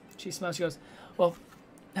 She smiles. She goes, "Well,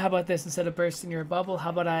 how about this? Instead of bursting your bubble,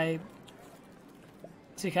 how about I..."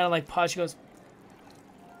 So she kind of like pause. She goes,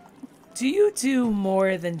 "Do you do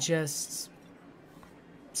more than just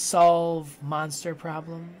solve monster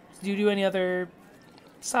problems? Do you do any other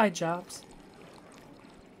side jobs?"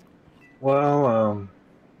 Well,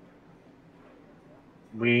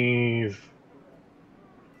 We've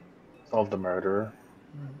solved a murder.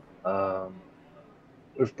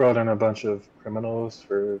 We've brought in a bunch of criminals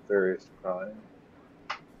for various crimes.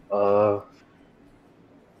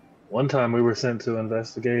 One time we were sent to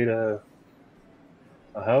investigate a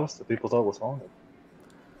house that people thought was haunted.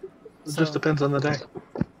 It just depends on the day.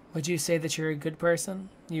 Would you say that you're a good person?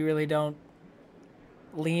 You really don't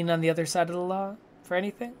lean on the other side of the law for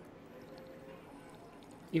anything?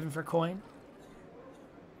 Even for coin?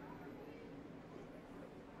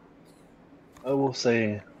 I will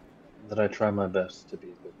say that I try my best to be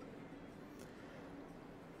good.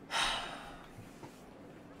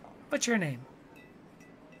 What's your name?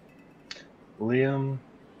 Liam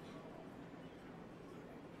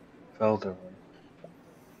Felderman.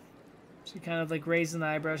 She kind of like raised an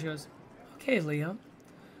eyebrow. She goes, "Okay, Liam.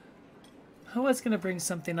 I was going to bring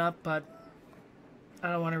something up, but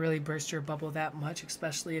I don't want to really burst your bubble that much,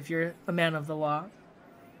 especially if you're a man of the law."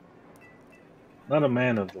 Not a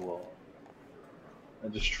man of the law. I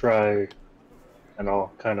just try, and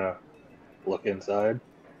I'll kind of look inside.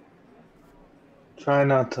 Try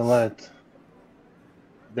not to let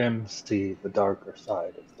them see the darker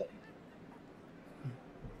side of things.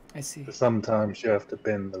 I see. Sometimes you have to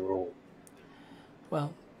bend the rule.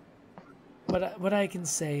 Well, what I can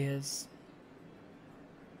say is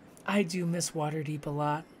I do miss Waterdeep a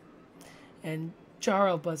lot, and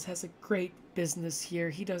Jarlbuzz has a great business here.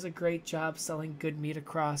 He does a great job selling good meat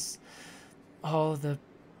across all the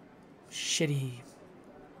shitty,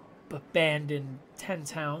 abandoned 10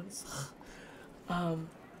 towns.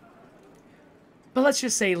 But let's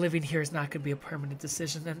just say living here is not going to be a permanent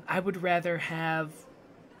decision, and I would rather have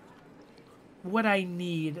what I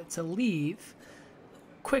need to leave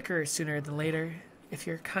quicker sooner than later, if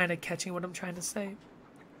you're kind of catching what I'm trying to say.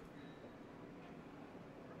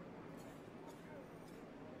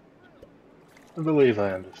 I believe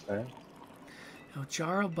I understand. You know,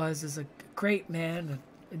 Jarlbuzz is a great man,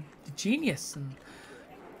 a genius, and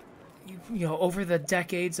you know, over the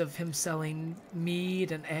decades of him selling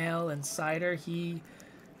mead and ale and cider, he's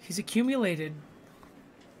accumulated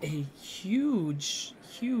a huge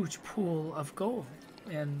pool of gold,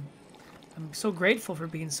 and I'm so grateful for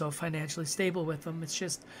being so financially stable with him. It's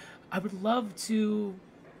just, I would love to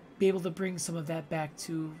be able to bring some of that back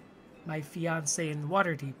to my fiance in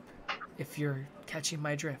Waterdeep, if you're catching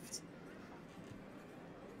my drift.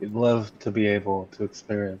 You'd love to be able to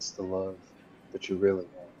experience the love that you really want.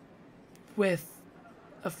 With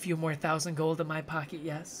a few more thousand gold in my pocket,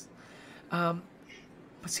 yes.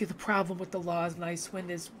 But see, the problem with the laws in Icewind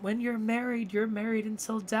is when you're married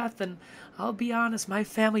until death, and I'll be honest, my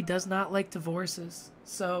family does not like divorces.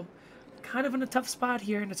 So, kind of in a tough spot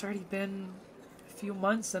here, and it's already been a few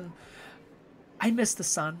months, and I miss the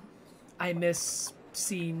sun. I miss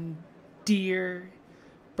seeing deer,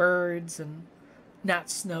 birds, and not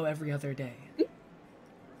snow every other day.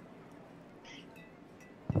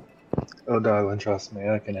 Oh, darling, trust me,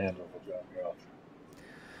 I can handle the job you're offering.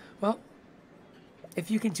 Well, if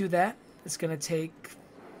you can do that, it's going to take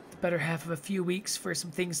the better half of a few weeks for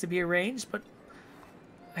some things to be arranged, but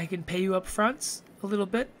I can pay you up front a little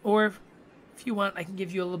bit, or if you want, I can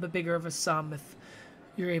give you a little bit bigger of a sum if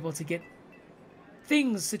you're able to get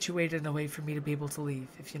things situated in a way for me to be able to leave,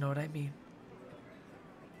 if you know what I mean.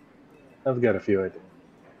 I've got a few ideas.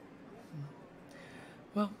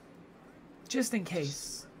 Well, just in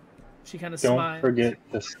case. She kind of smiles. Don't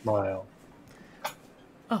forget to smile.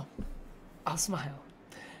 Oh, I'll smile.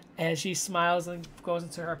 As she smiles and goes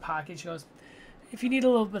into her pocket, she goes, "If you need a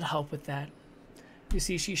little bit of help with that." You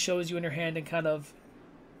see, she shows you in her hand and kind of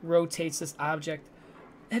rotates this object.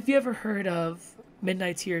 Have you ever heard of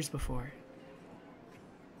Midnight Tears before?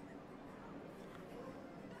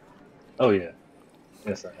 Oh, yeah.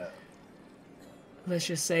 Yes, I have. Let's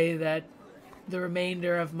just say that the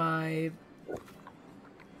remainder of my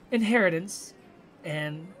inheritance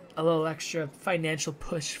and a little extra financial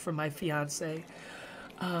push from my fiance,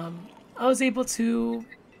 I was able to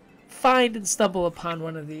find and stumble upon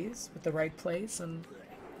one of these with the right place, and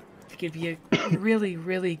it could be a really,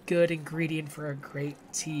 really good ingredient for a great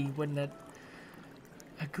tea, wouldn't it?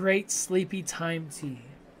 A great sleepy time tea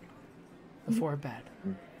before bed.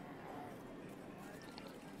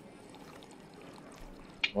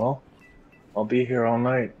 Well, I'll be here all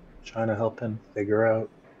night trying to help him figure out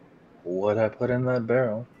what I put in that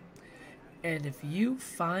barrel. And if you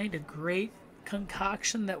find a great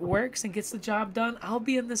concoction that works and gets the job done, I'll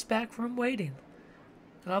be in this back room waiting.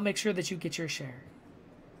 And I'll make sure that you get your share.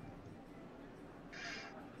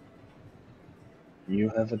 You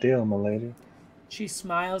have a deal, my lady. She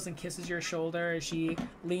smiles and kisses your shoulder as she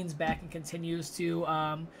leans back and continues to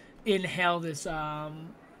inhale this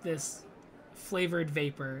this flavored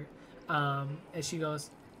vapor as she goes,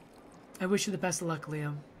 I wish you the best of luck,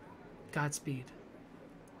 Liam. Godspeed.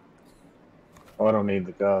 Oh, I don't need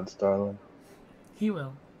the gods, darling. He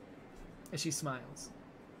will. As she smiles.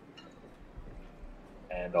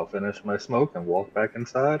 And I'll finish my smoke and walk back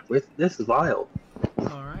inside with this vial.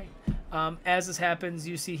 All right. As this happens,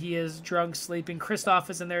 you see he is drunk, sleeping. Kristoff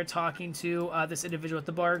is in there talking to this individual at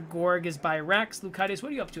the bar. Gorg is by Rex. Leukadios,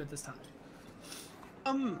 what are you up to at this time?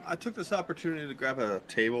 I took this opportunity to grab a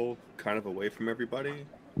table kind of away from everybody.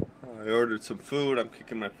 I ordered some food. I'm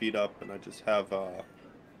kicking my feet up, and I just have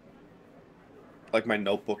like my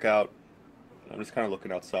notebook out. I'm just kind of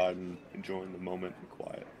looking outside and enjoying the moment in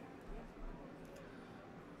quiet.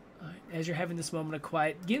 All right. As you're having this moment of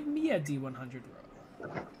quiet, give me a D100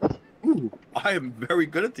 roll. Ooh, I am very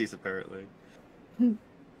good at these, apparently. Ooh,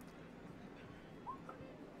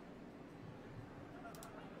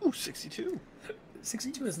 62.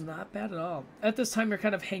 62 is not bad at all. At this time, you're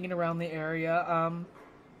kind of hanging around the area,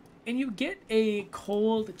 and you get a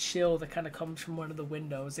cold chill that kind of comes from one of the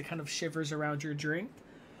windows. It kind of shivers around your drink,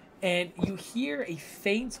 and you hear a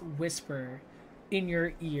faint whisper in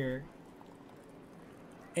your ear,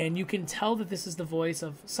 and you can tell that this is the voice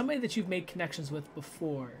of somebody that you've made connections with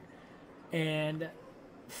before. And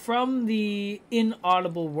from the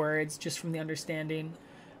inaudible words, just from the understanding,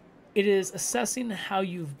 it is assessing how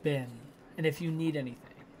you've been and if you need anything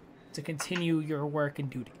to continue your work and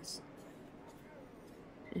duties.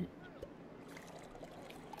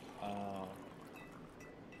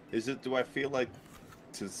 Do I feel like,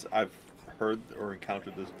 since I've heard or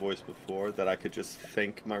encountered this voice before, that I could just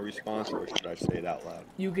think my response, or should I say it out loud?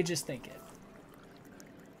 You could just think it.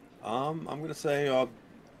 I'm gonna say,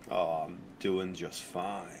 I'm doing just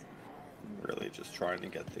fine. I'm really just trying to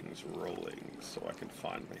get things rolling so I can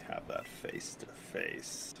finally have that face to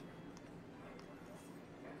face.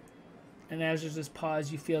 And as there's this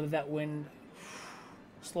pause, you feel that wind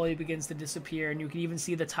slowly begins to disappear, and you can even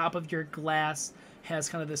see the top of your glass has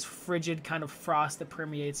kind of this frigid kind of frost that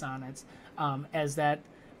permeates on it, as that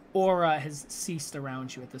aura has ceased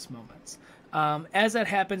around you at this moment. As that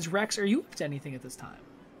happens, Rex, are you up to anything at this time?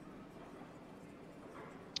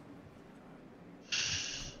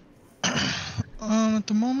 At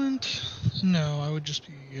the moment, no. I would just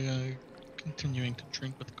be continuing to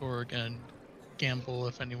drink with Gorg and gamble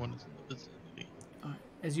if anyone is in the vicinity.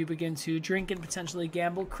 As you begin to drink and potentially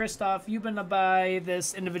gamble, Kristoff, you've been by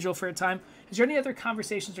this individual for a time. Is there any other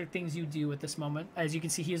conversations or things you do at this moment? As you can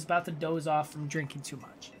see, he is about to doze off from drinking too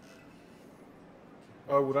much.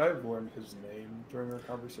 Would I have learned his name during our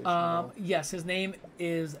conversation? Yes, his name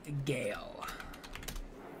is Gale.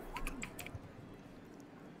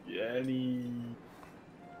 Yeah,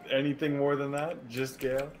 anything more than that? Just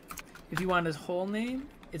Gale? If you want his whole name,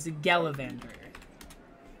 it's Gallivander.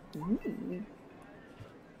 Ooh.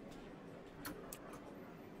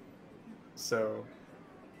 So,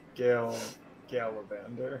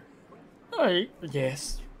 Gallivander. Oh,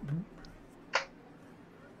 yes.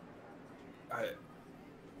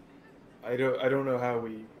 I don't know how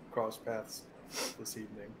we crossed paths this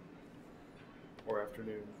evening or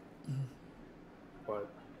afternoon,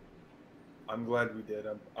 but I'm glad we did.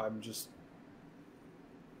 I'm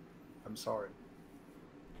sorry.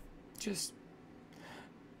 Just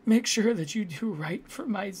make sure that you do right for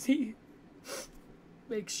my Z.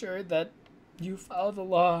 Make sure that you follow the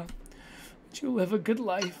law, that you live a good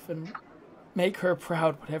life, and make her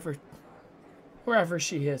proud, wherever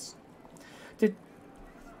she is. Did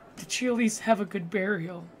she at least have a good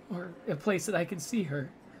burial, or a place that I can see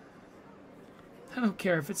her? I don't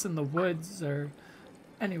care if it's in the woods or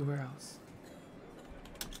anywhere else.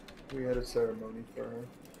 We had a ceremony for her.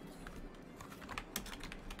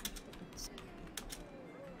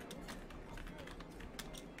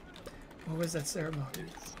 What was that ceremony?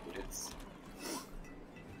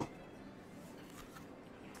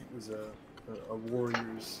 It was a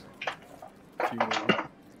warrior's funeral.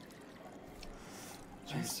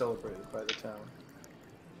 She was celebrated by the town.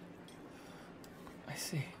 I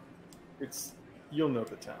see. You'll know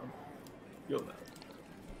the town. You'll know.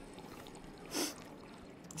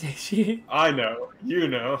 Did she? I know. You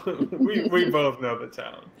know. we both know the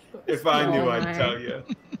town. If I knew, I'd tell you.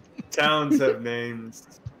 Towns have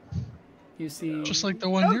names. You see, Just like the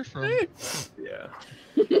one you're from. Yeah.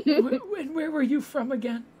 Where were you from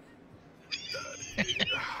again?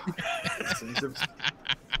 Seems to have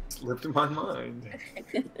slipped in my mind.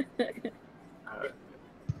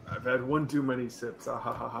 I've had one too many sips. Ah,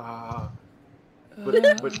 ha, ha, ha, ha.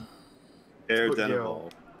 But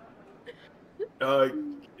Daredevil.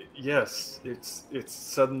 yes, it's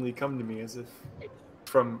suddenly come to me as if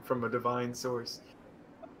from a divine source.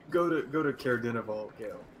 Go to Caerdinival,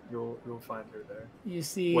 Gale. You'll find her there. You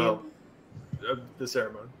see, Well, the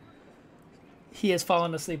ceremony. he has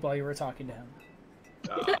fallen asleep while you were talking to him.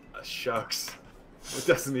 Ah, shucks. It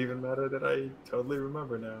doesn't even matter that I totally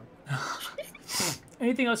remember now.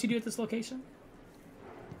 Anything else you do at this location?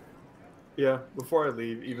 Yeah, before I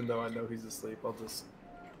leave, even though I know he's asleep, I'll just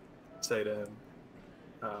say to him,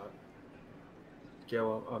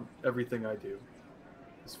 Gail, everything I do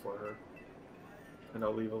is for her. And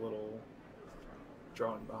I'll leave a little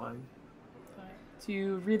drawing behind. Do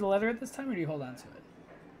you read the letter at this time, or do you hold on to it?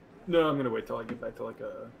 No, I'm going to wait till I get back to like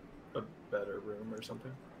a better room or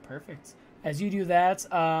something. Perfect. As you do that,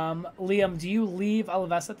 Liam, do you leave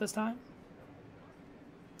Alaves at this time?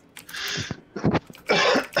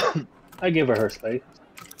 I give her space.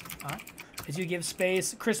 As you give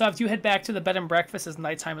space, Kristoff, do you head back to the bed and breakfast as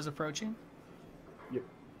nighttime is approaching? Yep.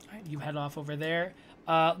 All right, you head off over there.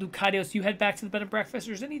 Leukadios, do you head back to the bed and breakfast,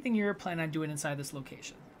 or is there anything you're planning on doing inside this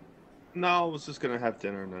location? No, I was just gonna have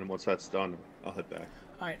dinner, and then once that's done, I'll head back.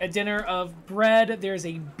 All right, a dinner of bread. There's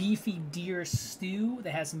a beefy deer stew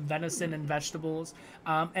that has some venison and vegetables.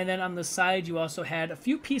 And then on the side, you also had a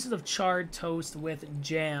few pieces of charred toast with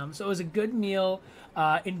jam. So it was a good meal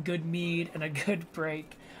in good mead and a good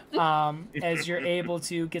break as you're able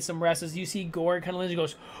to get some rest. As you see Gorg kind of leans and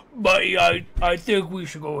goes, "Buddy, I think we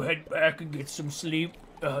should go head back and get some sleep.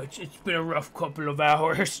 It's been a rough couple of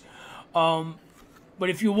hours. But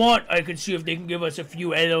if you want, I can see if they can give us a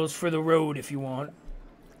few ales for the road if you want."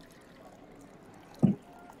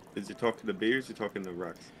 Is he talking to beers or talking to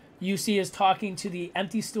Rex? You see is talking to the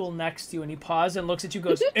empty stool next to you, and he pauses and looks at you and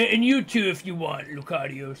goes, "And you too if you want,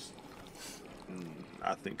 Leukadios."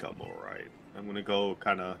 I think I'm alright. I'm gonna go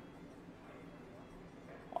kind of,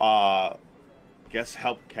 guess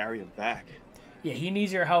help carry him back. Yeah, he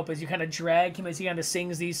needs your help as you kind of drag him as he kind of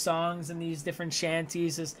sings these songs and these different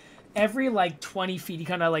shanties. As every, 20 feet, he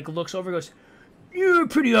kind of, looks over and goes, "You're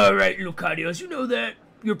pretty alright, Leukadios. You know that?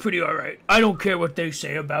 You're pretty alright. I don't care what they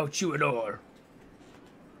say about you at all."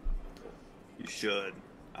 You should.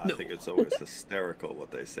 I think it's always hysterical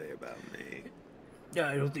what they say about me.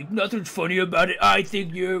 I don't think nothing's funny about it. I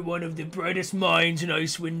think you're one of the brightest minds in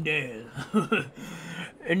Icewind Dale.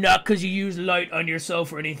 And not because you use light on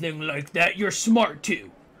yourself or anything like that. You're smart,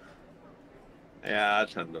 too. Yeah, I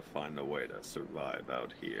tend to find a way to survive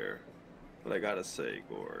out here. But I gotta say,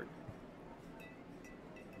 Gorg,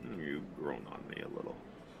 you've grown on me a little.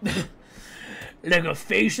 Like a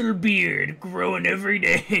facial beard growing every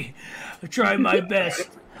day. I try my best.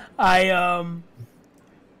 I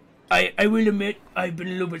will admit I've been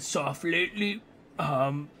a little bit soft lately.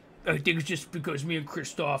 I think it's just because me and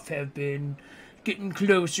Kristoff have been getting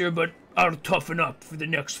closer, but I'll toughen up for the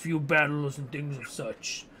next few battles and things of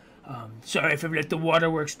such. Sorry if I've let the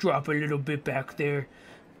waterworks drop a little bit back there.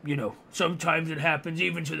 You know, sometimes it happens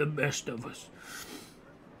even to the best of us.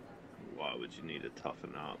 Why would you need to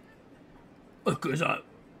toughen up? Because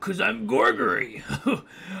I'm Gorgery.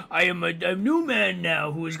 I am a new man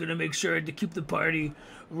now who is going to make sure to keep the party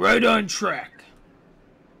right on track.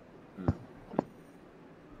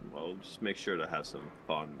 Well, just make sure to have some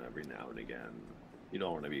fun every now and again. You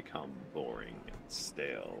don't want to become boring and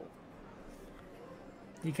stale.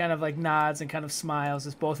 He kind of nods and kind of smiles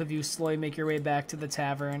as both of you slowly make your way back to the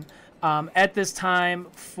tavern. At this time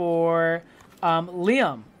for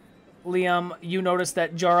Liam. Liam, you notice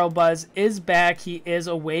that Jarl Buzz is back. He is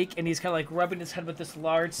awake, and he's kind of rubbing his head with this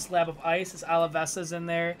large slab of ice as Alavesa's in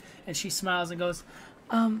there, and she smiles and goes,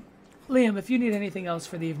 Liam, if you need anything else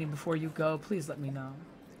for the evening before you go, please let me know.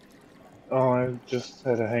 Oh, I just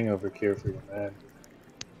had a hangover cure for you, man.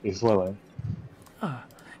 He's willing.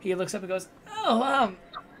 He looks up and goes,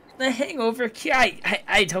 the hangover cure.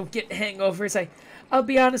 I don't get hangovers. I'll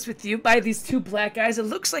be honest with you, by these two black guys, it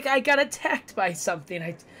looks like I got attacked by something.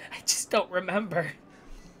 I just don't remember.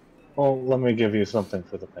 Well, let me give you something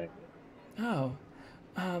for the pain. Oh,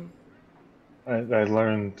 I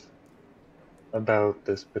learned about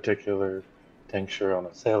this particular tincture on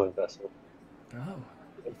a sailing vessel. Oh.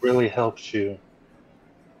 It really helps you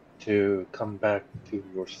to come back to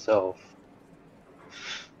yourself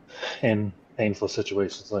in painful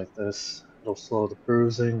situations like this. It'll slow the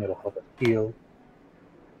bruising, it'll help it heal.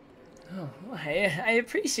 Oh, I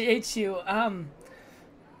appreciate you.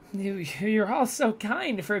 You're all so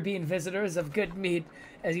kind for being visitors of Goodmead.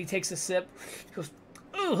 As he takes a sip, he goes,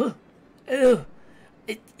 "Ooh,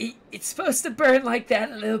 it's supposed to burn like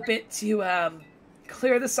that a little bit to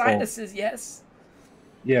clear the sinuses, yes?"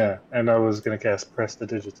 Yeah, and I was gonna cast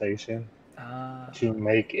Prestidigitation to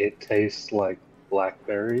make it taste like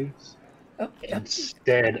blackberries.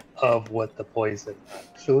 instead of what the poison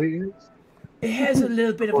actually is. It has a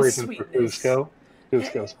little bit of a Poison for sweetness. Cusco.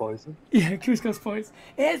 Cusco's poison. Yeah, Cusco's poison.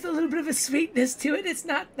 It has a little bit of a sweetness to it. It's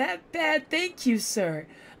not that bad. Thank you, sir.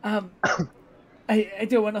 I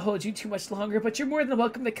don't want to hold you too much longer, but you're more than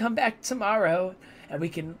welcome to come back tomorrow, and we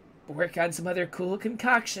can work on some other cool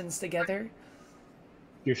concoctions together.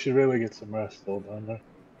 You should really get some rest, old Thunder.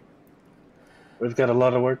 We've got a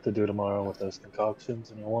lot of work to do tomorrow with those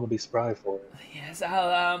concoctions, and you want to be spry for it. Yes,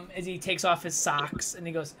 I'll, as he takes off his socks, and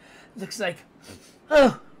he goes, looks like,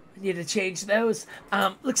 oh, I need to change those.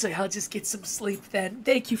 Looks like I'll just get some sleep then.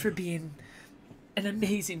 Thank you for being an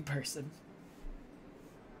amazing person.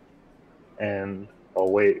 And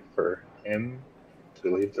I'll wait for him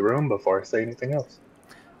to leave the room before I say anything else.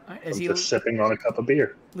 All right, I'm just sipping on a cup of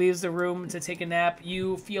beer. Leaves the room to take a nap.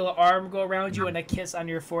 You feel an arm go around you and a kiss on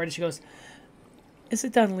your forehead. And she goes, is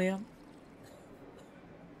it done, Liam?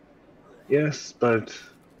 Yes, but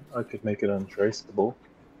I could make it untraceable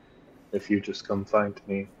if you just come find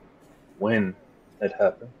me when it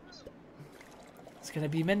happens. It's going to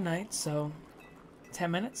be midnight, so 10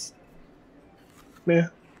 minutes? Yeah.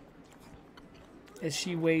 As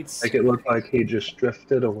she waits. Make it look like he just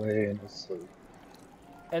drifted away in his sleep.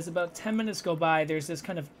 As about 10 minutes go by, there's this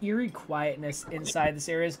kind of eerie quietness inside this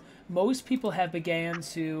area. Most people have began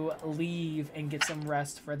to leave and get some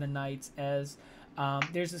rest for the night as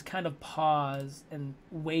there's this kind of pause and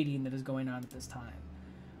waiting that is going on at this time.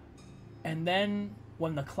 And then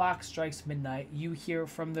when the clock strikes midnight, you hear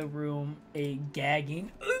from the room a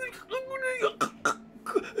gagging.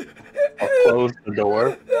 I'll close the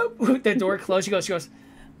door. The door closed. She goes,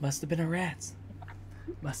 must have been a rat.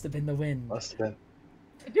 Must have been the wind. Must have been.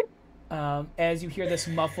 As you hear this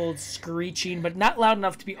muffled screeching, but not loud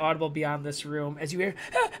enough to be audible beyond this room, as you hear,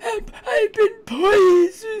 I've been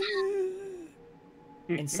poisoned,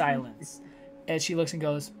 in silence. As she looks and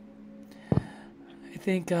goes, I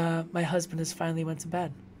think my husband has finally went to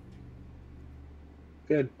bed.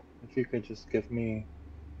 Good. If you could just give me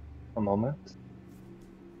a moment.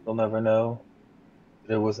 You'll never know if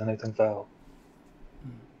there was anything foul.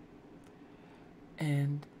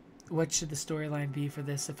 And what should the storyline be for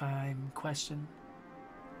this if I'm questioned?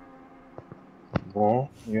 Well,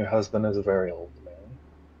 your husband is a very old man.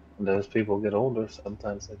 And as people get older,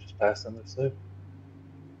 sometimes they just pass in their sleep.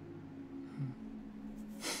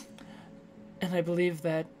 And I believe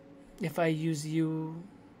that if I use you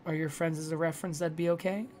or your friends as a reference, that'd be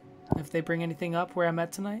okay? If they bring anything up where I'm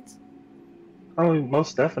at tonight? Oh,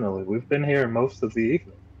 most definitely. We've been here most of the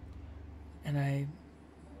evening. And I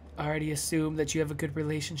already assume that you have a good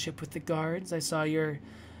relationship with the guards. I saw your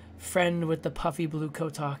friend with the puffy blue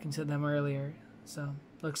coat talking to them earlier. So,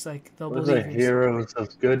 looks like they'll We're believe the you. heroes of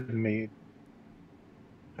Goodmead.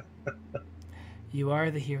 You are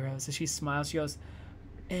the heroes. And she smiles. She goes,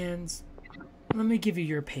 and let me give you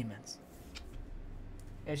your payments.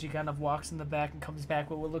 As she kind of walks in the back and comes back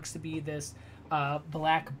with what looks to be this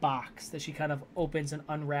black box that she kind of opens and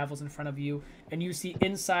unravels in front of you, and you see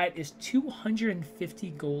inside is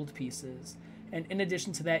 250 gold pieces, and in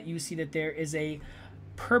addition to that you see that there is a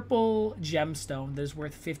purple gemstone that is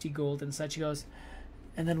worth 50 gold and such. She goes,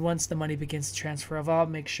 and then once the money begins to transfer, I'll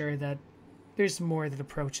make sure that there's more that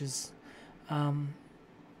approaches.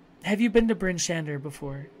 Have you been to Bryn Shander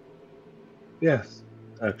before? Yes,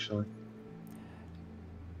 actually.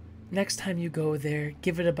 Next time you go there,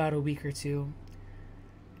 give it about a week or two.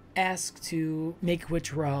 Ask to make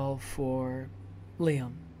withdrawal for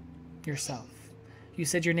Liam, yourself. You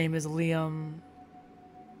said your name is Liam.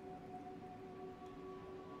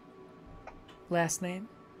 Last name?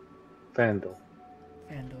 Vandal.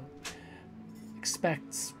 Vandal.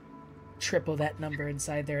 Expect triple that number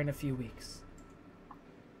inside there in a few weeks.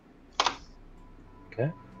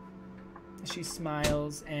 Okay. She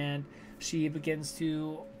smiles and she begins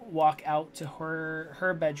to walk out to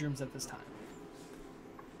her bedrooms at this time.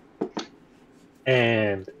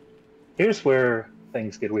 And here's where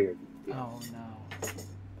things get weird. Oh no.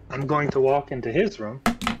 I'm going to walk into his room.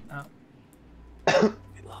 Oh.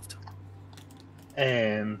 We loved him.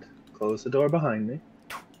 And close the door behind me.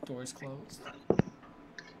 Door's closed.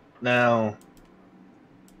 Now,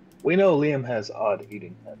 we know Liam has odd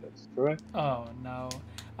eating habits, correct? Oh no.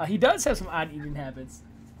 He does have some odd eating habits.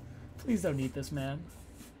 Please don't eat this, man.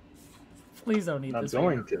 Please don't eat I'm this. not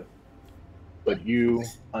going to. But you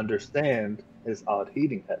understand his odd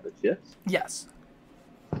eating habits, yes? Yes.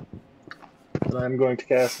 And I'm going to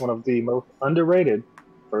cast one of the most underrated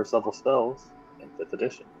first level spells in 5th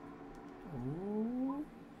edition. Ooh.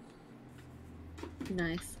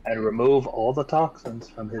 Nice. And remove all the toxins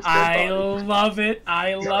from his dead I body. love it.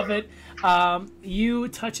 I love it. You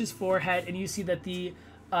touch his forehead, and you see that the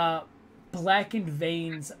blackened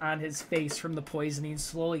veins on his face from the poisoning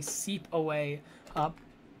slowly seep away.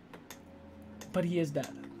 But he is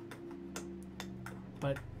dead.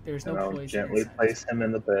 But there's no And I'll poison gently inside. place him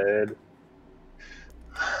in the bed.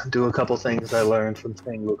 Do a couple things I learned from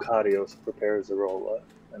seeing Leukadios prepare Zarola,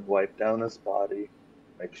 and wipe down his body.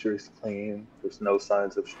 Make sure he's clean. There's no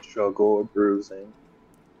signs of struggle or bruising.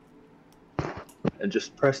 And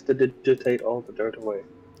just press to digitate all the dirt away.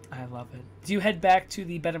 I love it. Do you head back to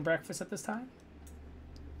the bed and breakfast at this time?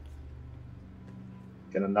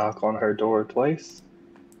 Gonna knock on her door twice.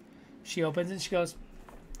 She opens and she goes,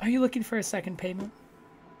 "Are you looking for a second payment?"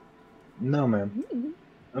 No, ma'am.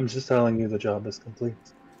 I'm just telling you the job is complete.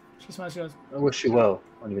 She smiles. She goes, I wish you well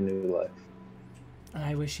on your new life.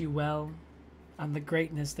 "I wish you well on the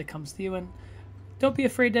greatness that comes to you, and don't be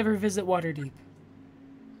afraid to ever visit Waterdeep.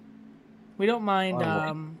 We don't mind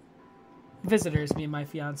visitors, me and my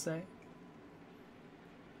fiance."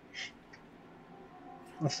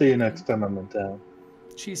 I'll see you next time I'm in town.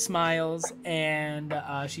 She smiles and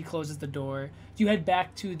she closes the door. Do you head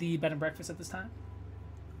back to the bed and breakfast at this time?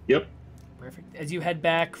 Yep. Perfect. As you head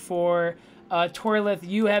back for Torleth,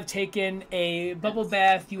 you have taken a bubble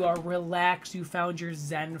bath. You are relaxed. You found your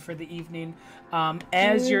zen for the evening.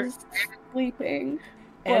 As you're sleeping,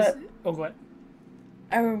 as oh, go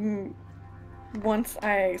ahead. Once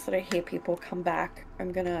I sort of hear people come back,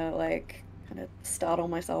 I'm gonna like kind of startle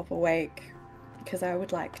myself awake because I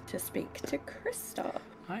would like to speak to Kristoff.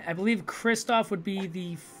 I believe Kristoff would be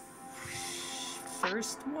the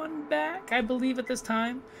first one back. I believe at this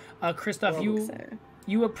time. Kristoff,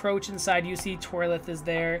 you approach inside. You see Torleth is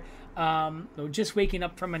there, just waking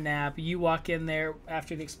up from a nap. You walk in there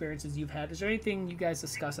after the experiences you've had. Is there anything you guys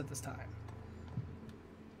discuss at this time?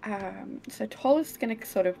 So Torleth's gonna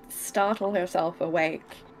sort of startle herself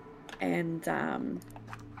awake, and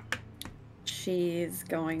she's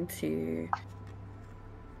going to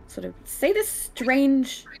sort of say this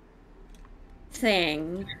strange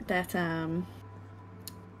thing that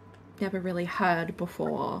never really heard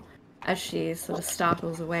before, as she sort of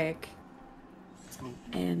startles awake.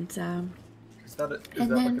 And is that like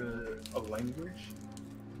a language?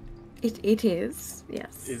 It is,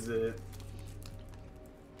 yes. Is it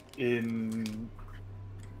in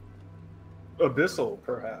Abyssal,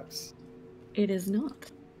 perhaps? It is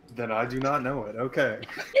not. Then I do not know it. Okay.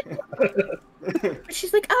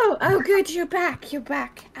 She's like, oh, good, you're back.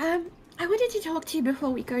 I wanted to talk to you before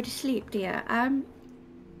we go to sleep, dear.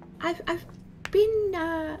 I've been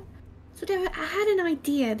I had an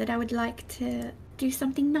idea that I would like to do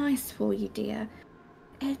something nice for you, dear.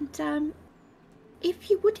 And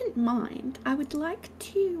if you wouldn't mind, I would like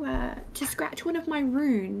to scratch one of my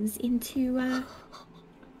runes into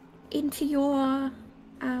your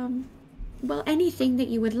anything that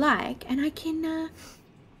you would like, and I can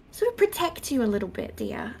sort of protect you a little bit,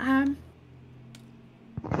 dear. I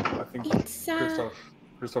think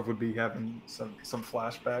Kristoff would be having some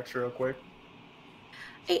flashbacks real quick.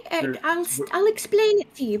 I'll explain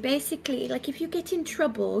it to you. Basically, like, if you get in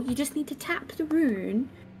trouble, you just need to tap the rune,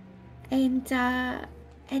 and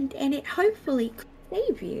it hopefully could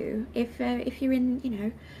save you if you're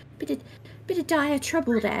in bit of dire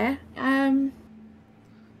trouble there.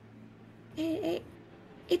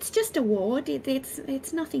 It's just a ward.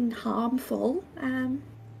 It's nothing harmful.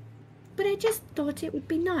 But I just thought it would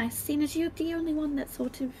be nice, seeing as you're the only one that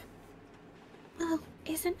sort of,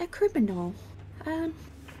 isn't a criminal. And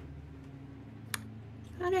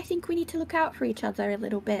I think we need to look out for each other a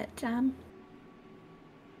little bit.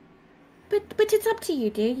 But it's up to you,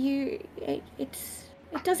 dear. It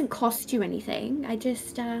doesn't cost you anything. I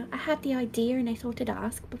just I had the idea and I thought I'd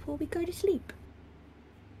ask before we go to sleep.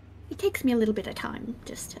 It takes me a little bit of time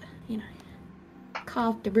just to,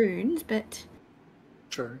 carve the runes, but...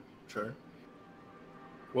 Sure.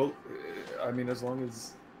 Well, I mean, as long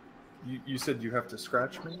as... You said you have to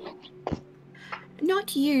scratch me?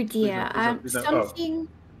 Not you, dear.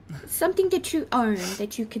 Something that you own,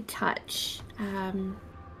 that you could touch.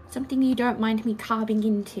 Something you don't mind me carving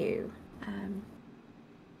into.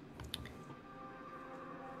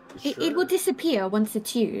 It will disappear once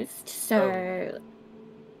it's used, so...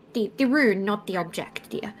 The rune, not the object,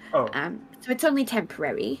 dear. Oh. So it's only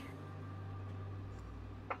temporary.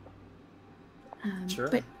 Sure.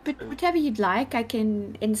 But whatever you'd like, I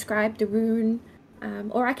can inscribe the rune,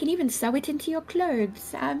 or I can even sew it into your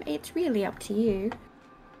clothes. It's really up to you.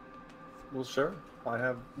 Well, sure. I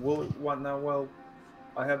have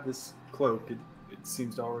this cloak. It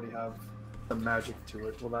seems to already have some magic to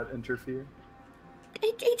it. Will that interfere?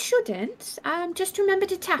 It shouldn't. Just remember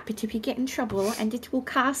to tap it if you get in trouble, and it will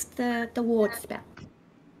cast the ward spell.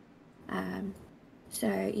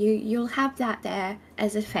 So you'll have that there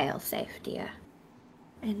as a fail-safe, dear.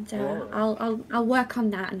 And I'll work on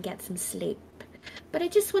that and get some sleep. But I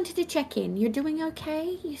just wanted to check in. You're doing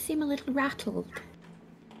okay? You seem a little rattled.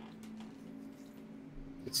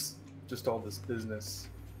 It's just all this business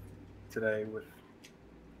today with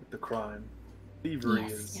the crime. Thievery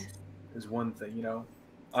is one thing, you know.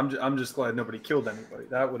 I'm just glad nobody killed anybody.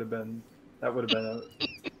 That would have been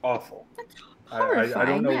awful. I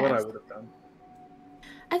don't know what I would have done.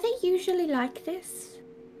 Are they usually like this?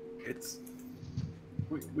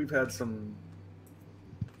 We've had some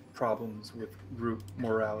problems with group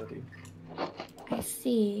morality. I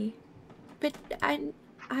see. But I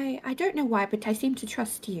don't know why, but I seem to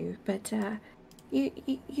trust you. But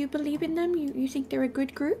you believe in them? You think they're a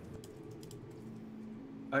good group?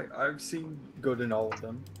 I've seen good in all of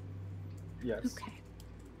them. Yes. Okay.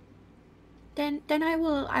 Then I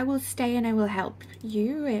will stay and I will help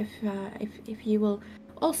you if you will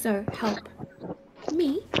also help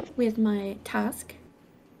me with my task.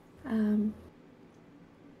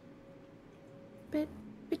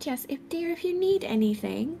 But yes, if you need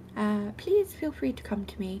anything, please feel free to come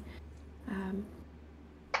to me.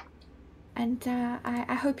 And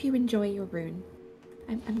I hope you enjoy your rune.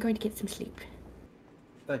 I'm going to get some sleep.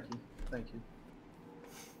 Thank you.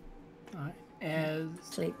 All right. As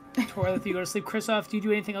Sleep. Torleth, you go to sleep. Kristoff, do you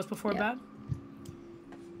do anything else before bed?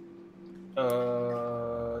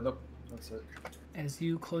 Nope. That's it. As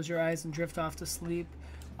you close your eyes and drift off to sleep,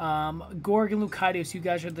 Gorg and Leukadios, you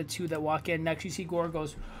guys are the two that walk in. Next, you see Gorg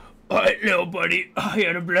goes, "All right, little buddy, I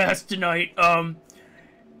had a blast tonight.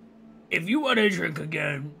 If you want to drink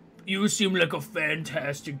again, you seem like a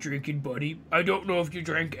fantastic drinking buddy. I don't know if you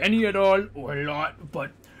drank any at all or a lot,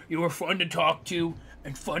 but you were fun to talk to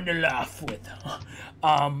and fun to laugh with.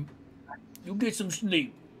 You get some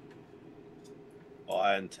sleep." Oh,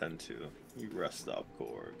 I intend to. You rest up,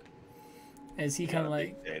 Gorg. As he kind of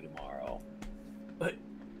like, day tomorrow. But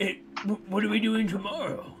what are we doing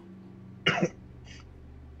tomorrow?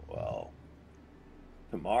 Well,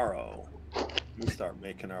 tomorrow we start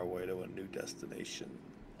making our way to a new destination.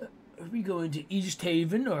 Are we going to East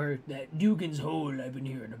Haven or that Dugan's Hole I've been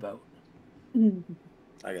hearing about?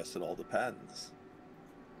 I guess it all depends.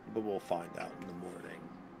 But we'll find out in the morning.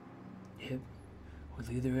 Yep.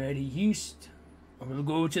 We'll either head east or we'll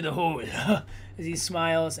go to the hole. As he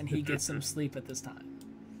smiles and he gets some sleep at this time.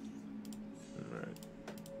 Alright.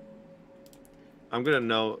 I'm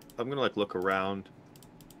gonna like look around,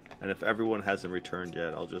 and if everyone hasn't returned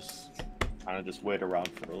yet, I'll just kind of just wait around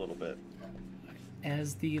for a little bit.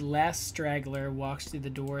 As the last straggler walks through the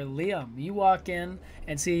door, Liam, you walk in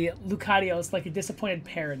and see Leukadios, like a disappointed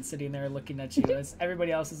parent, sitting there looking at you as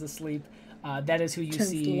everybody else is asleep. That is who you Turns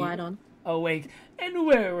see the light on. awake. And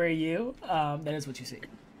where were you? That is what you see.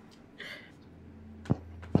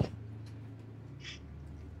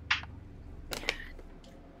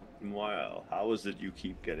 Well, how is it you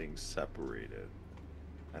keep getting separated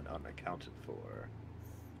and unaccounted for?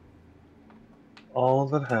 All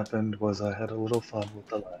that happened was I had a little fun with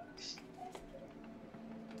the lads.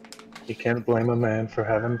 You can't blame a man for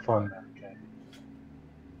having fun, man, can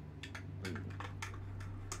you?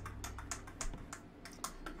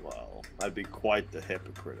 Well, I'd be quite the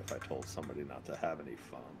hypocrite if I told somebody not to have any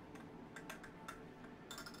fun.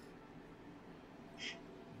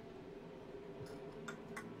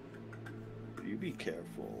 You be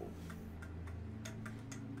careful.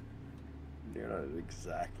 You're not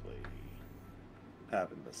exactly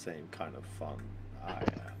having the same kind of fun I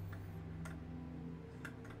am.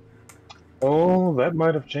 Oh, that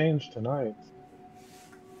might have changed tonight.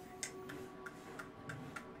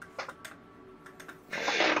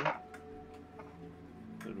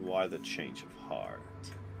 And why the change of heart?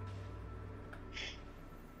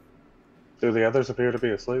 Do the others appear to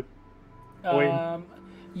be asleep?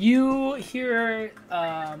 You hear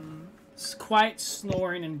quiet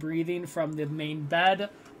snoring and breathing from the main bed.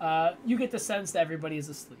 You get the sense that everybody is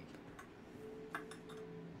asleep.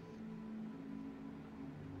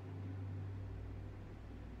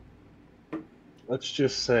 Let's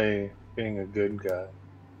just say being a good guy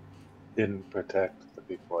didn't protect the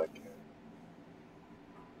people I cared.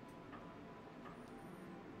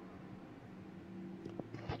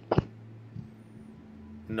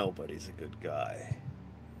 Nobody's a good guy.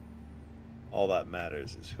 All that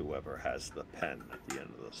matters is whoever has the pen at the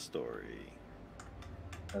end of the story.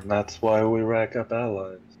 And that's why we rack up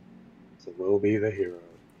allies. So we'll be the hero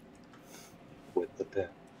with the pen.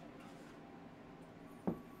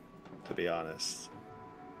 To be honest,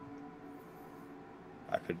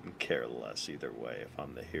 couldn't care less either way if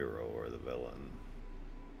I'm the hero or the villain.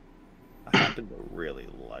 I happen to really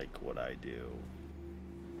like what I do,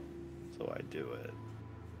 so I do it.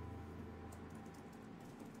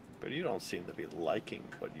 But you don't seem to be liking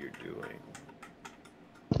what you're doing.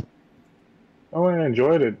 Oh, I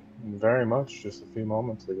enjoyed it very much just a few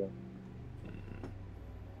moments ago.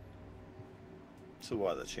 So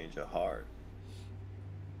why the change of heart?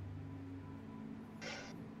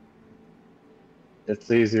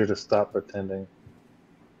 It's easier to stop pretending.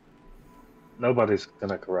 Nobody's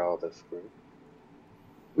gonna corral this group.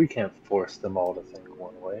 We can't force them all to think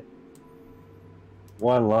one way.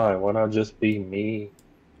 Why lie? Why not just be me,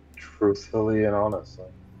 truthfully and honestly?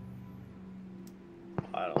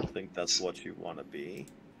 I don't think that's what you want to be.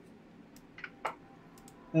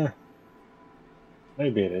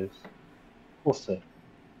 Maybe it is. We'll see.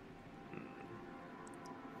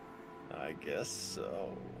 I guess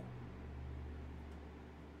so.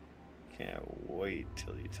 Can't wait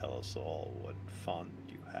till you tell us all what fun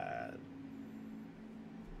you had.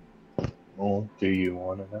 Well, do you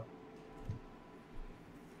want to know?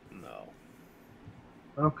 No.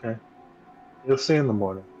 Okay. You'll see in the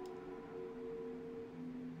morning.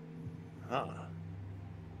 Huh.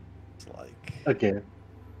 It's like... Again.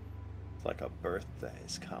 It's like a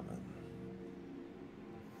birthday's coming.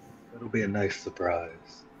 It'll be a nice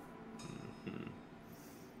surprise.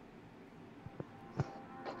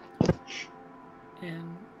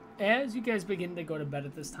 And as you guys begin to go to bed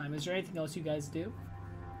at this time, is there anything else you guys do?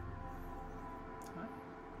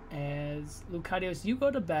 As Leukadios, you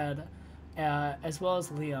go to bed, as well as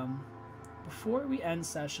Liam. Before we end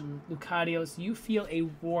session, Leukadios, you feel a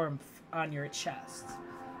warmth on your chest.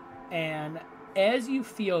 And as you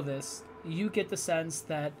feel this, you get the sense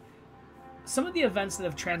that some of the events that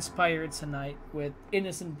have transpired tonight with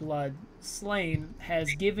innocent blood slain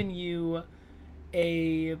has given you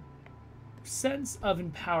a sense of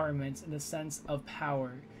empowerment and a sense of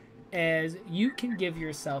power, as you can give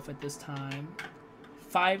yourself at this time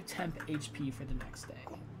 5 temp HP for the next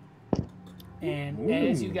day. And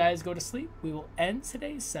as you guys go to sleep, we will end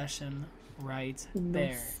today's session right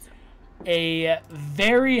there. A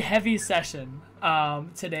very heavy session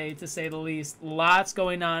today, to say the least. Lots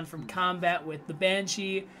going on, from combat with the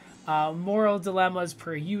Banshee, moral dilemmas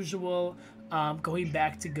per usual, going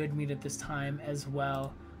back to Goodmead at this time as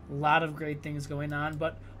well. A lot of great things going on,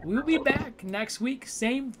 but we'll be back next week.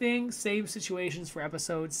 Same thing, same situations for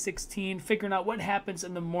episode 16, figuring out what happens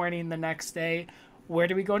in the morning the next day. Where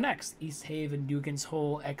do we go next? East Haven, Dugan's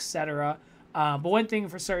Hole, etc. But one thing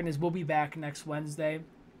for certain is we'll be back next Wednesday.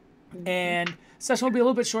 And session will be a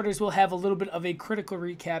little bit shorter, as we'll have a little bit of a critical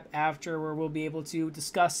recap after, where we'll be able to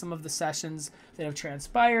discuss some of the sessions that have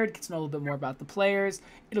transpired, get to know a little bit more about the players.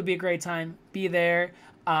 It'll be a great time. Be there.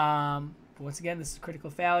 But once again, this is Critical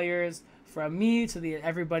Failures. From me to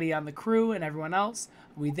everybody on the crew and everyone else,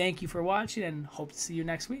 we thank you for watching and hope to see you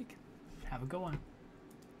next week. Have a good one.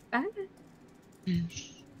 Bye.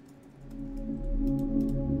 Peace.